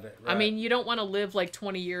quality of it. Right. I mean, you don't want to live, like,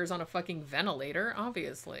 20 years on a fucking ventilator,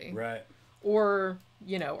 obviously. Right. Or,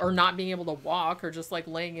 you know, or not being able to walk, or just, like,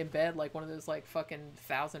 laying in bed like one of those, like, fucking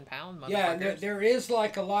 1,000-pound motherfuckers. Yeah, there is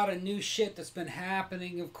like a lot of new shit that's been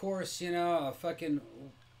happening. Of course, you know,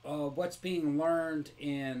 what's being learned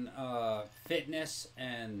in fitness,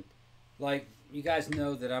 and like you guys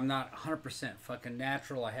know that I'm not 100% fucking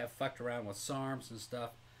natural. I have fucked around with SARMs and stuff.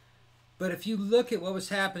 But if you look at what was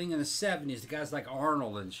happening in the 70s, the guys like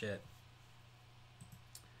Arnold and shit,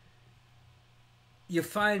 you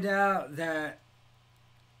find out that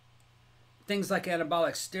things like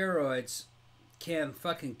anabolic steroids can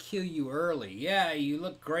fucking kill you early. Yeah, you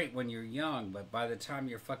look great when you're young, but by the time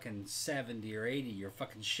you're fucking 70 or 80, you're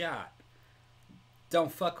fucking shot.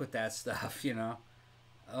 Don't fuck with that stuff, you know.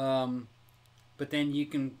 But then you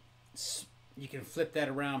can flip that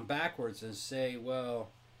around backwards and say, well,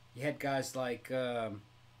 you had guys like fucking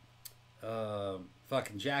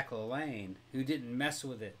Jack LaLanne who didn't mess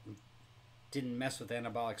with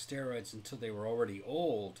anabolic steroids until they were already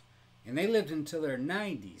old, and they lived until their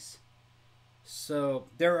 90s. So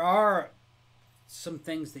there are some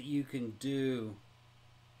things that you can do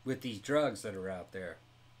with these drugs that are out there,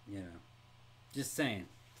 you know. Just saying.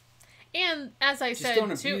 And as I Just said,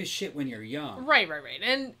 don't abuse shit when you're young. Right.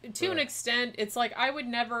 And to an Right. extent, it's like I would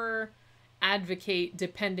never advocate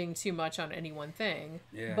depending too much on any one thing.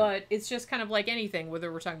 Yeah. But it's just kind of like anything,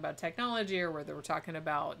 whether we're talking about technology or whether we're talking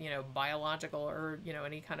about, you know, biological or, you know,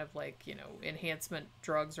 any kind of like, you know, enhancement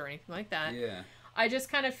drugs or anything like that. Yeah. I just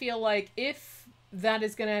kind of feel like if that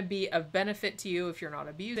is going to be of benefit to you, if you're not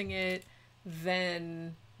abusing it,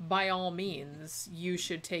 then by all means, you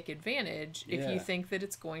should take advantage if you Yeah. think that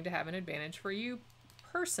it's going to have an advantage for you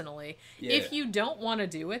personally. Yeah. If you don't want to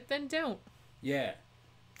do it, then don't. Yeah.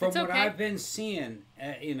 From It's what okay. I've been seeing,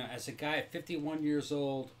 you know, as a guy at 51 years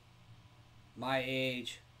old, my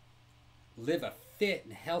age, live a fit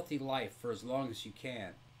and healthy life for as long as you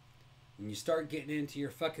can. When you start getting into your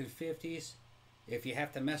fucking 50s, if you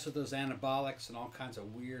have to mess with those anabolics and all kinds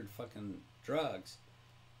of weird fucking drugs,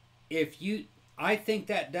 I think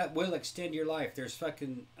that will extend your life. There's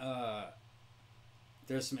fucking,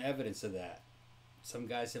 there's some evidence of that. Some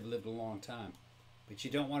guys have lived a long time, but you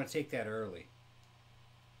don't want to take that early.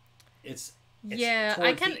 It's Yeah, towards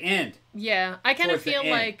I can. the end. Yeah, I kind of Towards the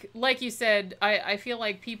feel end. like you said, I feel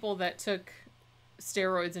like people that took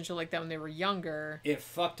steroids and shit like that when they were younger. It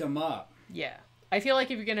fucked them up. Yeah, I feel like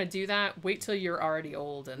if you're gonna do that, wait till you're already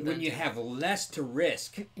old and When then you do have less to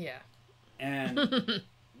risk, it. Yeah. and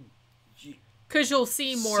Because you'll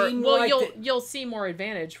see more. Seem Well, like you'll see more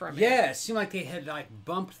advantage from it. yeah, it seemed like they had like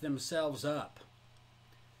bumped themselves up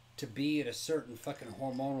to be at a certain fucking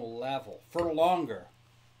hormonal level for longer.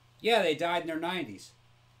 Yeah, they died in their 90s,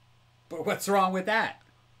 but what's wrong with that?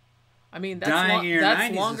 I mean, Dying in your 90s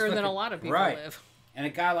that's is longer than a fucking- lot of people right. live. And a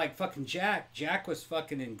guy like fucking Jack was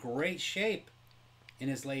fucking in great shape in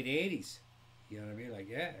his late 80s. You know what I mean? Like,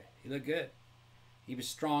 yeah, he looked good. He was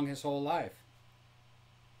strong his whole life.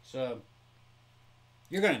 So,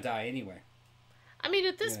 you're going to die anyway. I mean,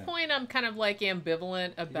 at this Yeah. point, I'm kind of like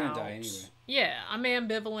ambivalent You're about. going to die anyway. Yeah, I'm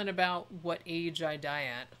ambivalent about what age I die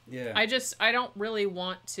at. Yeah. I don't really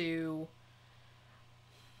want to.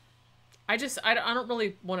 I don't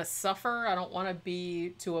really want to suffer. I don't want to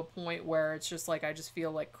be to a point where it's just like I just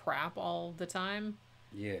feel like crap all the time.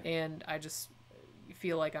 Yeah. And I just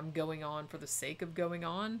feel like I'm going on for the sake of going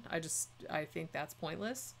on. I think that's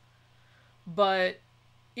pointless. But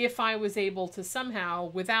if I was able to somehow,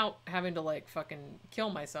 without having to like fucking kill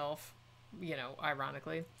myself, you know,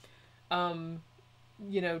 ironically,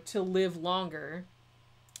 you know, to live longer,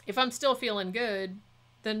 if I'm still feeling good,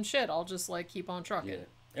 then shit, I'll just like keep on trucking. Yeah.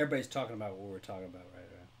 Everybody's talking about what we're talking about right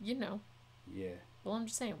now. You know. Yeah. Well, I'm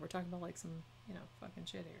just saying, we're talking about like some, you know, fucking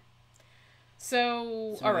shit here.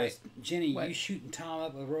 So So all right. Jenny, What? you shooting Tom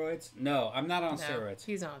up with roids? No, I'm not on No, steroids.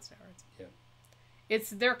 he's not on steroids. Yeah.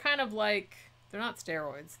 They're kind of like, they're not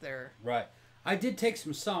steroids. They're Right. I did take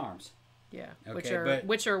some SARMs. yeah. Okay,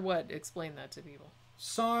 which are what? Explain that to people.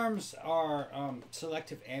 SARMs are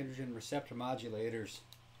selective androgen receptor modulators.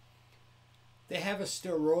 They have a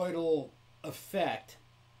steroidal effect,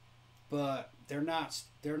 but they're not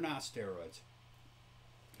steroids.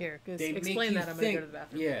 Here, They make explain you that. I'm going to think, go to the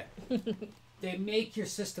bathroom. Yeah. They make your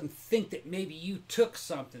system think that maybe you took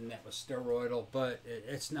something that was steroidal, but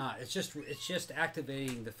it's not. It's just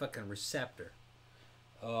activating the fucking receptor.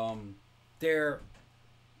 They're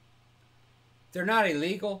not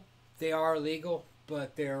illegal. They are illegal,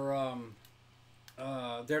 but they're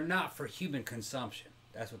not for human consumption.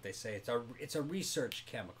 That's what they say. It's a research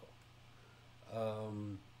chemical.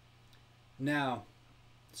 Now,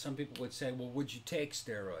 some people would say, "Well, would you take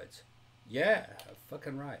steroids?" Yeah,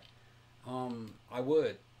 fucking right. I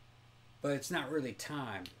would, but it's not really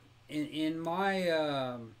time. In my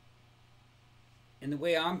in the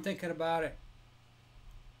way I'm thinking about it,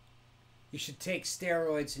 you should take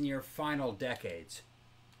steroids in your final decades.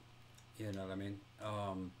 You know what I mean?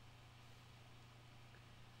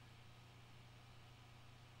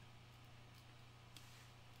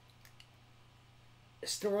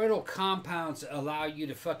 Steroidal compounds allow you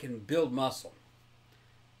to fucking build muscle.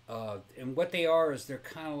 And what they are is they're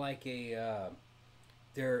kind of like they're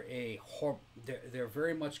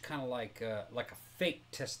very much kind of like a fake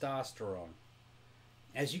testosterone.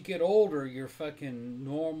 As you get older, your fucking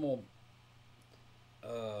normal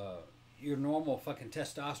fucking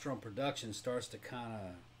testosterone production starts to kind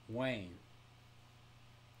of wane.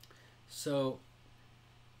 So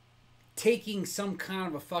taking some kind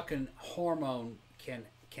of a fucking hormone can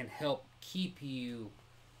help keep you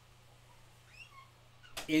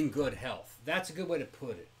in good health. That's a good way to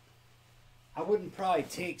put it. I wouldn't probably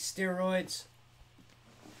take steroids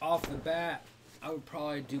off the bat. I would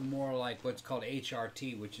probably do more like what's called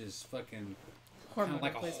HRT, which is fucking kind of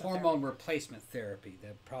like a hormone replacement therapy.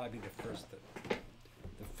 That'd probably be the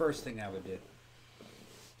first thing I would do.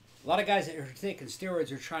 A lot of guys that are taking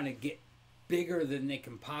steroids are trying to get bigger than they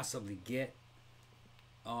can possibly get,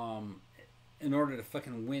 in order to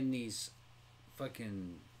fucking win these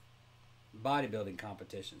fucking bodybuilding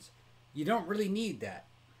competitions. You don't really need that.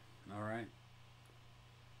 All right.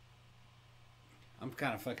 I'm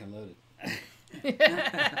kind of fucking loaded.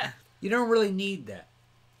 You don't really need that.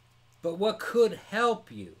 But what could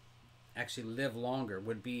help you actually live longer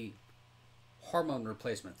would be hormone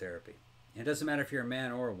replacement therapy. It doesn't matter if you're a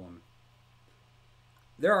man or a woman.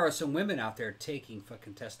 There are some women out there taking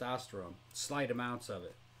fucking testosterone, slight amounts of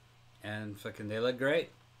it, and fucking they look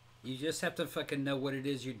great. You just have to fucking know what it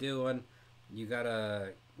is you're doing. You gotta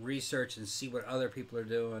research and see what other people are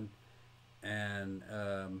doing, and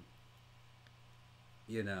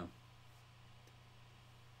you know,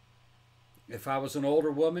 if I was an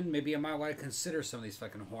older woman, maybe I might want to consider some of these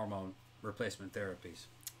fucking hormone replacement therapies.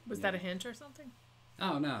 Was that a hint or something?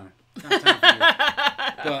 Oh no, not time for you.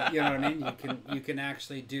 But you know what I mean. You can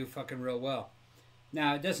actually do fucking real well.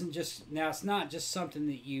 Now it doesn't just it's not just something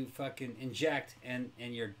that you fucking inject and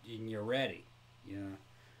you're ready. You know,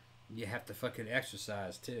 you have to fucking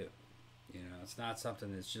exercise too. You know, it's not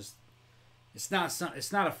something that's just it's not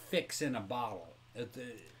a fix in a bottle.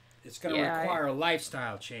 It's going to require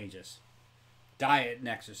lifestyle changes, diet and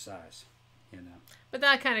exercise. You know. But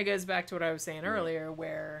that kind of goes back to what I was saying earlier,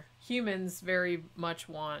 where humans very much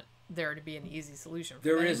want there to be an easy solution for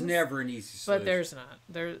There things, is never an easy solution. But there's not.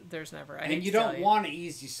 There's never. And you don't want an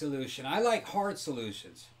easy solution. I like hard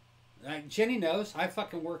solutions. Like Jenny knows, I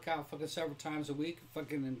fucking work out fucking several times a week,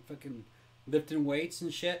 fucking lifting weights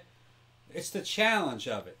and shit. It's the challenge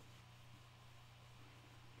of it.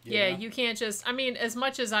 You know? You can't just. I mean, as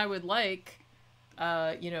much as I would like,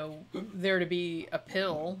 there to be a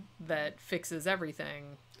pill that fixes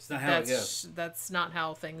everything. It's not how it goes. That's not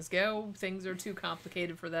how things go. Things are too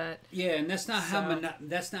complicated for that. Yeah, and that's not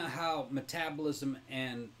how metabolism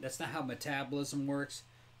works.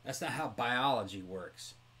 That's not how biology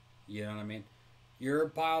works. You know what I mean? Your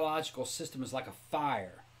biological system is like a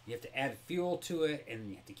fire. You have to add fuel to it, and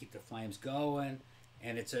you have to keep the flames going.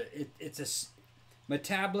 And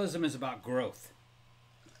metabolism is about growth.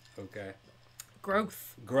 Okay.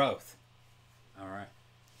 Growth. All right.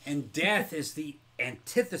 And death is the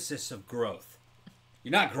antithesis of growth.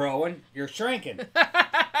 You're not growing, you're shrinking.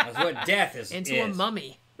 That's what death is. Into a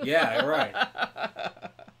mummy. Yeah, right.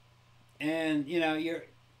 And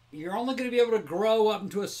you're only going to be able to grow up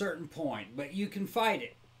to a certain point, but you can fight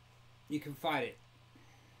it.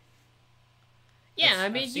 Yeah, I've I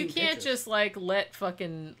mean, you seen can't pictures. just like let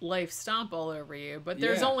fucking life stomp all over you, but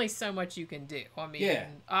there's Yeah. only so much you can do. I mean, Yeah.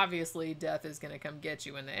 obviously death is going to come get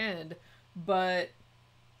you in the end, but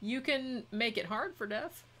you can make it hard for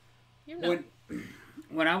death. You know.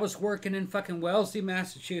 When I was working in fucking Wellesley,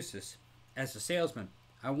 Massachusetts, as a salesman,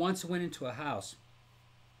 I once went into a house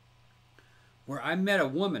where I met a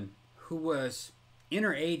woman who was in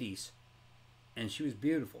her 80s, and she was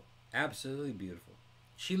beautiful, absolutely beautiful.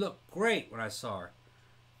 She looked great when I saw her.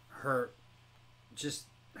 Her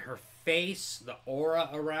face, the aura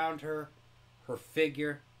around her, her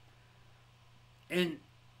figure, and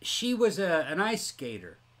she was an ice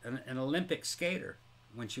skater, an Olympic skater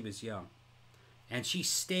when she was young, and she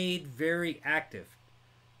stayed very active.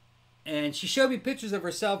 And she showed me pictures of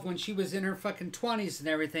herself when she was in her fucking 20s and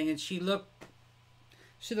everything, and she looked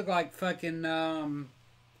like fucking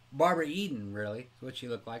Barbara Eden, really, is what she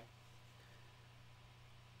looked like.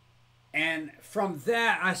 And from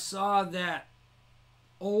that, I saw that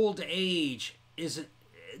old age isn't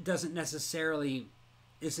necessarily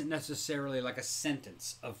like a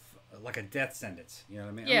sentence of like a death sentence. You know what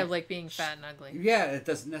I mean? Yeah, like being fat and ugly. Yeah, it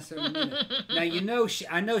doesn't necessarily mean it. Now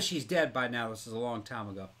I know she's dead by now. This is a long time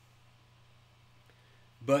ago.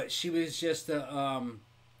 But she was just a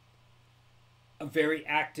very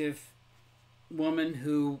active woman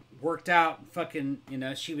who worked out. Fucking,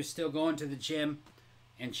 she was still going to the gym,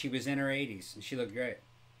 and she was in her 80s, and she looked great.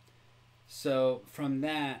 So from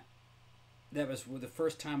that was the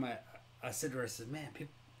first time I said to her, I said, man,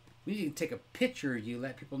 we need to take a picture of you,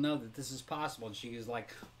 let people know that this is possible. And she was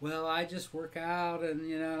like, well, I just work out, and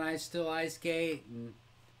and I still ice skate, and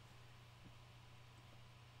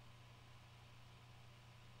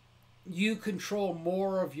you control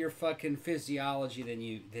more of your fucking physiology than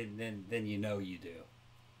you know you do.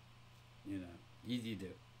 You do.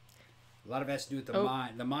 A lot of it has to do with the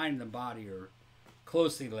mind. The mind and the body are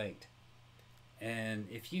closely linked. And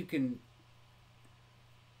if you can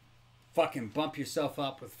fucking bump yourself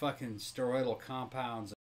up with fucking steroidal compounds